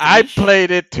prestige?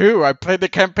 played it too. I played the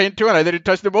campaign too, and I didn't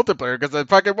touch the multiplayer because the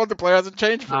fucking multiplayer hasn't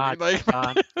changed for Ah, me. Like,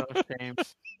 God, so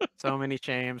shames. So many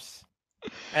shames.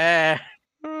 I'm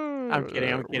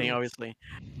kidding. I'm kidding. Obviously,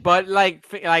 but like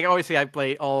obviously I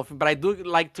play all of them, but I do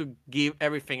like to give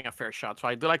everything a fair shot. So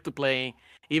I do like to play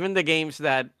even the games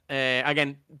that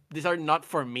again these are not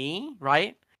for me,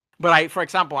 right? But for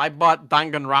example, I bought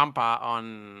Danganronpa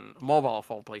on mobile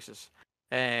of all places,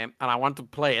 and I want to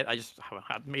play it. I just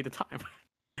haven't made the time.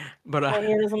 But Oh,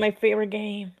 yeah, this is my favorite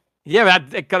game. yeah,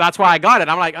 that's why I got it.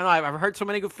 I'm like, oh, I've heard so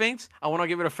many good things. I want to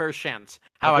give it a fair chance.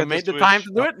 Have I'll I get the made the time to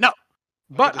Switch. do it? No, I'll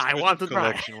but get the I Switch want to try.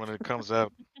 collection when it comes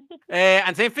out.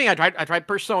 And same thing. I tried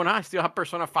Persona. I still have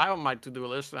Persona 5 on my to-do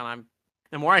list, and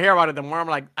the more I hear about it, the more I'm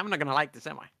like, I'm not gonna like this,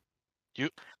 am I?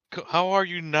 How are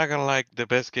you not gonna like the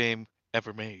best game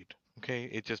ever made? Okay,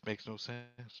 it just makes no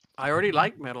sense. I already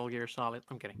like Metal Gear Solid.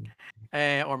 I'm kidding.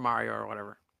 Or Mario or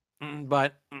whatever.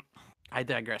 But I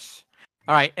digress.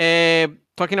 All right.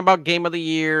 Talking about Game of the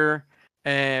Year.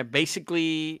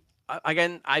 Basically,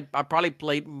 again, I probably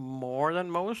played more than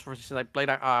most. For instance, I played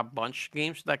a bunch of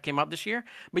games that came out this year.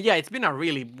 But yeah, it's been a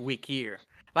really weak year.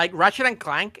 Like Ratchet and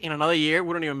Clank in another year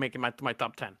wouldn't even make it to my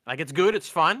top 10. Like it's good, it's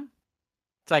fun.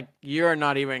 It's like you're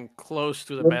not even close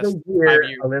to the Give best. the year 5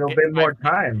 year- a little eh, bit more 5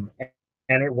 year. time,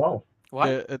 and it won't. What?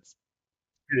 it's.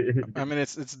 I mean,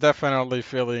 it's definitely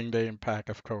feeling the impact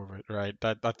of COVID, right?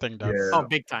 I think that's. Yeah. Oh,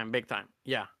 big time, big time.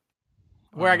 Yeah.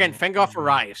 Where again, thank God for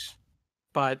Rise.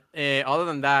 But other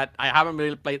than that, I haven't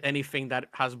really played anything that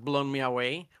has blown me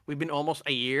away. We've been almost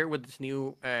a year with these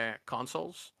new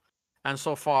consoles, and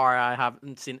so far I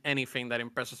haven't seen anything that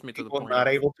impresses me to the People point. not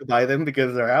of- able to buy them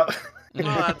because they're out. Oh,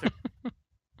 that too.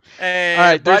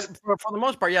 right, but there's- for the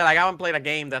most part, yeah, like I haven't played a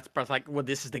game that's like, well,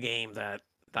 this is the game that,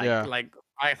 Yeah. like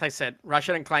as I said,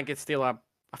 Ratchet and Clank is still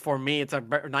for me, it's a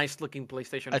nice looking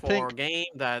PlayStation I 4 think- game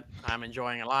that I'm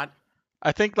enjoying a lot.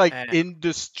 I think like Uh,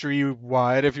 industry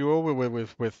wide, if you will,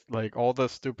 with like all the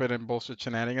stupid and bullshit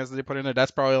shenanigans they put in it, that's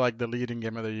probably like the leading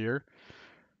game of the year.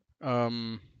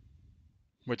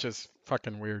 Which is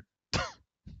fucking weird.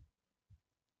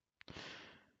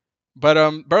 But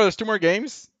bro, there's two more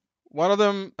games. One of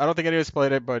them, I don't think anyone's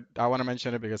played it, but I want to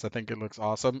mention it because I think it looks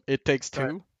awesome. It Takes Go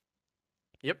ahead. Two.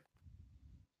 Yep.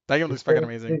 That game looks fucking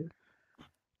amazing.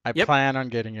 I Yep. plan on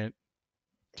getting it.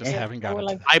 Just Yeah, haven't I would gotten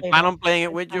like to to I play plan that. on playing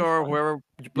it with That you sounds or fun. whoever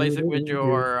you plays it with you,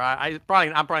 or I'm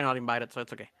probably not invited, so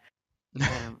it's okay.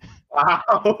 Um,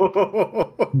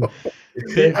 Wow.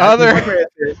 The other,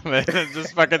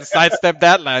 just fucking sidestep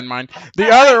that landmine. The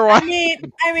other one.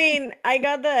 I mean, I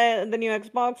got the new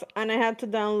Xbox and I had to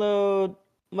download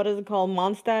what is it called,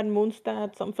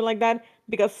 Moonstat, something like that,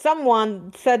 because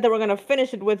someone said they were gonna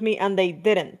finish it with me and they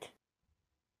didn't.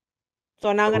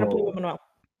 So now I'm gonna play with Manuel.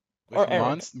 Or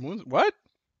Eric. What?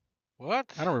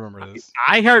 What? I don't remember this.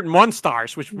 I heard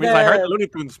Monstars, which means I heard the The- Looney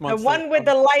Tunes The Monsters. one with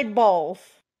the light balls.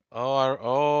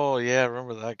 Oh, yeah, I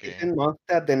remember that game. Isn't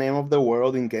Mondstadt the name of the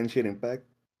world in Genshin Impact?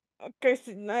 Okay,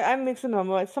 so I'm mixing them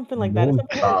up. Something like that. Something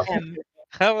with an M.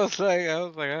 I was like,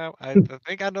 I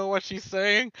think I know what she's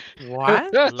saying.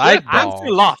 What? Light I'm ball.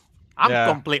 still lost. I'm Yeah.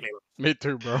 completely lost. Me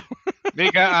too, bro.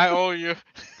 Nigga, I owe you.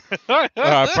 Apparently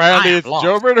I am it's lost.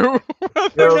 Jobert who. You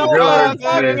know what I'm Good.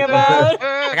 talking about?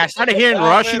 Like I started hearing I've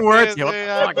Russian been words. busy,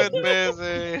 Yeah, what the I've fuck been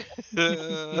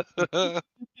is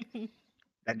busy.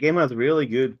 That game has really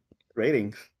good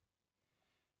ratings.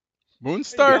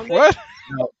 Moonstar? Youngest?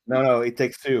 What? No. It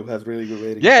Takes Two has really good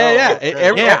ratings. Yeah.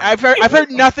 Yeah. I've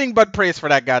heard nothing but praise for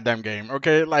that goddamn game.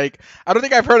 Okay, like I don't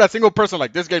think I've heard a single person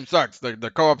like this game sucks.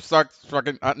 The co-op sucks.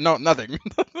 Fucking no, nothing.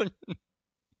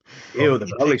 Ew, the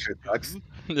It publisher takes sucks. two.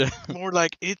 Yeah. More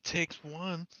like it takes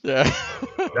one. Yeah.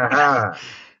 Aha.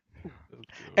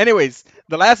 Anyways,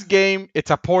 the last game,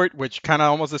 it's a port, which kind of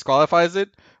almost disqualifies it,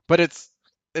 but it's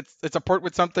a port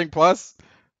with something plus.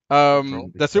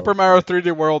 The Super Mario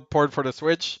 3D World port for the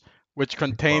Switch, which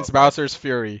contains Bowser's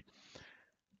Fury.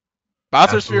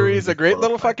 Bowser's Fury is a great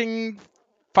little fucking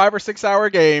 5 or 6 hour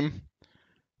game.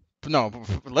 No,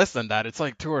 less than that. It's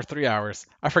like 2 or 3 hours.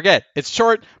 I forget. It's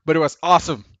short, but it was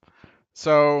awesome.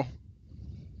 So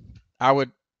I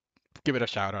would give it a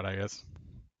shout out, I guess.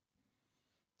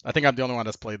 I think I'm the only one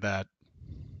that's played that.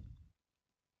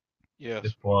 Yes.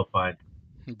 Disqualified.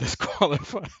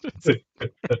 Disqualified.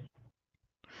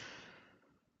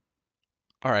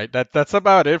 All right, that's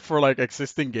about it for like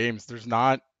existing games. There's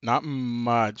not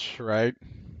much, right?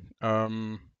 I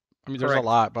mean, there's a Correct.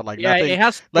 lot, but like Yeah, nothing. it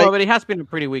has. like- Well, but it has been a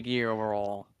pretty weak year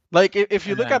overall. Like if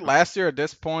you look Yeah. at last year at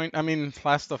this point, I mean,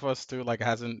 Last of Us 2 like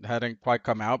hadn't quite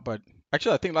come out, but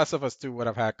actually I think Last of Us 2 would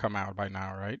have had come out by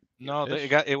now, right? No,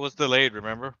 Ish? it was delayed.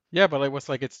 Remember? Yeah, but it was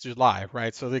like it's July,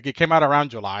 right? So like, it came out around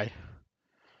July.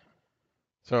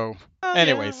 So, Oh,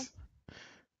 anyways,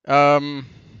 yeah.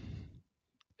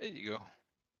 There you go.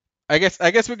 I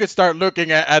guess we could start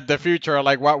looking at the future,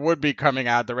 like what would be coming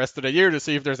out the rest of the year to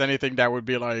see if there's anything that would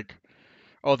be like,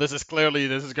 oh, this is clearly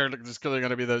going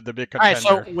to be the big All right,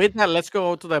 contender. so with that, let's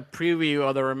go to the preview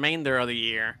of the remainder of the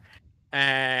year.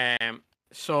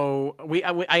 So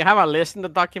I have a list in the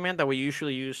document that we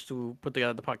usually use to put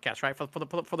together the podcast, right?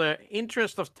 For the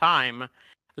interest of time,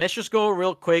 let's just go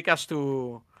real quick as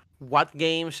to what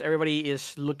games everybody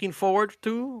is looking forward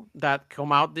to that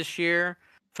come out this year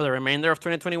for the remainder of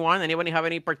 2021. Anybody have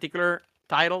any particular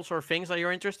titles or things that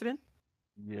you're interested in?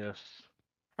 Yes.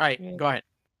 All right, Yeah. go ahead.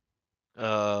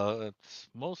 It's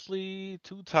mostly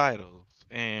 2 titles,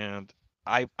 and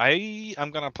I'm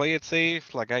gonna play it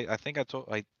safe. Like I think I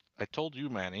told you,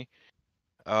 Manny.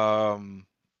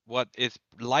 What is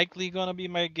likely gonna be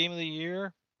my game of the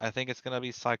year? I think it's gonna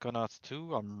be Psychonauts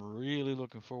 2. I'm really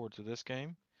looking forward to this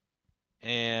game,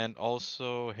 and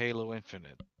also Halo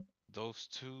Infinite. Those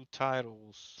 2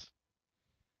 titles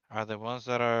are the ones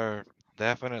that are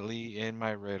definitely in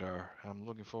my radar. I'm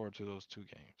looking forward to those 2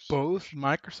 games. Both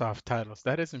Microsoft titles.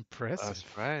 That is impressive. That's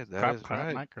right. That Clap, is clap,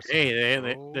 right. Microsoft. Hey,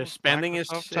 the Both spending is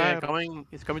Microsoft titles. coming.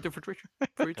 It's coming to fruition.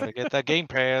 Gotta get that Game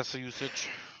Pass usage.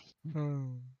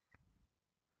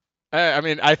 I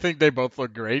mean, I think they both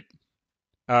look great.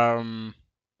 I'm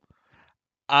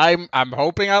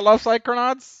hoping I love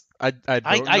Psychonauts. I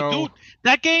don't know. do.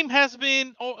 That game has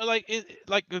been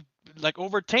like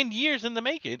over 10 years in the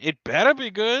making. It better be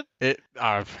good.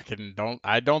 I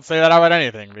don't say that about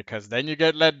anything because then you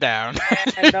get let down.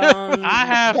 And don't, I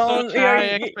have such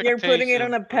high you're putting it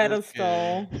on a expectations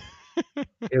for this pedestal.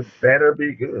 It better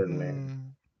be good,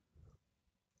 man.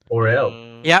 Or else.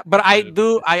 Yeah, but I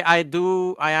better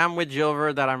do I am with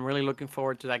Gilver that I'm really looking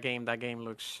forward to that game. That game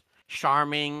looks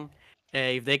charming.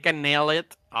 If they can nail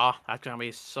it, that's gonna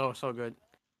be so good.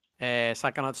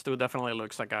 Psychonauts 2 definitely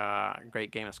looks like a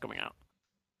great game that's coming out.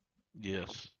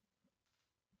 Yes.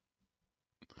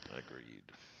 Agreed.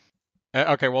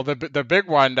 Okay, well the big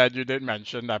one that you did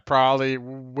mention that probably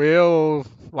will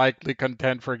likely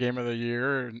contend for Game of the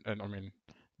Year, and I mean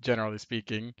generally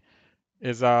speaking,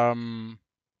 is Halo,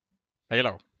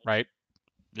 right?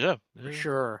 Yeah. For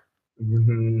sure.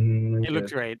 Mhm, It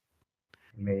looks great.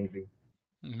 Maybe.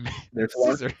 There's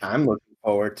one Caesar, I'm looking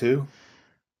forward to.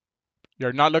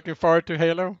 you're not looking forward to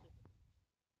Halo?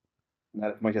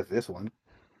 Not as much as this one.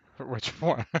 Which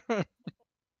one?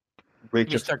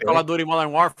 Breach of Mr. Call of Spirit. Duty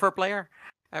Modern Warfare player.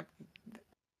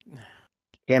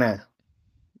 Kenna.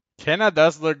 Kenna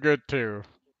does look good too.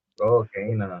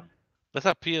 Okay, no. Let's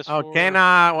have PS4. Okay,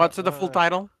 what's the full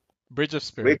title? Bridge of Breach of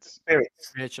Spirits.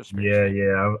 Spirits. Bridge of Yeah, Spirits.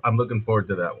 yeah. I'm looking forward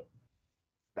to that one.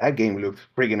 That game looks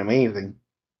freaking amazing.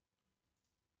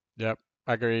 Yep,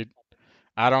 agreed.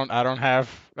 I don't have.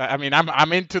 I mean,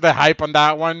 I'm into the hype on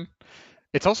that one.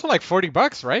 It's also like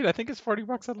 $40, right? I think it's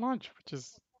 $40 at launch, which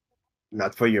is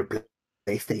Not for your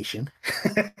PlayStation.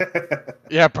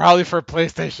 yeah, probably for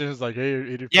PlayStation it's like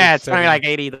 80. Yeah, it's only like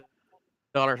 $80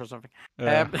 or something.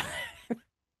 Yeah.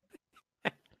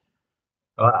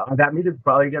 That means it's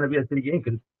probably gonna be a city game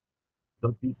because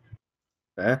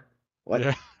Huh? What?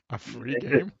 Yeah, a free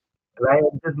game. I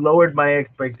have just lowered my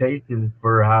expectations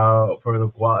for the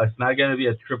quality. It's not gonna be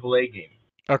a AAA game.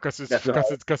 Oh, because That's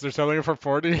right. they're selling it for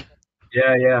 40.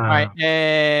 Yeah, yeah. All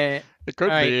right. It could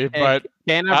All right, be, but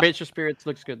Kena I- Bitch of Spirits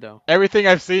looks good though. everything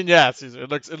I've seen, yes, it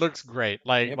looks great.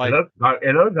 Like Yep. like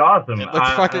It looks awesome. it looks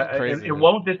fucking And crazy. it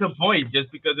won't disappoint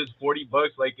just because it's $40.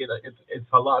 Like it's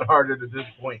a lot harder to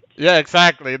disappoint. Yeah,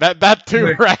 exactly. That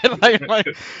too,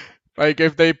 right? Like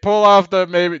if they pull off the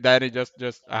maybe Danny just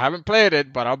I haven't played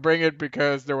it, but I'll bring it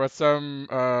because there was some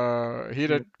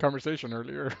heated conversation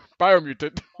earlier.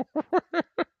 Biomutant.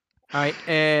 All right,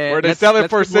 Where they let's- sell it let's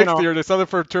for keep moving 60 on. or they sell it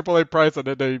for AAA price and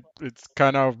then it's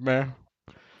kind of meh.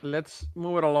 Let's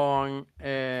move it along.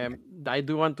 I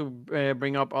do want to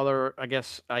bring up other, I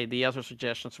guess, ideas or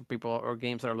suggestions for people or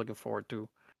games that are looking forward to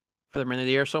for the end of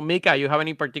the year. So, Mika, you have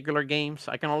any particular games?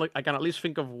 I can at least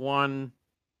think of one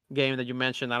game that you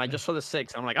mentioned, and I just saw the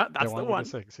 6. I'm like, oh, that's the with one. The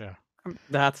 6, yeah.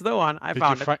 That's the one. I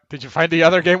found it. Did you find the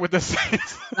other game with the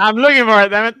 6? I'm looking for it.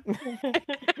 Damn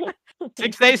it!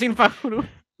 6 days in Fabulu.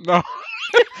 No.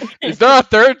 Is there a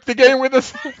third game with the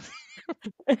 6?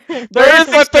 There is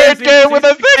a third game with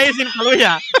a 6. days in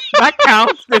Fallujah. That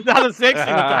counts. There's not a 6 in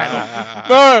the title.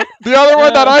 No, the other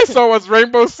one that I saw was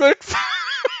Rainbow Six.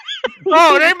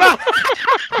 Oh,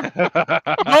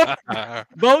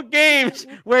 both games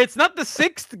where it's not the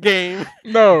 6th game.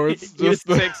 No, it's You just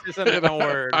the, 6 isn't even a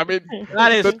word. I mean,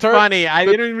 That is the ter- funny. I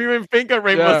the- didn't even think of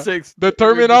Rainbow Yeah, Six. the We just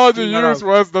terminology threw that used out.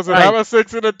 was, does it Right. have a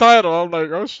 6 in the title? I'm like,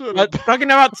 oh shit. But talking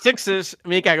about 6s,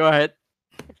 Mika, go ahead.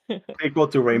 Equal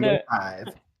to Rainbow No.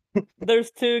 5.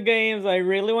 There's 2 games I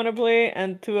really want to play,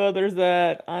 and 2 others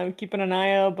that I'm keeping an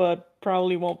eye out, but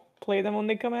probably won't play them when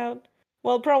they come out.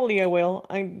 Well, probably I will.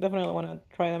 I definitely want to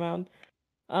try them out.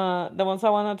 The ones I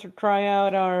wanted to try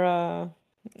out are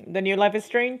the new Life is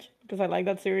Strange, because I like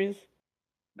that series.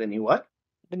 The new what?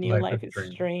 The new Life Life is is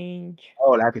Strange. Strange.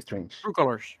 Oh, Life is Strange. True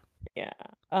Colors. Yeah.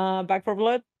 Back for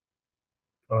Blood.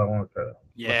 Oh, I want to try that.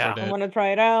 Yeah. I Dead. want to try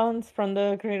it out. It's from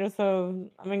the creators of,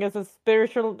 I mean, it's a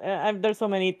spiritual. There's so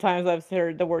many times I've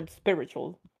heard the word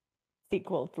spiritual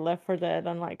sequel to Left 4 Dead.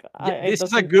 I'm like, This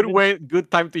is a good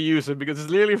time to use it because it's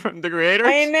literally from the creators.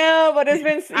 I know, but it's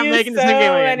been I'm used making so the same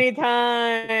game again. many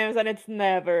times, and it's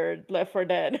never Left 4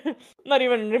 Dead. Not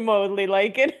even remotely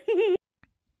like it.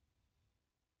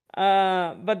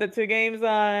 But the 2 games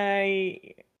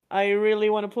I really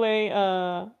want to play.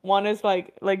 One is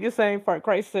like you're saying, Far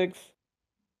Cry 6.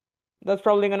 That's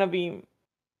probably gonna be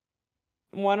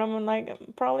one of them,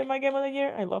 probably my game of the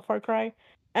year. I love Far Cry,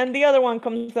 and the other one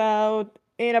comes out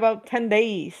in about 10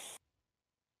 days.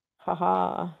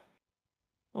 Haha.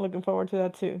 I'm looking forward to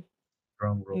that too.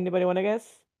 Drum roll. Anybody want to guess?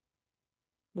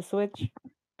 The Switch?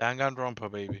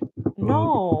 Danganronpa, baby.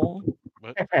 No.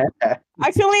 What?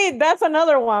 Actually, that's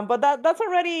another one, but that's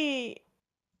already.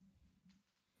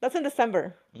 That's in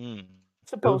December, Mm.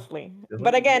 supposedly. Isn't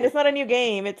But it? again, it's not a new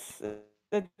game. It's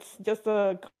just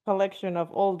a collection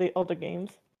of all the other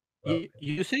games.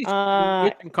 You see Uh,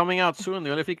 Switch coming out soon.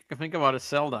 The only thing I can think about is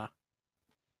Zelda.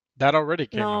 That already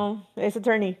came out. No, Ace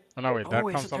Attorney. Oh, no, wait, that Oh,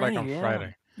 Ace comes out like on Attorney, yeah.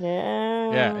 Friday.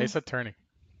 Yeah. Yeah, Ace Attorney.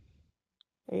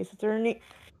 Ace Attorney.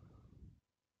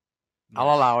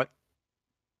 I'll allow it.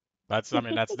 That's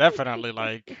definitely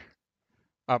like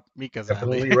up Mika's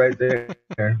alley. Definitely right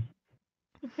there.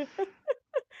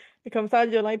 It comes out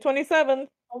July 27th.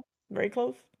 Oh, very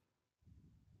close.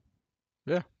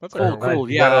 Yeah, that's Cool, alright. cool.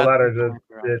 You Yeah, got a lot of that's-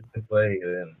 good shit to play,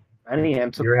 and Manny, I'm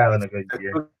you're surprised. having a good The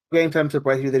year. 2 games I'm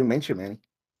surprised you didn't mention, Manny.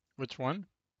 Which one?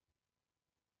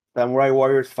 Samurai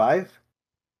Warriors 5?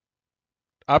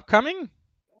 Upcoming?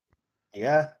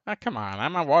 Yeah. Ah, come on,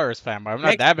 I'm a Warriors fan, but I'm not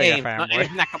Next that big game, a not fanboy.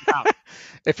 anything that comes out.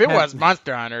 If it Yeah. was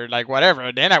Monster Hunter, like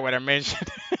whatever, then I would have mentioned.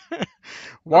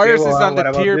 Warriors well, is on what the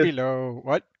about tier this? below.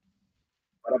 What?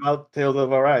 What about Tales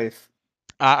of Arise?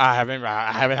 I haven't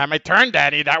had my turn,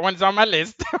 Danny. That one's on my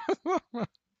list.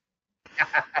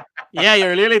 Yeah,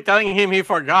 you're literally telling him he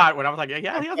forgot. When I was like, yeah, he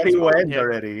But hasn't he spoken went yet.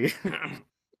 already.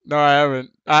 No, I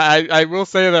haven't. I will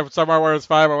say that Samurai Warriors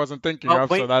 5 I wasn't thinking Oh, of,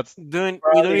 wait. so that's We don't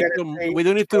Probably need gonna to. say- We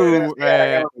don't need Probably to. gonna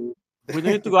say I am. We do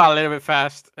need to go a little bit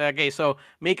fast. Okay, so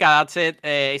Mika, that's it.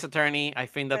 Ace Attorney. I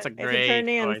think that's a Ace great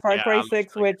Attorney and choice. Far Yeah, Cry I'll 6,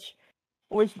 explain.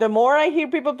 which the more I hear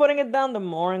people putting it down, the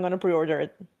more I'm gonna pre-order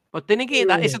it. But then again,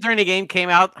 that Ace Attorney game came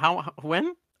out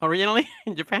when originally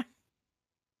in Japan?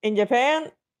 In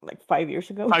Japan, like 5 years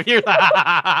ago. 5 years.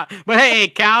 But hey,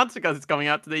 it counts because it's coming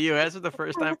out to the US for the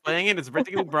first time playing it. It's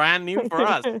practically brand new for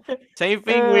us. Same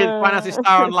thing with Fantasy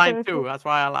Star Online 2. That's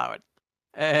why I allow it.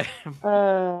 If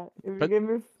you But- give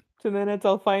me 2 minutes,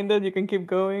 I'll find it. You can keep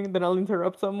going, then I'll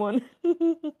interrupt someone.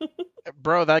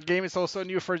 bro. That game is also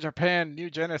new for Japan, new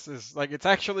Genesis. Like it's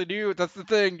actually new. That's the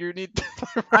thing. You need.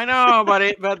 I know, but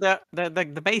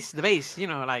the base, you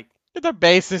know, like The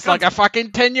base is like a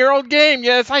fucking 10-year-old game.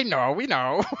 Yes, I know. We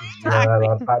know. Yeah,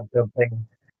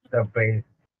 the base.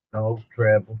 No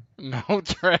treble. No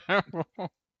travel.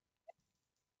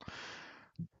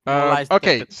 No lies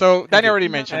Okay, detected. so Thank Danny you. already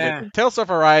mentioned it. Uh, Tales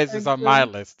of Arise is on my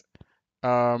Excellent. list.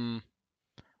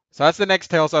 So that's the next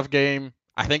Tales of game.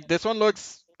 I think this one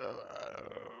looks.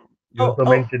 You also Oh,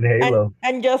 mentioned Halo.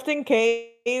 and just in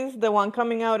case, the one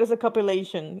coming out is a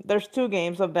compilation. There's 2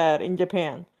 games of that in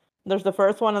Japan. There's the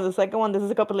first one and the second one. This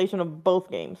is a compilation of both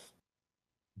games.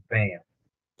 Bam.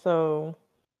 So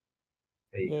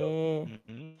There you go.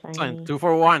 yeah, excellent. shiny. 2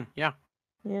 for 1. Yeah.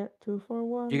 Yeah, 2 for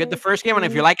 1. You get the let's first game, and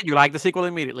if you go. like it, you like the sequel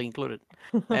immediately included.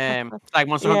 It's like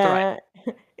Monster Hunter Rise.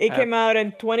 Yeah, it Uh, came out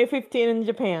in 2015 in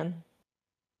Japan.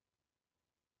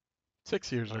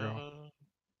 6 years ago.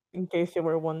 In case you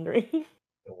were wondering.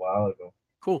 A while ago.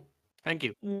 Cool. Thank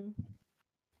you. Mm.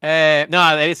 No,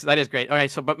 that is great. All right,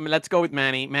 so but let's go with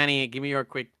Manny. Manny, give me your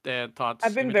quick thoughts.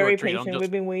 I've Give been me 2 or very 3. Don't patient. just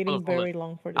We've been pull waiting the full list. very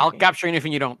long for this I'll game. capture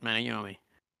anything you don't, Manny. You know me.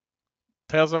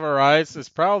 Tales of Arise is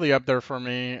probably up there for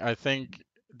me. I think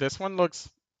this one looks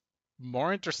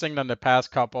more interesting than the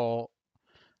past couple,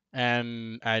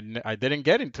 and I didn't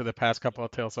get into the past couple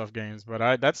of Tales of games, but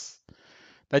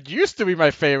that used to be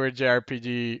my favorite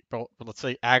JRPG, well, let's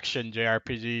say action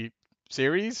JRPG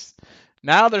series.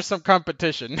 Now there's some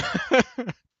competition.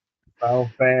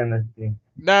 Final Fantasy.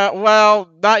 No, well,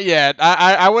 not yet.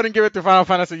 I wouldn't give it to Final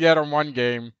Fantasy yet on one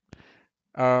game.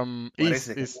 What East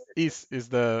is it? is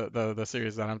the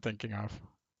series that I'm thinking of.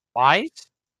 Wise?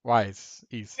 Wise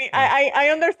East. See, Yeah. I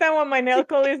understand what my nail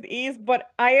call is, but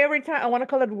every time I want to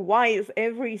call it wise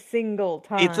every single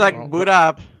time. It's like Well,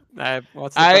 Buddha.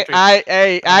 What's the country?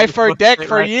 I You're for supposed to deck say it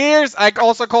for right. years I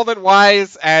also called it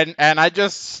Wise and I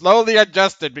just slowly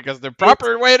adjusted because the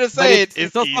proper way to But say it is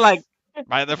it's also East like,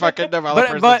 by the fucking but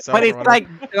developers but themselves or it's whatever.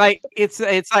 like it's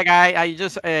like I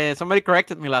just somebody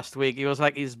corrected me last week. It was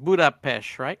like it's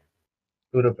Budapest, right?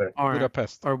 Budapest. Or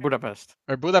Budapest Budapest.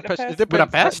 or Budapest. It Budapest. depends.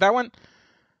 Budapest? That one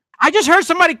I just heard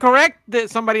somebody correct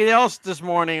somebody else this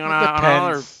morning it on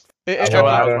another. depends. It, Show it, that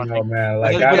I I was don't know, watching. man.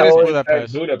 Like It's I written always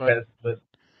Budapest, said Budapest, but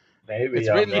maybe it's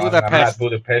I'm written wrong. I'm not Budapest.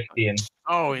 Budapestian.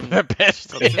 Oh, in Budapest.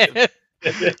 consistent.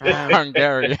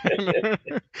 Hungarian.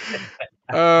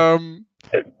 um.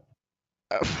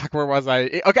 Fuck, where was I?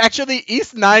 Okay, actually,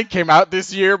 East 9 came out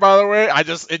this year, by the way.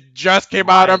 It just came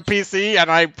out on PC,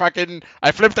 and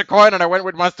I flipped a coin and I went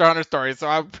with Monster Hunter Stories.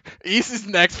 So East is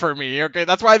next for me. Okay,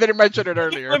 that's why I didn't mention it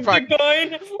earlier. Flip Fuck. the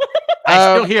coin.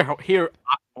 I still Um, hear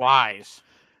Wise.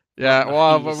 Yeah, No,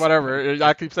 well, East. whatever.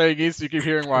 I keep saying East, you keep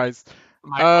hearing Wise.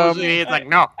 My OCD is like,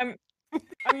 no.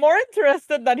 I'm more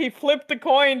interested that he flipped the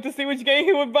coin to see which game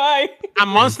he would buy. A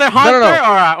Monster Hunter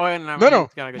or No.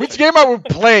 Which game I would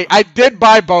play? I did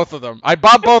buy both of them. I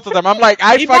bought both of them. I'm like,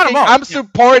 He bought them both, I'm yeah.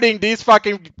 supporting these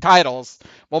fucking titles.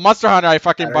 Well, Monster Hunter, I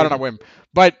fucking bought on a whim.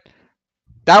 But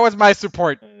that was my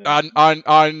support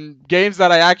on games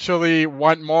that I actually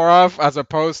want more of, as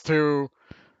opposed to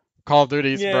Call of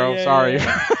Duties, Yeah, bro. yeah, Sorry.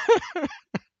 yeah.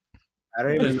 I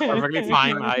don't even know. Perfectly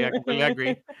fine. I completely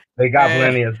agree. They got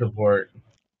plenty of support.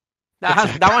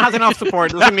 That one has enough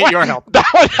support. Doesn't need your help. That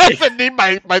one doesn't need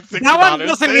my $60. That one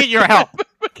doesn't need your help.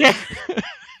 Okay.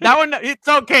 That one, it's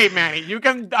okay, Manny. You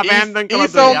can abandon Call of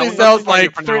East Duty. I only will not sells support you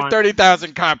like from now on.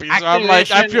 30,000 copies. So I'm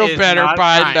like, I Activision feel is better not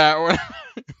buying fine. that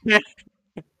one.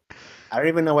 I don't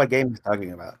even know what game he's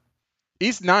talking about.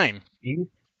 East 9.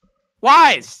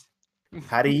 Wise.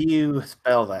 How do you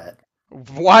spell that?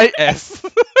 YS.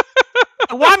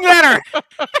 One letter.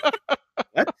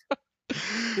 What?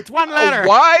 It's one letter.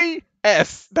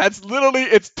 YS. That's literally,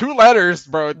 it's 2 letters,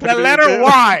 bro. The letter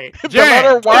Y. The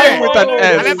letter Y with an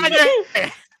S.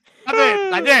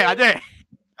 I did.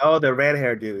 Oh, the red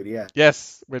hair dude. Yeah.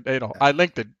 Yes, with Adol. I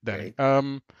linked it, Danny.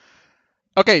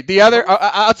 Okay, the other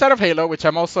outside of Halo, which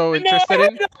I'm also interested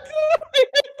in.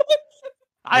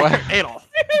 I What? heard Adolf.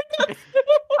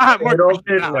 I'm more Adolf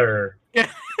confused now. Hitler.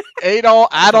 Adol,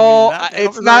 that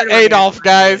it's was not already like Adolf, a-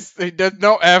 guys. There's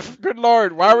no F. Good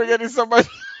lord, why are we getting so much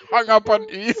hung up on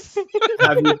East?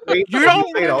 Have you played? You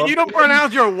don't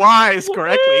pronounce your Y's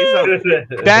correctly.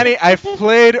 So. Danny, I've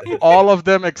played all of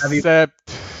them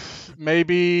except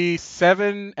maybe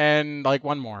 7 and like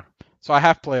one more. So I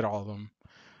have played all of them.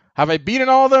 Have I beaten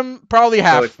all of them? Probably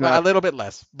half, it's not- a little bit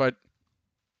less, but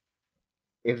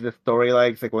Is the story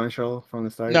like sequential from the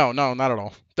start? no, not at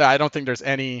all. I don't think there's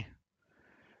anything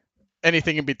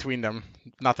in between them.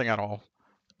 Nothing at all.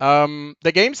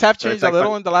 The games have So it's changed like a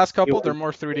little in the last couple. you- They're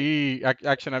more 3D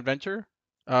action adventure.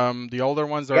 The older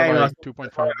ones are Yeah, I know. like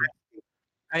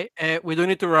 2.5D. We do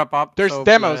need to wrap up. There's so,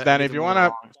 demos, Danny. need If to you move wanna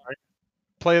along. Sorry.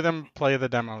 play them, play the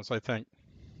demos, I think.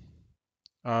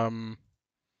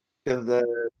 Because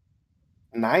the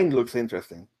 9 looks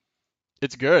interesting.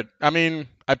 It's good. I mean,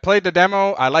 I played the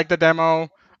demo. I like the demo.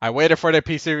 I waited for the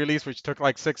PC release, which took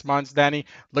like 6 months, Danny.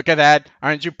 Look at that.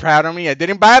 Aren't you proud of me? I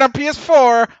didn't buy it on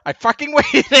PS4. I fucking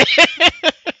waited.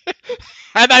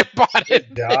 And I bought it.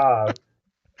 Good job.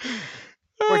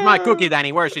 Where's my cookie,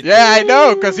 Danny? Where's it? Yeah, I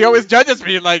know, because he always judges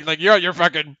me like you're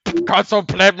fucking console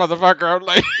pleb, motherfucker. I'm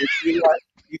like,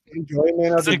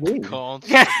 Enjoyment of the Sick game. cons.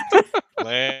 Yeah.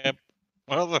 Lamp.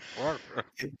 Motherfucker.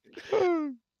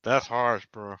 That's harsh,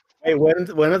 bro. Hey, when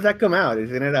does that come out?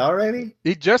 Isn't it already?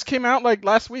 it just came out like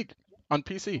last week on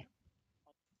PC.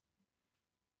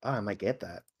 Oh, I might get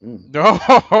that. No,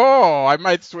 I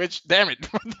might switch. Damn it.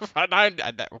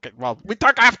 Okay, well, we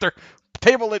talk after.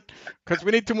 Table it, because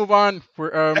we need to move on.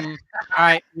 We're All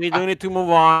right, we do need to move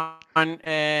on.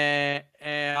 That's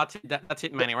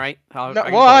it, Manny, right? no,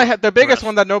 can well, go I had the biggest rest.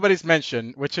 one that nobody's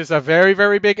mentioned, which is a very,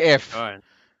 very big if, Go ahead.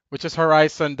 which is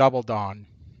Horizon Double Dawn,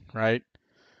 right?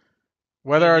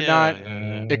 Whether or not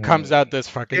it comes out this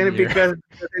fucking And year. because it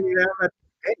doesn't even have a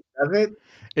date, does it?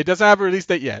 It doesn't have a release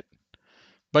date yet,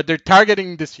 but they're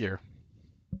targeting this year.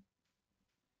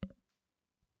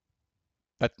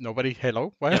 That nobody.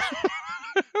 Hello. What?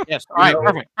 Yes. All right. No.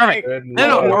 Perfect. Perfect. Good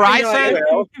No, lord. Horizon.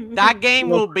 Well, That game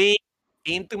will be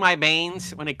into my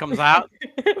veins when it comes out.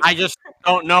 I just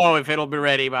don't know if it'll be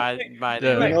ready by Yeah.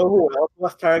 the you know who else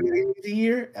was targeting the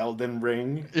year? Elden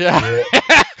Ring. Yeah.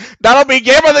 That'll be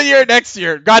game of the year next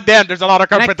year. God damn, there's a lot of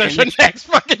Next year, competition next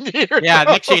fucking year. Yeah,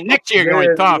 next year going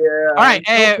Good, tough. yeah, All right.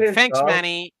 I'm so pissed Thanks, off.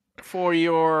 Manny, for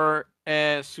your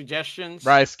suggestions.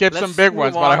 Right, skip some Let's big move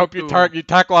ones, but I on hope you to- you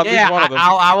tackle at Yeah, least one of them.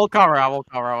 I will cover.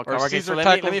 Okay, so Caesar let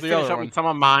me tackles the finish other up one. with some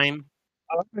of mine.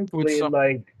 Honestly, some-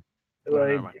 like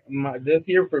never mind. this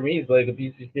year for me is like a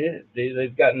piece of shit.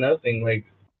 They've got nothing. Like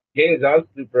games I'm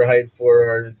super hyped for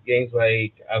are games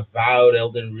like Avowed,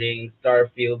 Elden Ring,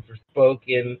 Starfield,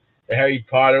 Forspoken, the Harry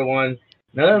Potter one.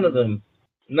 None of them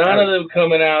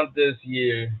coming out this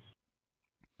year.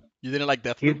 You didn't like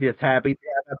He's Deathloop? just happy to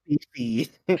have a PC.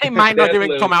 It might not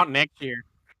even Deathloop. come out next year.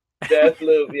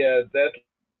 Deathloop, yeah,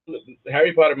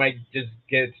 Harry Potter might just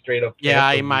get straight up. Yeah,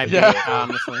 it canceled might be. Yeah.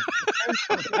 Honestly,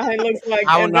 It looks like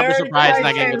I a would not be very surprised high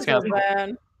that game gets chance of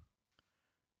canceled.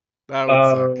 that.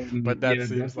 That would suck. But that yeah,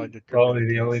 seems that's like it could probably be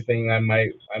the case. only thing I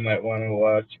might want to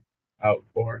watch out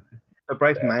for.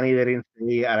 Surprised Manny didn't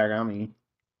say Aragami.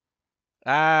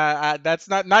 That's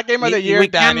not game of the we year,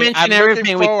 can't Danny. mention I'm everything.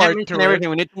 looking We can't forward mention to everything. it,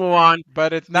 We need to move on.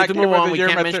 but it's We need not to game move of on. the We year.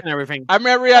 can't mention everything. I'm a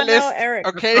I know, realist, Eric.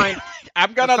 okay? fine.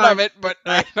 I'm gonna That's love fine. it, but I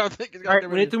Alright. don't think it's All gonna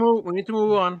right, we need to move. We need to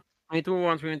move on.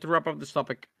 So we need to wrap up this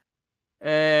topic.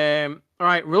 All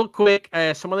right, real quick.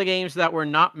 Some of the games that were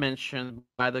not mentioned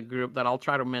by the group that I'll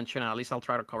try to mention. At least I'll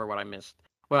try to cover what I missed.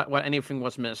 What anything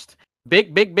was missed.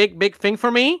 Big thing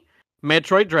for me.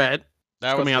 Metroid Dread.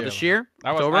 That was coming out the this other year.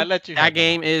 one. I October. let you That have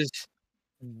game is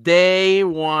day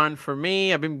one for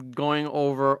me. I've been going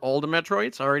over all the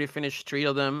Metroids. I already finished 3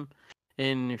 of them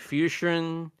in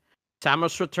Fusion,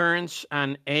 Samus Returns,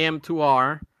 and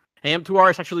AM2R. AM2R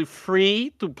is actually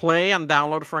free to play and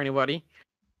download for anybody.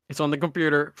 It's on the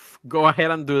computer. Go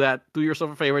ahead and do that. Do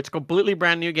yourself a favor. It's a completely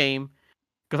brand new game.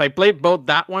 Because I played both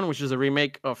that one, which is a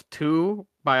remake of 2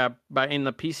 by in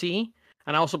the PC,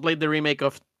 and I also played the remake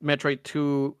of Metroid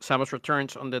 2 Samus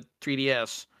Returns on the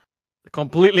 3DS.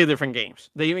 Completely different games.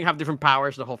 They even have different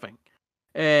powers, the whole thing.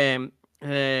 And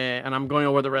I'm going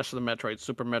over the rest of the Metroid,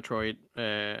 Super Metroid,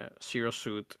 Zero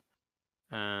Suit,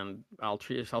 and I'll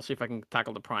see if I can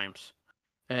tackle the primes.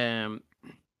 But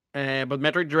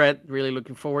Metroid Dread, really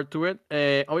looking forward to it.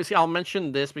 Obviously, I'll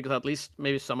mention this because at least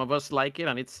maybe some of us like it,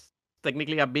 and it's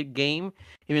technically a big game.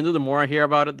 Even though the more I hear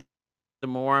about it, the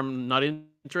more I'm not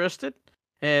interested.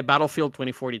 Battlefield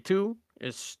 2042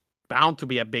 is bound to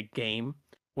be a big game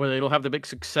where it'll have the big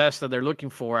success that they're looking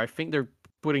for. I think they're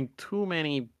putting too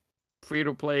many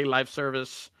free-to-play live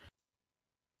service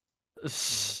trying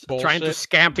to Bullshit.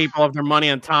 scam people of their money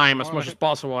and time as much as Alright.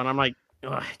 possible. And I'm like,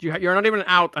 ugh, you're not even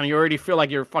out, and you already feel like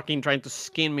you're fucking trying to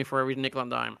skin me for every nickel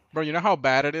and dime. Bro, you know how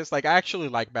bad it is? Like, I actually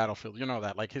like Battlefield. You know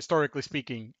that. Like, historically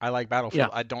speaking, I like Battlefield.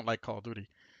 Yeah. I don't like Call of Duty.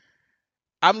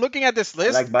 I'm looking at this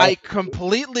list. like I Battlefield.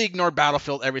 completely ignored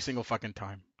Battlefield every single fucking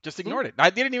time. Just ignored it.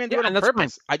 I didn't even do Yeah, it on and that's fine.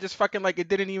 purpose. I just fucking, like, it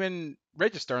didn't even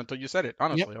register until you said it.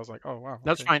 Honestly, I was like, oh, wow.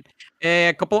 That's okay. fine.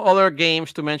 A couple other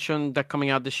games to mention that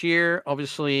coming out this year.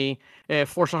 Obviously,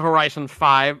 Forza Horizon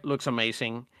 5 looks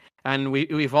amazing. And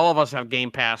if all of us have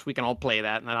Game Pass, we can all play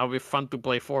that. And that'll be fun to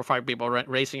play 4 or 5 people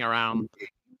racing around.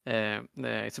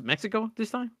 Is it Mexico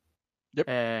this time? Yep.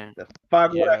 The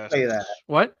fuck would I Yes. play that?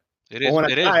 What? It I is. wanna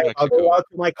It is try it. I'll go Mexico. out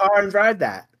to my car and drive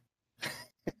that.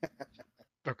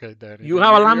 Okay, Daddy. You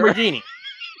have a Lamborghini.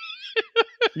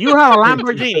 You have a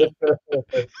Lamborghini.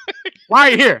 Why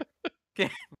are you here?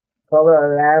 Call it a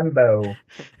Lambo.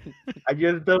 I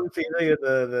just don't see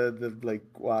the like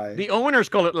why. The owners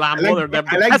call it I Lambo. like The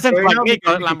I like peasants like Burnout me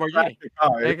call because it you can crash Lamborghini. the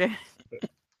cars. Okay.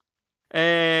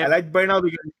 I like Burnout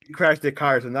because you can crash the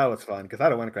cars, and that was fun because I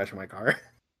don't want to crash my car.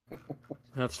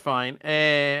 That's fine.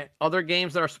 Other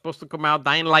games that are supposed to come out,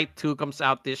 Dying Light 2 comes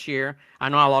out this year. I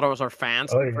know a lot of us are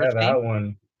fans Oh of the yeah, first game. that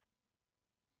one.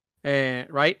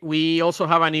 Right? We also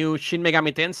have a new Shin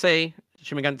Megami Tensei,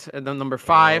 Shin Megami the number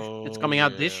 5. It's coming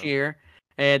out this yeah. year.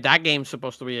 That game's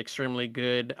supposed to be extremely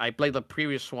good. I played the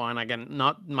previous one. Again,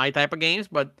 not my type of games,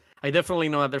 but I definitely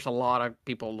know that there's a lot of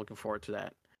people looking forward to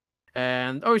that.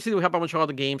 And obviously, we have a bunch of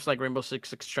other games like Rainbow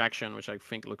Six Extraction, which I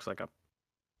think looks like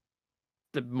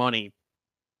the money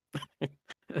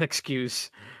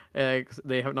excuse. 'Cause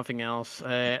they have nothing else.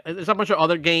 There's a bunch of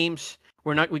other games.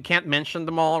 We can't mention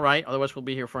them all, right? Otherwise, we'll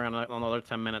be here for another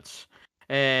 10 minutes.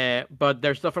 But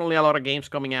there's definitely a lot of games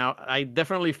coming out. I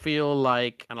definitely feel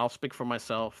like, and I'll speak for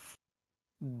myself,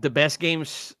 the best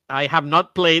games. I have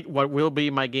not played what will be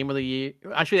my game of the year.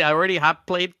 Actually, I already have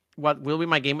played what will be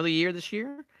my game of the year this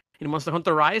year in Monster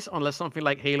Hunter Rise, unless something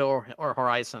like Halo or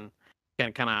Horizon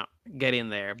can kind of get in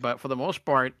there. But for the most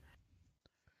part,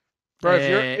 Bro,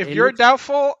 if you're looks...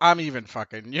 doubtful, I'm even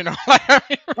fucking. You know. I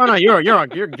mean, Oh no,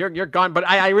 you're gone. But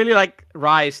I really like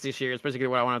Rise this year. It's basically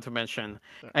what I wanted to mention.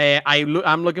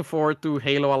 I'm looking forward to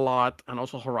Halo a lot, and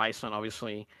also Horizon,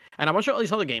 obviously, and a bunch of all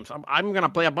these other games. I'm gonna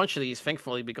play a bunch of these,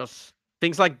 thankfully, because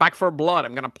things like Back 4 Blood,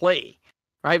 I'm gonna play,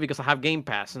 right? Because I have Game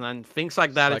Pass, and then things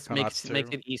like that, it makes 2.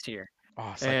 it easier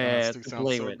Oh, Psychonauts 2 to sounds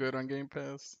play so with. good on Game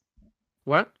Pass.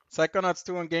 What? Psychonauts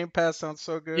 2 on Game Pass sounds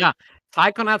so good. Yeah,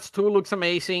 Psychonauts 2 looks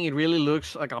amazing. It really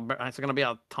looks like it's gonna be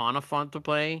a ton of fun to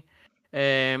play.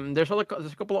 There's a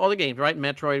couple of other games, right?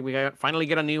 Metroid, we finally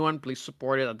get a new one. Please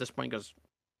support it at this point because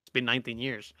it's been 19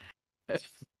 years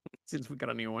since we got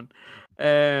a new one.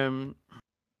 And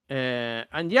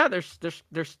yeah, there's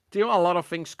still a lot of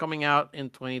things coming out in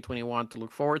 2021 to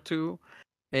look forward to.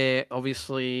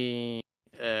 Obviously,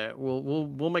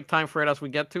 we'll make time for it as we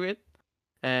get to it.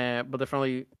 But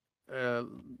definitely a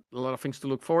lot of things to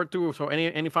look forward to. So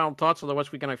any final thoughts? Otherwise,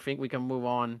 I think we can move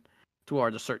on to our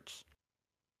desserts.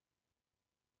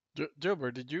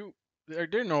 Gilbert, there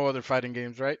are no other fighting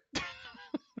games, right?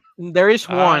 There is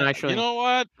one actually. You know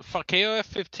what? KOF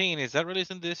 15 is that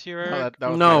releasing this year? No, Eric? that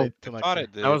was No. delayed till I next thought year.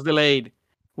 it did. That was delayed.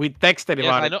 We texted Yes,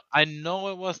 about I it. know. I know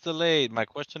it was delayed. My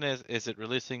question is it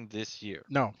releasing this year?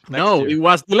 No, next No, year. it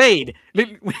was delayed.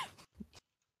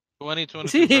 2022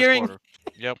 Is he first hearing? quarter.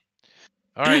 Yep.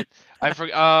 All right. I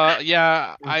forgot.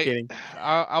 Yeah. I'm kidding.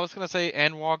 I was gonna say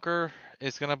Endwalker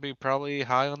is gonna be probably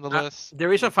high on the list.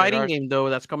 There is a with fighting regards- game though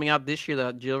that's coming out this year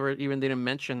that Gilbert even didn't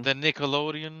mention. The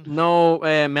Nickelodeon. No,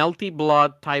 Melty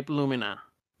Blood Type Lumina,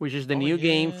 which is the Oh, new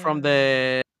game from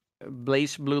the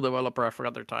Blaze Blue developer. I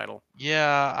forgot their title.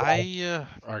 Yeah, I.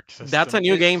 Arc That's a System.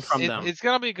 new game from them, It's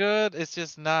gonna be good. It's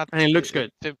just not. and it looks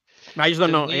good. I just don't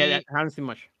to know. me- I haven't seen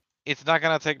much. It's not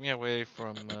gonna take me away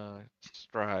from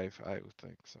Strive. I would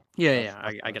think so. Yeah,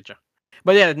 I get you.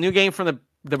 But yeah, new game from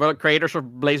the creators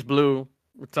of Blaze Blue.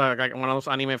 It's like one of those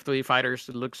anime 3D fighters.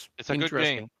 It looks It's a good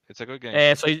interesting. game. It's a good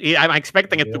game. So I'm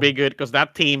expecting it to be good because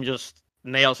that team just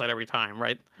nails it every time,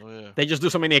 right? Oh, yeah. They just do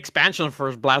so many expansions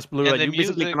for Blast Blue And that the you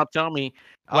basically music- cannot tell me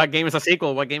what game is a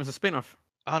sequel, what game is a spin-off.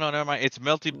 Oh no, never mind. It's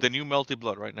the new Melty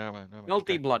Blood right now.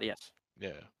 Melty Blood, yes.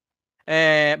 Yeah.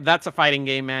 That's a fighting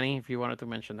game, Manny. If you wanted to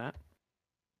mention that.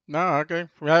 No, okay.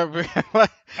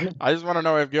 I just want to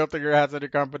know if Guilty Gear has any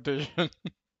competition.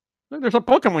 Look, there's a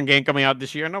Pokemon game coming out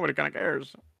this year. Nobody kind of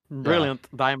cares. Brilliant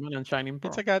Diamond and Shining Pearl.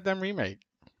 It's a goddamn remake.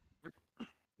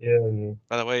 Yeah.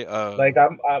 By the way, Like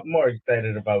I'm more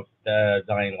excited about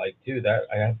Dying Light 2. That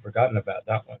I had forgotten about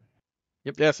that one.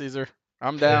 Yeah, Caesar.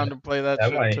 I'm down to play that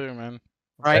That shit might- too, man.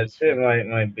 Right. That shit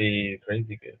might be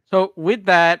crazy good. So with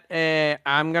that,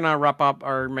 I'm gonna wrap up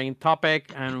our main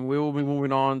topic, and we will be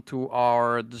moving on to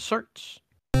our desserts.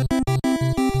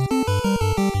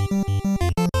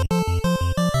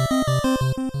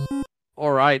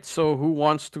 All right. So who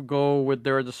wants to go with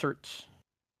their desserts?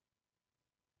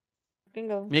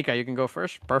 Bingo. Mika, you can go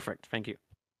first. Perfect. Thank you.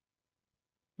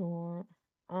 Sure.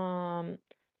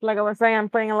 Like I was saying, I'm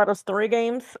playing a lot of story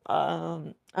games.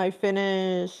 I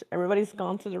finished Everybody's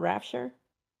Gone to the Rapture.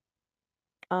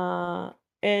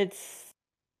 It's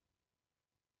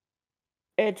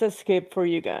a skip for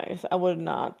you guys. I would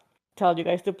not tell you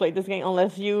guys to play this game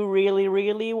unless you really,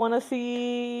 really want to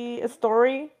see a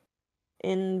story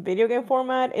in video game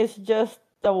format. It's just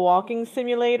a walking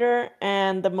simulator,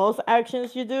 and the most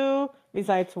actions you do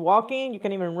besides walking, you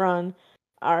can even run,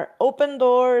 are open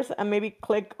doors and maybe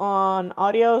click on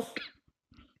audios,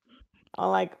 or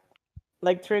like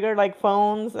like trigger like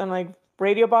phones and like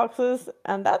radio boxes,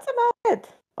 and that's about it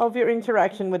of your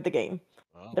interaction with the game.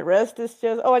 Well, The rest is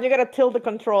just and you gotta tilt the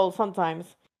control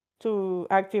sometimes to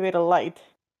activate a light.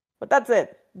 But that's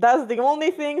it. That's the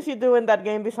only things you do in that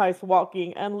game besides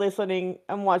walking and listening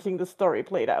and watching the story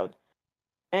played out.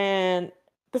 And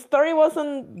the story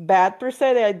wasn't bad per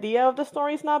se. The idea of the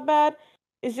story is not bad.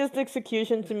 It's just the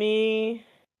execution to me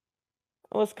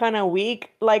was kind of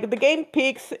weak. Like the game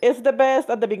peaks is the best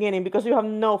at the beginning because you have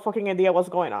no fucking idea what's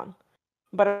going on.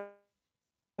 But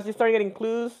as you start getting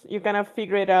clues, you kind of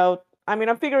figure it out. I mean,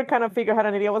 kind of figure had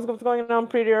an idea what's going on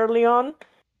pretty early on,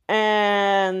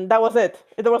 and that was it.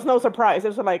 There was no surprise.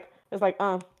 It's like,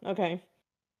 oh, okay,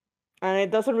 and it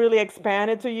doesn't really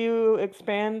expand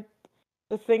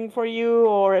the thing for you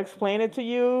or explain it to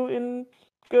you in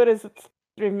good as it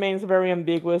remains very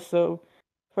ambiguous. So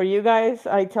for you guys,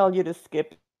 I tell you to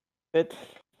skip it.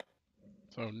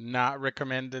 So not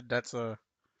recommended. That's a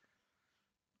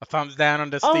thumbs down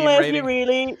on the Steam Unless you rating.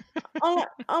 really,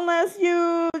 unless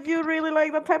you really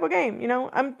like that type of game. You know,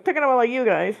 I'm talking about like you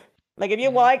guys. Like if you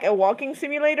like a walking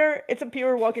simulator, it's a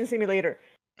pure walking simulator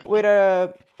with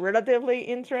a relatively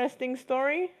interesting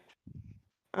story.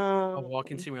 A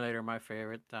walking simulator, my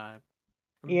favorite type.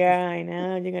 Yeah, I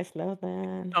know you guys love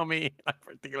that. Not me,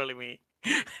 particularly me.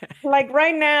 Like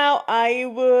right now, I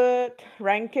would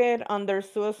rank it under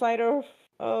Suicide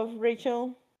of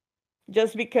Rachel,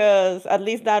 just because at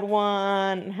least that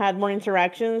one had more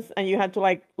interactions and you had to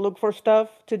like look for stuff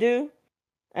to do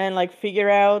and like figure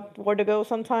out where to go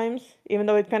sometimes, even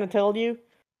though it kind of told you.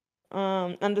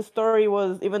 And the story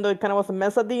was, even though it kind of was a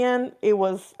mess at the end,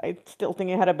 I still think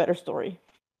it had a better story.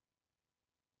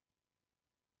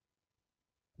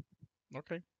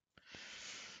 Okay.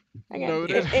 Again,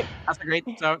 Noted. That's a great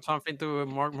something to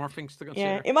more things to consider.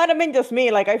 Yeah, it might have been just me.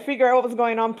 Like I figured out what was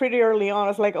going on pretty early on. I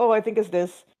was like, oh, I think it's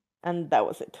this, and that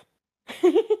was it.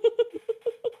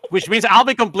 Which means I'll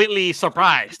be completely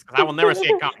surprised because I will never see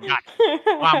it coming. God.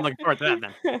 Well, I'm looking forward to that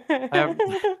then.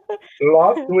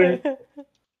 Lost twist.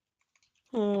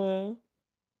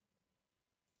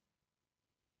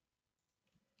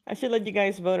 I should let you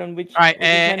guys vote on which, All right, which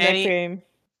is my next game.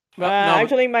 Well, no,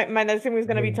 Actually, my next game is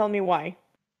gonna be Tell Me Why.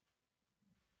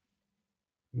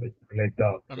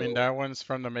 I mean, that one's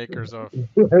from the makers of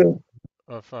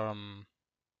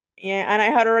Yeah, and I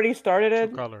had already started Two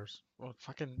it. Colors. Well,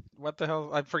 fucking what the hell?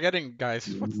 I'm forgetting, guys.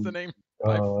 What's the name?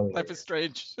 Life is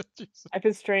Strange. Jesus. Life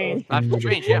is Strange. Life is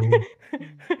Strange, yeah.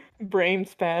 Brain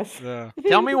spaz. Yeah.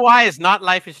 Tell Me Why is not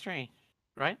Life is Strange,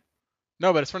 right?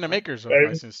 No, but it's from the makers of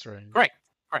Life is Strange.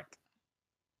 Correct.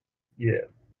 Yeah.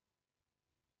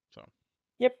 So.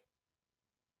 Yep.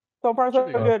 So far, so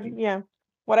good. Yeah.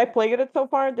 What I played it so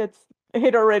far, that's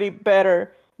it already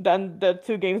better than the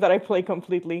two games that I play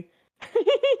completely.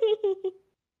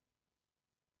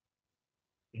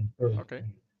 Okay.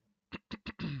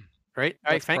 Great.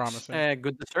 All right, That's thanks. promising.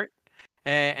 Good dessert.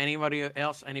 Anybody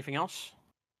else? Anything else?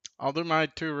 I'll do my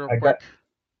two real quick.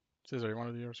 Scissor, you want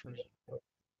to do yours first?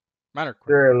 Mine are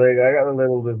quick. Sure, like I got a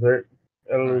little dessert.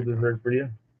 Dessert for you.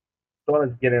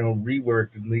 Someone's getting a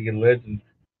rework of League of Legends.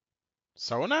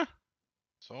 Sona?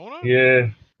 Yeah.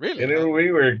 Really? Getting a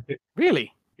rework.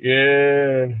 Really?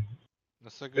 Yeah.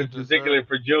 That's a good It's particularly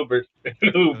for Gilbert,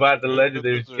 who bought the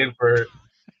legendary skin for her.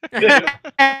 I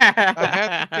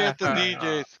had to get the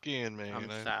DJ skin, man.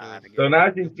 So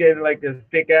now she's getting like this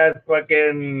thick ass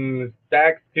fucking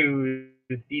stacks to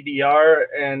the CDR,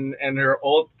 and her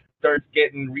ult starts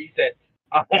getting reset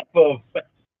off of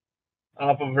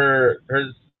her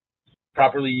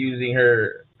properly using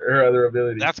her other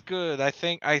abilities. That's good. I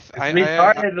think it's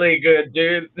retardedly good,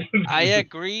 dude. I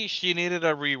agree. She needed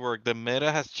a rework. The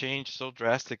meta has changed so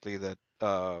drastically that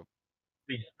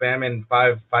be spamming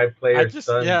five players.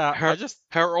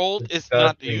 Her ult is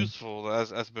not useful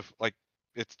as before. Like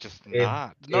it's just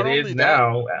not. It is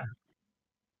now.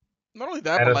 Not only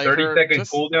that, at but a like 30-second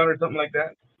cooldown or something like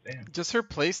that. Damn. Just her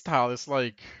playstyle is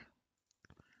like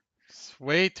it's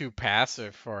way too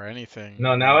passive for anything.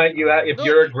 No, now if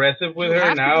you're aggressive with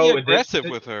her, now to be aggressive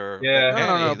with her. Yeah.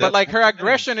 No. But like her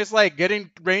aggression is like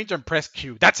getting range and press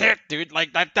Q. That's it, dude. Like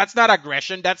that's not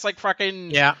aggression. That's like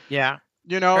fucking. Yeah.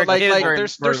 You know, her like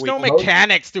there's no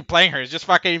mechanics to playing her. It's just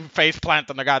fucking face plant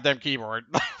on the goddamn keyboard.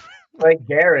 Like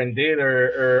Garen, dude,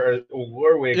 or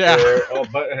Warwick, or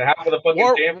but half of the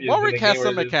fucking champions. Warwick has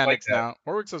some mechanics now.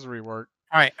 Warwick says rework.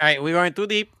 All right, we're going too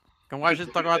deep. Can watch this,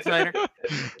 talk about it later.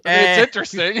 It's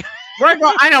interesting.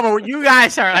 I know, but you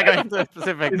guys are like going into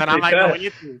specifics, and I'm like, no, we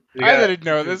need to. I didn't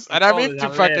know this, and I'm into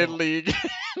fucking League.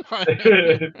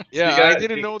 Yeah, I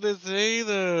didn't know this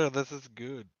either. This is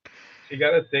good. She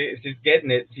gotta say she's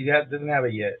getting it. She doesn't have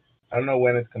it yet. I don't know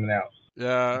when it's coming out.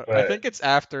 Yeah, I But think it's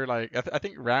after like I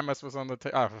think Ramos was on the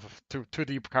too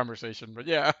deep conversation, but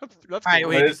yeah, that's All right, cool.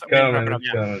 we but just we just wrap it up. it's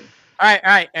Yeah. coming. All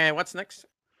right. And what's next?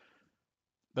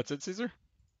 That's it, Caesar.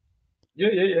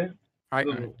 Yeah. All right.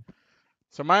 Alright.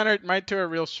 So mine two are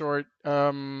real short.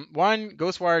 One,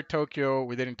 Ghostwire Tokyo.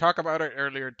 We didn't talk about it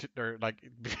earlier, or like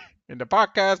in the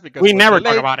podcast because We it was never talk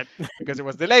delayed about it. because it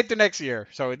was delayed to next year.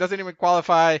 So it doesn't even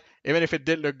qualify, even if it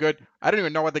did look good. I don't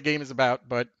even know what the game is about,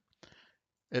 but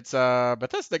it's a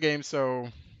Bethesda game, so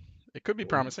it could be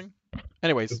promising.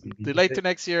 Anyways, Could be delayed to decent.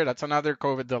 next year. That's another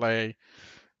COVID delay.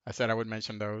 I said I would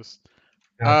mention those.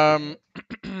 Sounds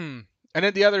And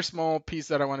then the other small piece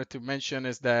that I wanted to mention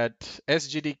is that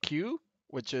SGDQ,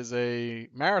 which is a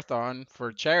marathon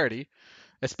for charity,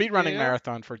 a speedrunning Yeah.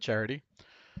 marathon for charity,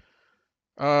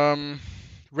 raised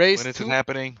When is it two.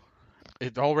 happening?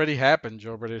 It already happened,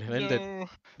 Joe, but it ended. No.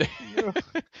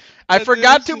 I That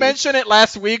forgot is- to mention it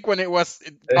last week when it was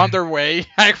underway.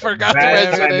 I forgot to Bad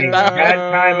mention timing. it.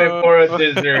 Bad timing for a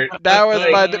dessert. That was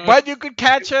Like, but you could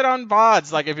catch it on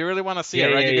VODs, like if you really want to see it,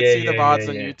 Yeah, right? yeah, You could yeah, see the yeah, VODs yeah,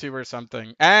 on yeah. YouTube or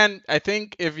something. And I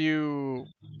think if you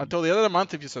until the end of the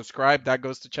month, if you subscribe, that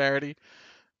goes to charity,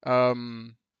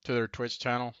 to their Twitch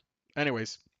channel.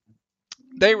 Anyways,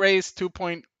 they raised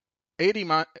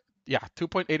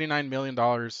 2.89 million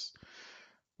dollars,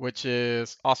 which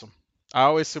is awesome. I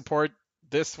always support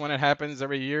this when it happens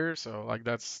every year, so like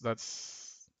that's my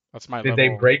Did level. they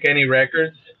break any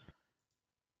records?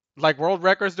 Like world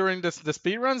records during the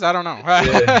speed runs? I don't know.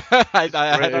 Yeah. I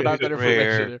don't have that information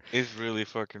Rare. here. It's really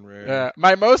fucking rare. Yeah,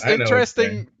 my most I know it's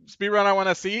interesting speed run I want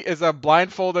to see is a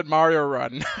blindfolded Mario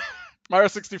run. Mario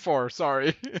 64.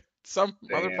 Sorry, some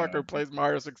Damn. motherfucker plays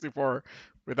Mario 64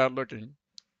 without looking.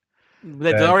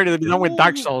 That's That's already been done with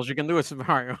Dark Ooh. Souls. You can do it with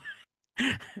Mario.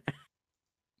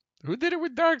 Who did it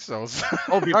with Dark Souls?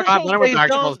 Oh, before Dark I've Souls, done it with they've Dark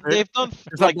done, Souls. they've done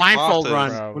There's like a blindfold bosses. run.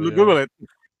 Probably, We'll Google it.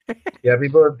 Yeah,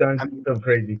 people have done Um, some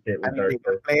crazy shit I with mean, Dark if I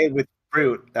Souls. play it with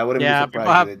fruit, I wouldn't Yeah, be people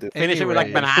surprised have if they do. finished it with like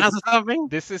Anyways. bananas or something.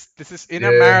 This is in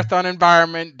a Yeah. marathon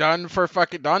environment, done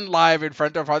live in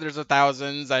front of hundreds of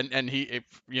thousands, and he,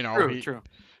 True.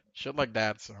 shit like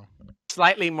that. So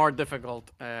Slightly more difficult,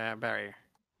 Barry.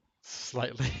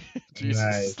 slightly,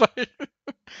 Jesus. Nice.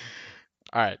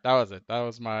 All right, that was it. That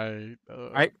was my.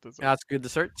 Right. dessert. That's good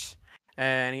desserts.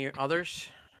 Any others?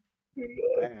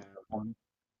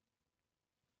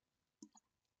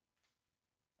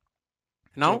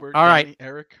 No. Gilbert, All right. Danny,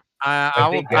 Eric. I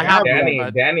will. think I have Danny, one.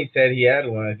 But... Danny said he had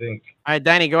one, I think. All right,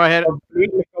 Danny, go ahead.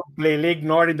 Completely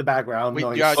ignored in the background. Wait,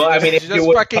 noise. yeah, Well, I mean, she if you just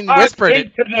would fucking talk whispered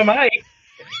it. into the mic.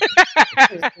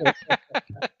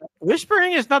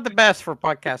 Whispering is not the best for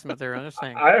podcast material. I'm just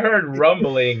saying. I heard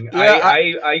rumbling. Yeah,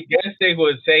 I guess they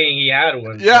was saying he had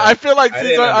one. Yeah, but I feel like I Caesar,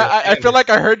 didn't I understand feel it. like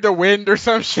I heard the wind or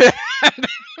some shit.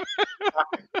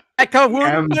 Like a I'm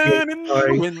woman good, in the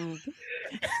sorry. wind.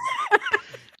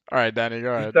 All right, Danny,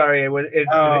 go ahead. Sorry, is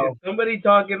Oh. somebody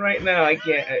talking right now? I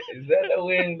can't. Is that the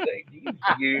wind? Like, you can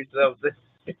figure something.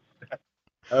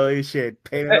 Holy shit!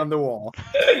 Painted on the wall.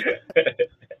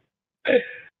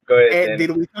 Go ahead. Hey,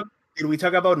 Danny. did we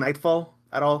talk about Nightfall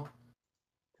at all?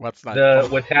 What's not?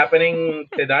 What's happening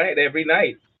tonight? Every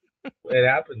night, it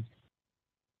happens.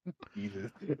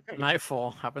 Jesus.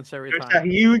 Nightfall happens every There's a time.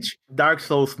 huge Dark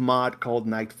Souls mod called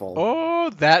Nightfall. Oh,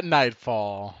 that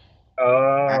Nightfall.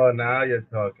 Oh, now you're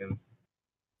talking.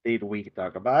 Did we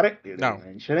talk about it? Did No. we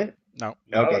mention it? No.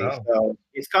 Okay, No. so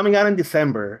it's coming out in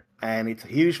December, and it's a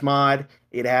huge mod.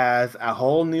 It has a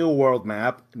whole new world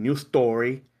map, new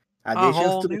story, additions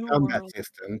whole to the new combat world.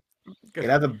 system. Good. It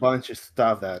has a bunch of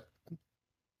stuff that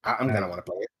I'm gonna want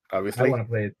to play it. I Obviously, want to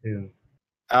play it too.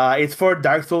 it's for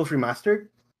Dark Souls Remastered,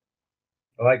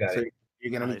 Oh, I got so it.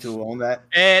 you're gonna need Nice. to own that.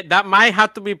 That might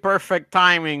have to be perfect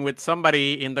timing with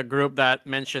somebody in the group that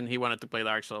mentioned he wanted to play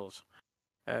Dark Souls.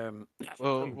 Well,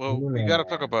 we gotta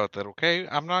talk about that, okay?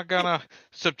 I'm not gonna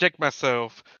subject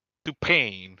myself to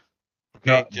pain.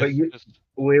 Okay, No, but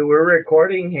we were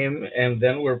recording him and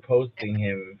then we're posting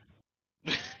him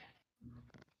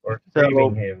or So-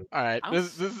 streaming him. All right.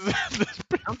 This is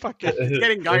fucking. It's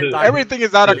getting dark. Everything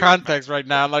is out of context right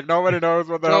now. Like nobody knows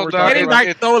what the hell So we're Dark- talking Getting about.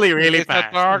 dark slowly, really it's fast.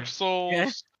 a Dark Souls Yeah.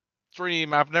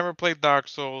 stream. I've never played Dark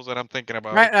Souls, and I'm thinking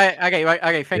about Right, it.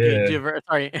 okay, thank Yeah. you, Jiver.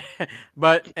 Sorry.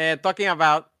 But talking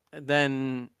about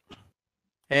then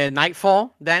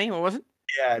Nightfall, Danny, what was it?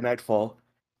 Yeah, Nightfall.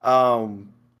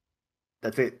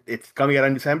 That's it. It's coming out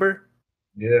in December,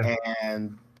 Yeah.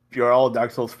 and if you're all Dark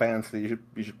Souls fans, so you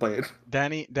should play it.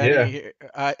 Danny, Yeah.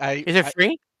 Is it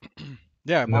free?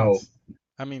 Yeah, No. mods.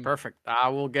 I mean, Perfect. I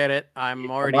will get it. I'm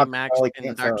Yeah, already mods maxed probably in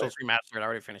can't Dark sell Souls Remastered. I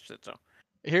already finished it, so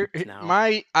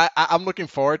now. I'm looking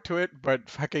forward to it, but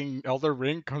fucking Elder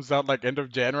Ring comes out like end of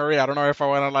January. I don't know if I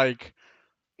want to like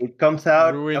It comes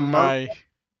out a ruin month. my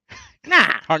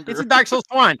Nah, hunger. it's a Dark Souls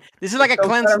 1. This is like a It comes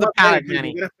cleanse out of the a month palate, later.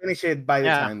 Manny. You're gonna finish it by the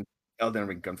Yeah. time Elden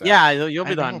Ring comes out. Yeah, you'll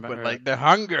be I done. know, but or- like the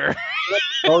hunger.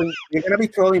 You're gonna be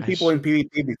trolling I people in should-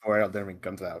 PvP before Elden Ring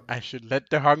comes out. I should let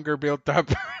the hunger build up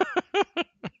for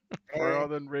Eh,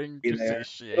 Elden Ring be to there.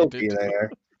 satiate It'll be it.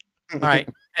 there. All right.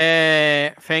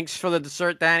 Thanks for the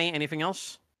dessert, Danny. Anything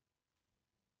else?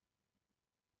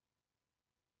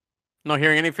 Not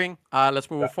hearing anything. Let's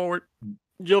move forward.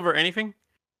 Gilbert, anything?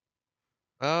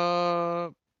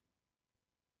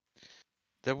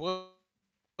 There was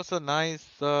a nice,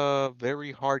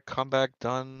 very hard comeback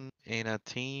done in a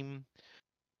team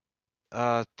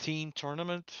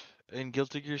tournament in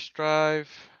Guilty Gear Strive.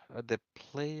 The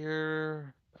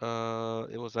player,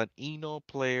 it was an Eno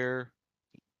player.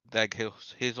 That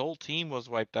his whole team was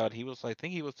wiped out. I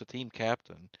think he was the team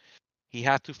captain. He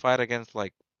had to fight against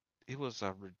like, it was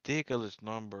a ridiculous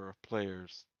number of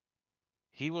players.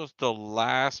 He was the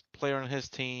last player on his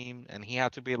team, and he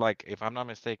had to be like, if I'm not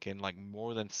mistaken, like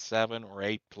more than 7 or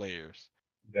 8 players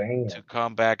Damn. to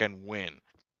come back and win.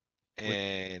 Which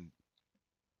And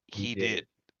he he did. did.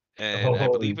 And I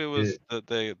believe Holy it was shit.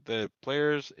 the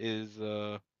players is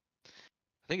I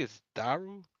think it's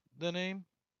Daru, the name.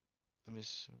 Let me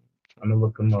see. I'm gonna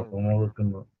look him up. I'm gonna look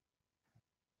him up.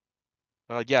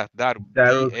 Yeah, Daru.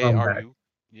 Daru Daru.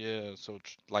 Yeah, so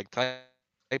like type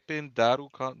in Daru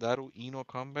Eno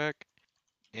comeback,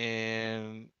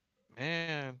 and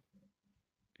man,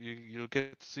 you'll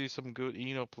get to see some good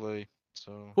Eno play.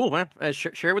 So Cool, man.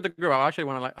 Share with the group. I actually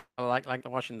want to like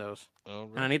watching those. all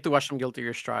And I right. need to watch some Guilty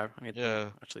Gear Strive. I need Yeah,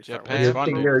 to actually start Japan. watching. It's fun,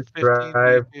 Guilty dude. Gear 15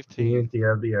 Strive, 15. Unity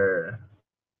of the Earth.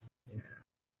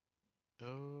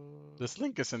 This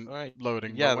link isn't Alright.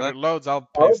 loading, Yeah, but when it that's loads, I'll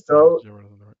paste Also- it.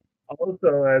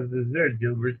 Also, as dessert,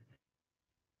 Gilbert's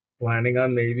planning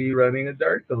on maybe running a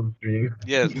Dark Souls stream.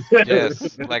 yes,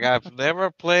 yes. Like I've never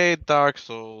played Dark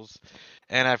Souls,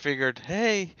 and I figured,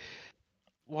 hey,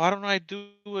 why don't I do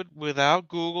it without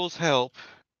Google's help,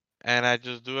 and I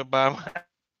just do it by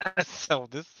myself.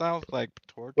 This sounds like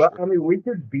torture. Well, I mean, we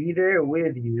could be there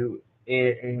with you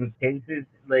in cases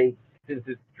like since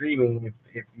it's streaming.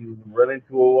 If you run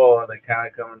into a wall, they kind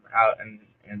of come out and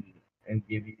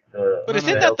give you the. But No,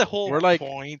 isn't no, that the whole we're like-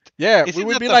 point? Yeah, Isn't we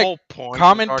would that be the like whole point of Dark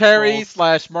commentary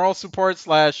Souls? / moral support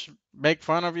 / make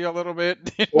fun of you a little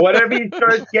bit. Whatever he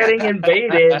starts getting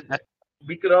invaded,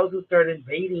 we could also start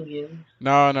invading him,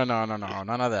 No, none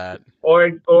of that. or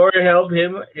help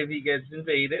him if he gets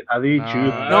invaded. How do you No.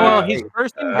 choose? No, well, his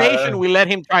first invasion, Uh, we let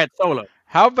him try it solo.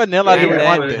 How vanilla do And we then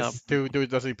want we this? help.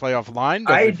 Does he play offline?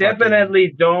 Does I he fucking- definitely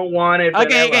don't want it.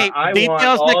 Okay, vanilla. okay, I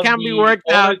details want that all can be the worked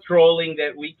other out. trolling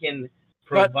that we can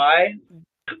But- provide.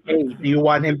 Hey, do you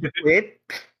want him to quit?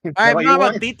 Is All that right, what no, you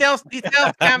but want? details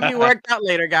can be worked out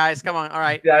later, guys. Come on. All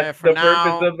right. That's For the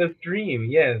now. purpose of the stream.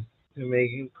 Yes, to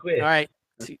make him quit. All right.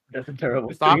 That's a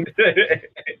terrible Stop. stream.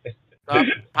 Stop.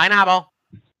 Pineapple.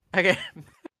 Okay.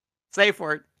 Safe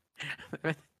word.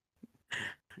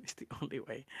 It's the only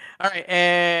way. All right.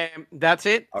 That's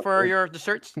it for Okay. your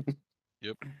desserts.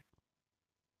 Yep.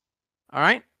 All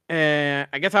right.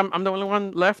 I guess I'm the only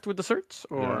one left with desserts,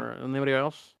 or anybody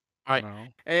else? All right. No.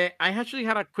 I actually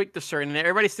had a quick dessert, and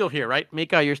everybody's still here, right?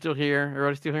 Mika, you're still here.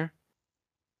 Everybody's still here.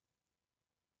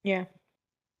 Yeah.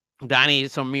 Danny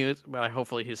is on mute, but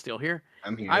hopefully he's still here.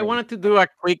 I'm here. I wanted to do a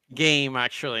quick game,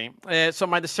 actually. So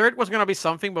my dessert was gonna be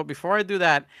something, but before I do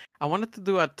that, I wanted to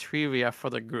do a trivia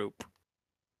for the group.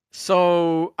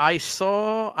 So I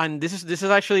saw, and this is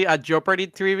actually a Jeopardy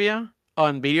trivia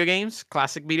on video games,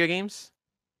 classic video games.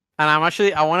 And I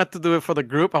wanted to do it for the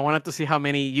group. I wanted to see how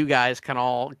many you guys can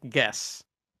all guess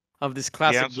of this The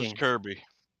classic answer's game. Kirby.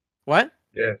 What?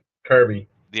 Kirby.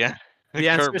 Yeah. The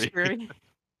answer is Kirby. Kirby.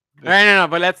 All right, no,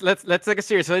 but let's take it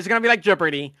serious. So it's gonna be like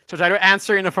Jeopardy. So try to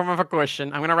answer in the form of a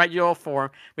question. I'm gonna write you all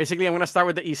 4. Basically, I'm gonna start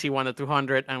with the easy one, the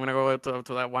 200. I'm gonna go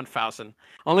to that 1,000.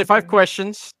 Only 5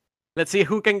 questions. Let's see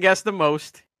who can guess the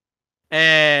most.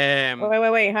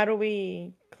 Wait. How do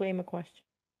we claim a question?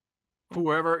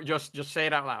 Whoever, just say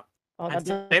it out loud. Oh, And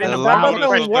that say it in the Allow form of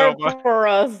a it, doesn't question. work for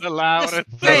us. Allow Just it.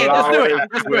 say it, just do it. Flowers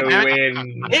Just do it, will man.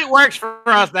 win. It works for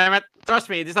us, damn it. Trust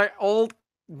me, these are old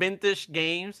vintage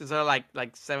games. These are like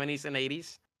 70s and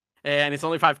 80s. And it's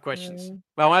only 5 questions.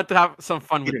 But I wanted to have some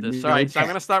fun with this. All right, so I'm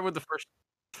going to start with the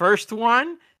first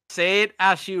one. Say it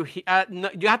as you no,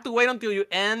 you have to wait until you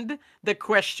end the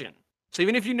question. So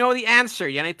even if you know the answer,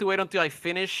 you need to wait until I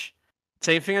finish.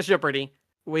 Same thing as Jeopardy.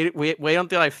 Wait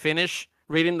until I finish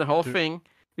reading the whole thing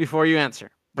before you answer.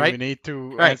 Do Right? we need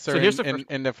to Right, answer so here's the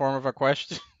in the form of a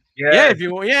question? Yeah, if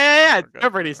you yeah,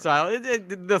 Jeopardy style.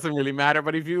 It doesn't really matter,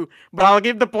 but but I'll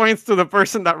give the points to the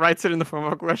person that writes it in the form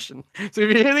of a question. So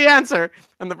if you hear the answer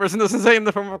and the person doesn't say it in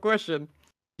the form of a question,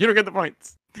 you don't get the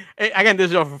points. Again,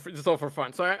 this is all for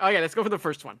fun. So okay, let's go for the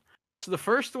first one. So the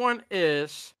first one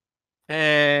is,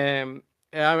 I'm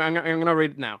gonna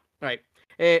read it now. All right.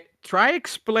 Try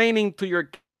explaining to your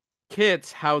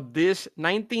kids how this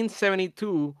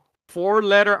 1972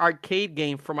 four-letter arcade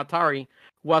game from Atari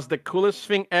was the coolest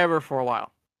thing ever for a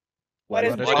while. What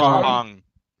is What is Pong? Pong.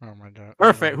 Oh my god.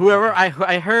 Perfect. Whoever I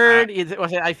heard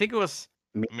I think it was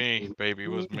Me, baby, it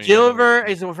was me. Gilbert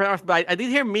is the first, but I did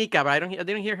hear Mika, but I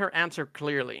didn't hear her answer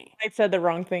clearly. I said the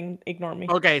wrong thing. Ignore me.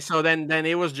 Okay, so then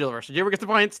it was Gilbert. So Gilbert gets the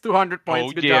points, 200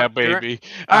 points. Oh Good yeah, job, Gilbert. baby.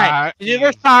 All right,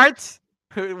 Gilbert starts.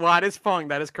 What is Pong?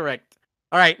 That is correct.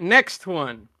 All right, next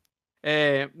one.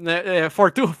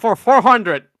 For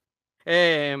 400.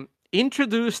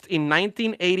 Introduced in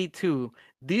 1982,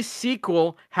 this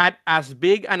sequel had as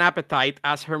big an appetite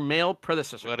as her male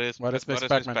predecessor. What is What is Miss Miss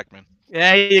Pac-Man? Pac-Man?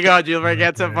 There you go, Gilbert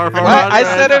gets it for 400. What? I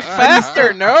said it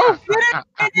faster, no?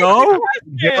 No,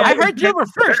 Yeah, I heard Gilbert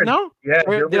first. No. Yeah,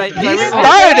 Or did I- Gilbert did I He read-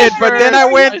 started it, but then I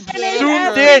went I zoomed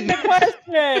Asking in. the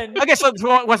question. Okay, so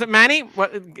was it Manny?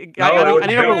 What? No, it was I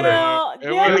need to Gilbert. No,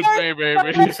 It was me,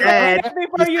 baby. Gilbert said-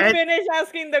 before you you said- finish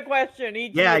asking the question. He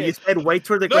Yeah, cheated. you said wait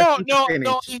for the No, question no, to finish.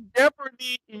 no.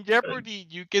 In Jeopardy,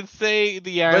 you can say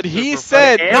the answer. But he for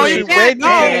said Eric, No, to you wait can't. to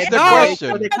No, finish the no.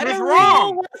 question. The That is The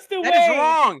wrong. rule was to That is wait.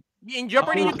 wrong. In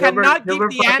Jeopardy, Oh, you Gilbert- cannot give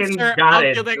Gilbert the fucking answer got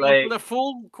until it, until the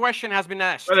full question has been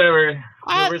asked. Whatever.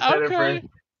 Ah, Gilbert said it okay.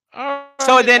 first.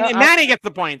 So then Manny gets the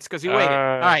points because he waited.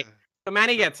 All Uh, right, so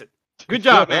Manny gets it. Good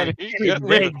job, man.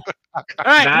 Rigged. All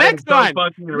right, That next is so one.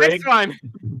 fucking Next rigged. one.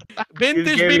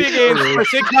 Vintage gave video me games three. for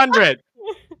 600.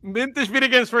 Vintage video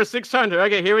games for 600.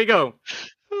 Okay, here we go.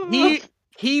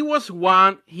 He was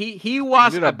one. He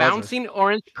was need a a buzzer. bouncing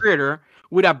orange critter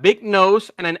with a big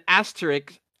nose and an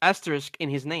asterisk in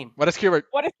his name. What is keyword?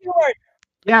 What is your word?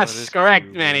 Yes, is correct,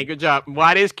 Qbert? Manny. Good job.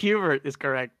 What is Qbert is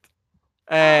correct.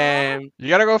 You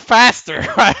gotta go faster.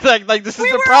 like this is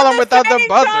We the were problem on without the same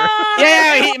buzzer. time!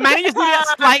 Yeah, Manny just did it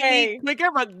slightly Why?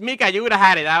 quicker, but Mika, you would have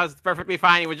had it. That was perfectly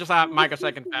fine. It was just a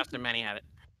microsecond faster. Manny had it.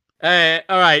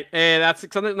 All right, that's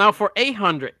 600. Now for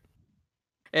 800.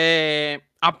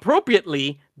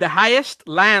 Appropriately, the highest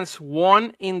lance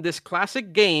won in this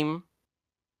classic game.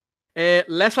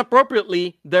 Less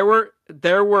appropriately, there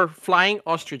were flying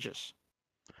ostriches.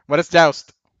 What is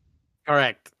joust?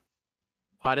 Correct.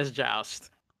 What is joust?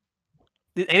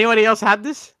 Did anybody else have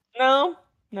this? No.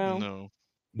 No. No.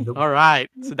 All right.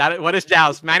 So what is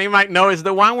joust? Manny might know. Is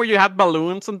the one where you have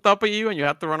balloons on top of you and you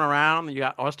have to run around and you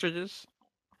got ostriches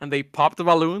and they pop the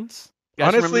balloons. You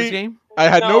guys remember this Honestly, game? I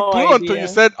had no No clue until idea. you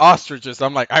said ostriches.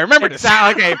 I'm like, I remember this.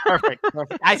 Okay, perfect.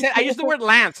 I used the word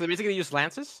lance. So basically, use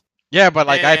lances. Yeah, but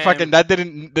like I fucking Um, that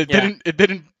didn't it yeah.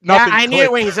 didn't Yeah, nothing. I knew it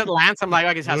clicked. when he said lance. I'm like,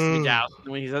 okay, this has to be joust.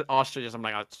 And when he said ostriches, I'm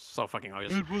like, oh, it's so fucking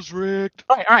obvious. It was rigged.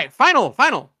 All right.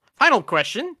 Final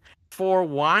question for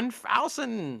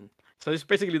 1,000. So this is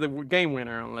basically the game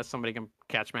winner, unless somebody can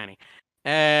catch Manny.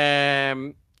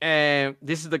 This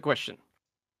is the question.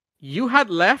 You had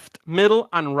left, middle,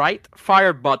 and right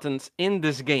fire buttons in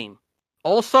this game.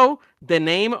 Also, the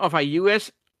name of a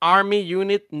U.S. Army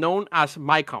unit known as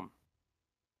MICOM.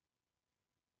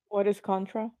 What is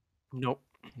Contra? Nope.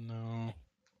 No,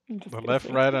 I'm just the gonna left,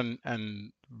 say. right,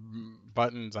 and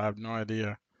buttons. I have no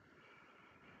idea.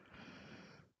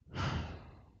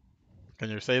 Can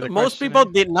you say the Most question people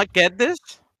again? did not get this.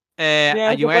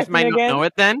 Yeah, You the guys might question not again? know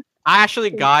it then. I actually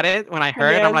got it when I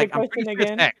heard it. Yeah, I'm the like, I'm question pretty sure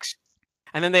it's again. X.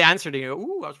 And then they answered it.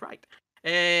 Ooh, I was right.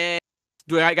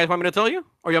 Do you guys want me to tell you?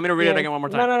 Or you want me to read it Yeah. again one more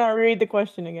time? No. Read the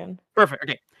question again. Perfect.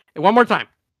 Okay. One more time.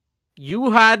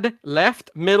 You had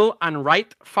left, middle, and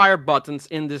right fire buttons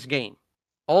in this game.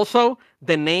 Also,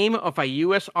 the name of a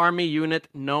U.S. Army unit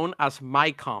known as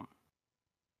MICOM.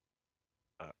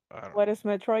 I don't What is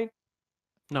Metroid?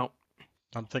 No.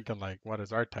 I'm thinking like, what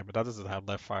is our type? But that doesn't have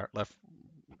left fire. Left.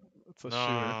 It's a shooter.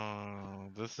 No,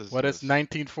 this is What is just-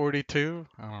 1942?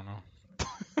 I don't know.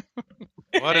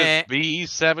 What is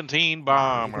B-17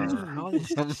 bomber? Oh,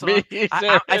 this is so- Me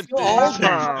I feel old.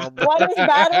 17. What is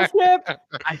Battleship?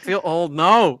 I feel old.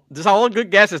 No, these are all good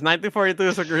guesses. 1942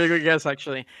 is a really good guess,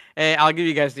 actually. I'll give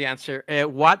you guys the answer.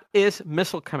 What is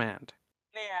Missile Command?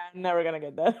 Yeah, I'm never gonna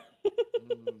get that. No.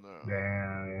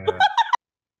 Damn, yeah.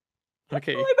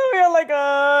 Okay. I thought we were like,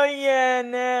 oh yeah,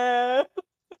 no.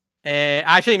 I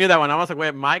actually knew that one. I was like,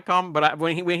 wait, MyCom, but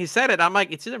when he said it, I'm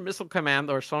like, it's either Missile Command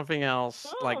or something else,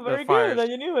 Oh, like the very fires. good. Then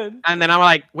you knew it. And then I'm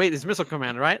like, wait, it's Missile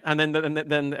Command, right? And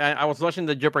then I was watching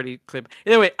the Jeopardy clip.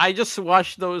 Anyway, I just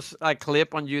watched those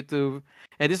clip on YouTube,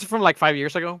 and this is from like 5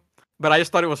 years ago. But I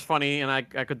just thought it was funny, and I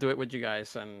could do it with you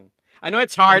guys. And I know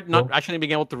it's hard not Cool. actually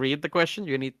being able to read the question.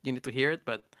 You need to hear it,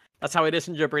 but that's how it is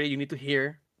in Jeopardy. You need to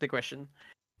hear the question.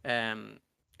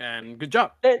 And good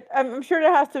job. I'm sure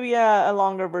there has to be a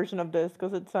longer version of this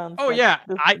because it sounds. Oh like yeah,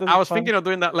 this I is was fun. thinking of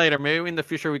doing that later. Maybe in the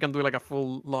future we can do like a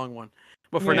full long one.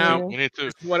 But for Yeah, now, yeah. We need to.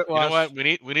 this is what it You know was. what?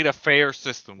 We need a fair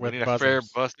system. With we need a fair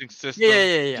buzzers. busting system.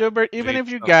 Yeah. Gilbert, even need if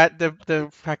you some- got the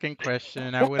fucking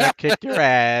question, I would have kicked your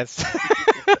ass.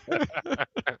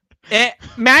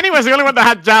 Manny was the only one that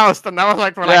had Joust, and that was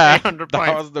like for like yeah, 800 that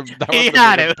points. was the He biggest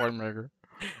had it. point maker.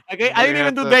 Okay, I didn't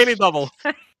even do Yeah, daily that's- double.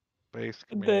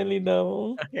 Basically. Daily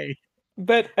double. Okay.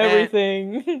 Bet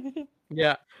everything.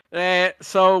 Yeah.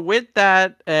 So with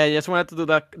that, just wanted to do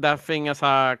that thing as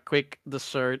a quick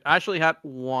dessert. I actually had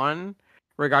one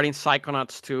regarding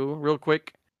Psychonauts 2 real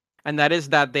quick, and that is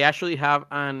that they actually have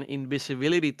an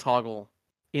invisibility toggle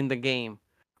in the game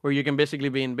where you can basically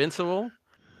be invincible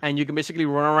and you can basically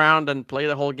run around and play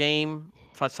the whole game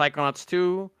for Psychonauts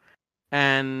 2.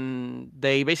 And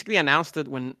they basically announced it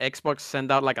when Xbox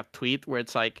sent out like a tweet where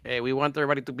it's like, hey, we want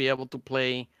everybody to be able to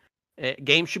play.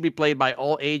 Games should be played by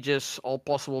all ages, all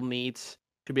possible needs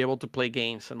to be able to play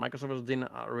games. And Microsoft has done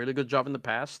a really good job in the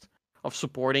past of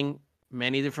supporting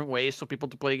many different ways for people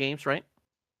to play games, right?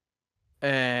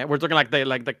 We're talking like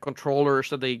the controllers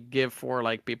that they give for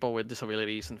like people with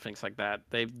disabilities and things like that.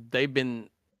 They've been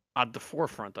at the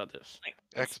forefront of this.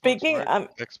 Xbox, Speaking, right?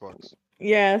 Xbox.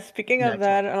 Yeah, speaking Yeah, of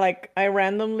that, like I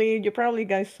randomly, you probably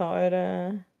guys saw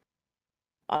it.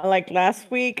 Like last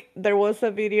week, there was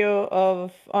a video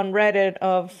of on Reddit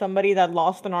of somebody that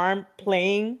lost an arm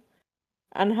playing,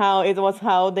 and how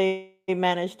they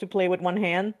managed to play with one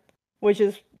hand, which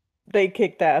is they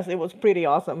kicked ass. It was pretty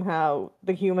awesome how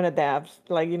the human adapts,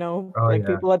 like Oh, like yeah.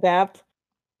 people adapt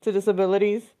to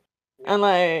disabilities, and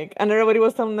everybody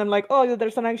was telling them like, oh,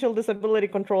 there's an actual disability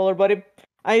controller, but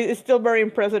it's still very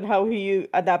impressive how he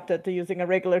adapted to using a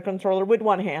regular controller with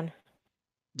one hand.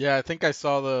 Yeah, I think I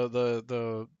saw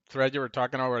the thread you were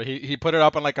talking about where he put it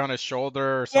up on his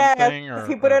shoulder or Yeah, something, or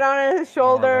he put it on his more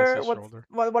or less shoulder. his What's shoulder.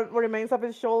 what remains of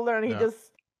his shoulder, and he Yeah. just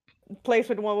plays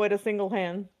with a single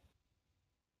hand.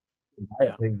 I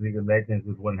Yeah. think League of Legends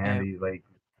with one hand. He's like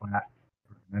flat.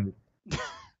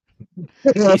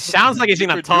 He sounds like he's in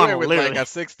You a could do it tunnel, with literally. like a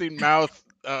 16 mouth,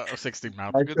 16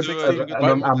 mouth. I You could do 16 it. You could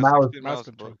button- do it with a the mouse. 16 Mouse mouse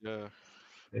control. button,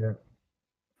 Yeah. Yeah.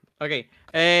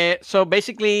 Okay, so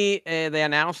basically, they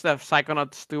announced that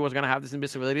Psychonauts 2 was gonna have this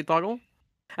invisibility toggle,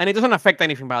 and it doesn't affect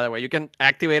anything. By the way, you can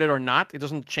activate it or not; it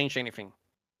doesn't change anything.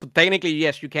 But technically,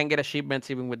 yes, you can get achievements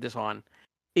even with this on.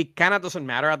 It kind of doesn't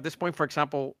matter at this point. For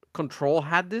example, Control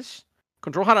had this.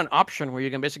 Control had an option where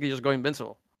you can basically just go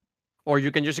invincible, or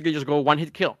you can just go one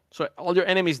hit kill. So all the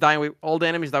enemies die with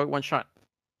one shot.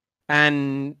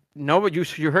 And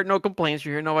you heard no complaints.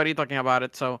 You hear nobody talking about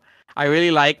it. So I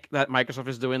really like that Microsoft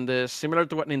is doing this, similar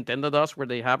to what Nintendo does, where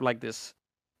they have like this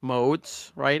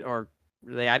modes, right? Or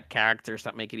they add characters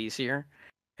that make it easier.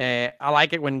 I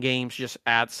like it when games just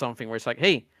add something where it's like,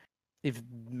 hey, if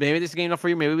maybe this game not for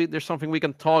you, maybe there's something we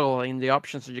can toggle in the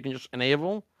options that you can just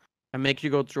enable and make you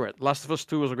go through it. Last of Us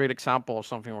 2 was a great example of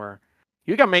something where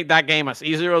you can make that game as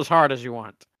easy or as hard as you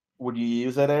want. Would you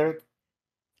use that, Eric?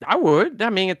 I would.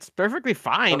 I mean, it's perfectly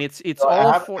fine. It's so I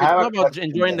all have- for I have it's a all about question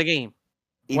enjoying then. the game.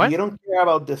 If What? you don't care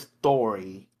about the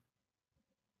story,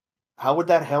 how would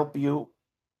that help you?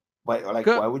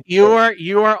 Why would You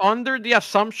are under the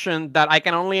assumption that I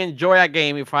can only enjoy a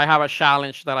game if I have a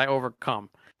challenge that I overcome.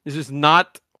 This is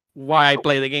not why I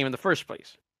play the game in the first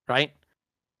place, right?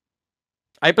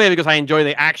 I play it because I enjoy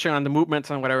the action and the movements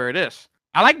and whatever it is.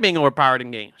 I like being overpowered in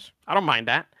games. I don't mind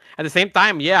that. At the same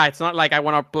time, yeah, it's not like I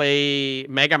want to play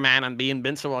Mega Man and be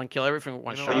invincible and kill everything with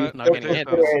one You know shot, what? you not still getting hit.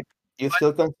 consider it- you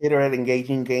still consider it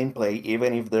engaging gameplay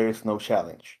even if there is no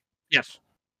challenge? Yes.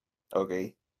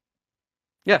 Okay,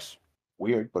 Yes.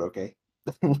 weird, but okay.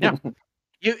 Yeah.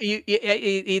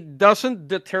 It doesn't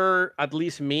deter at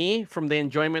least me from the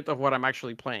enjoyment of what I'm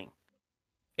actually playing.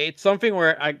 It's something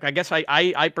where I guess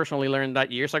I personally learned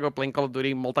that years ago playing Call of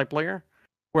Duty multiplayer,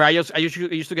 where I used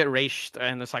to get raged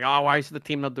and it's like, oh, why is the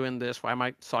team not doing this? Why am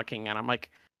I sucking? And I'm like,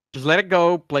 just let it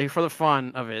go, play for the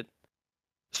fun of it.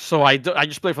 So I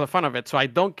just play for the fun of it. So I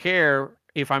don't care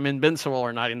if I'm invincible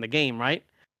or not in the game, right?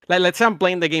 Like let's say I'm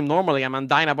playing the game normally, I'm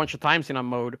dying a bunch of times in a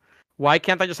mode. Why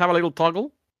can't I just have a little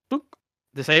toggle?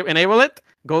 Enable it.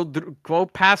 Go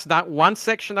past that one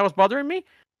section that was bothering me.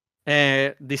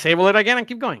 disable it again and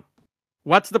keep going.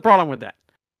 What's the problem with that?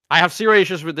 I have zero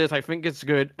issues with this. I think it's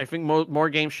good. I think more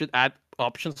games should add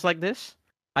options like this.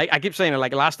 I keep saying it.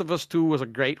 Like Last of Us 2 was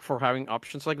great for having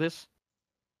options like this.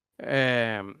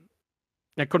 And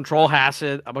Control has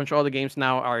it. A bunch of other games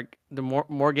now are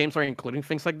more games are including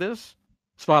things like this.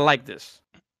 So I like this,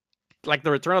 like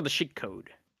the return of the cheat code,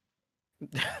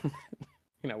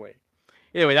 in a way.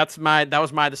 Anyway, that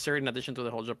was my dessert in addition to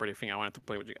the whole Jeopardy thing I wanted to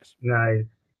play with you guys. Nice.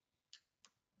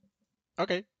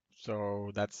 Okay, so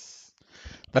that's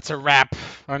a wrap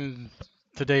on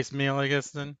today's meal, I guess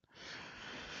then.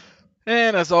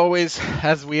 And as always,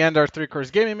 as we end our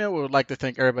three-course gaming meal, we would like to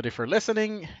thank everybody for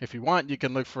listening. If you want, you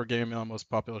can look for Gaming Meal on most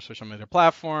popular social media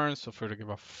platforms. Feel free to give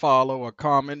a follow, a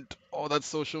comment, all that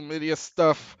social media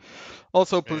stuff.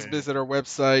 Also, please visit our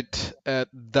website at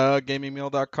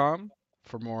thegamingmeal.com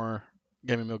for more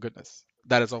Gaming Meal goodness.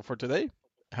 That is all for today.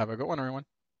 Have a good one, everyone.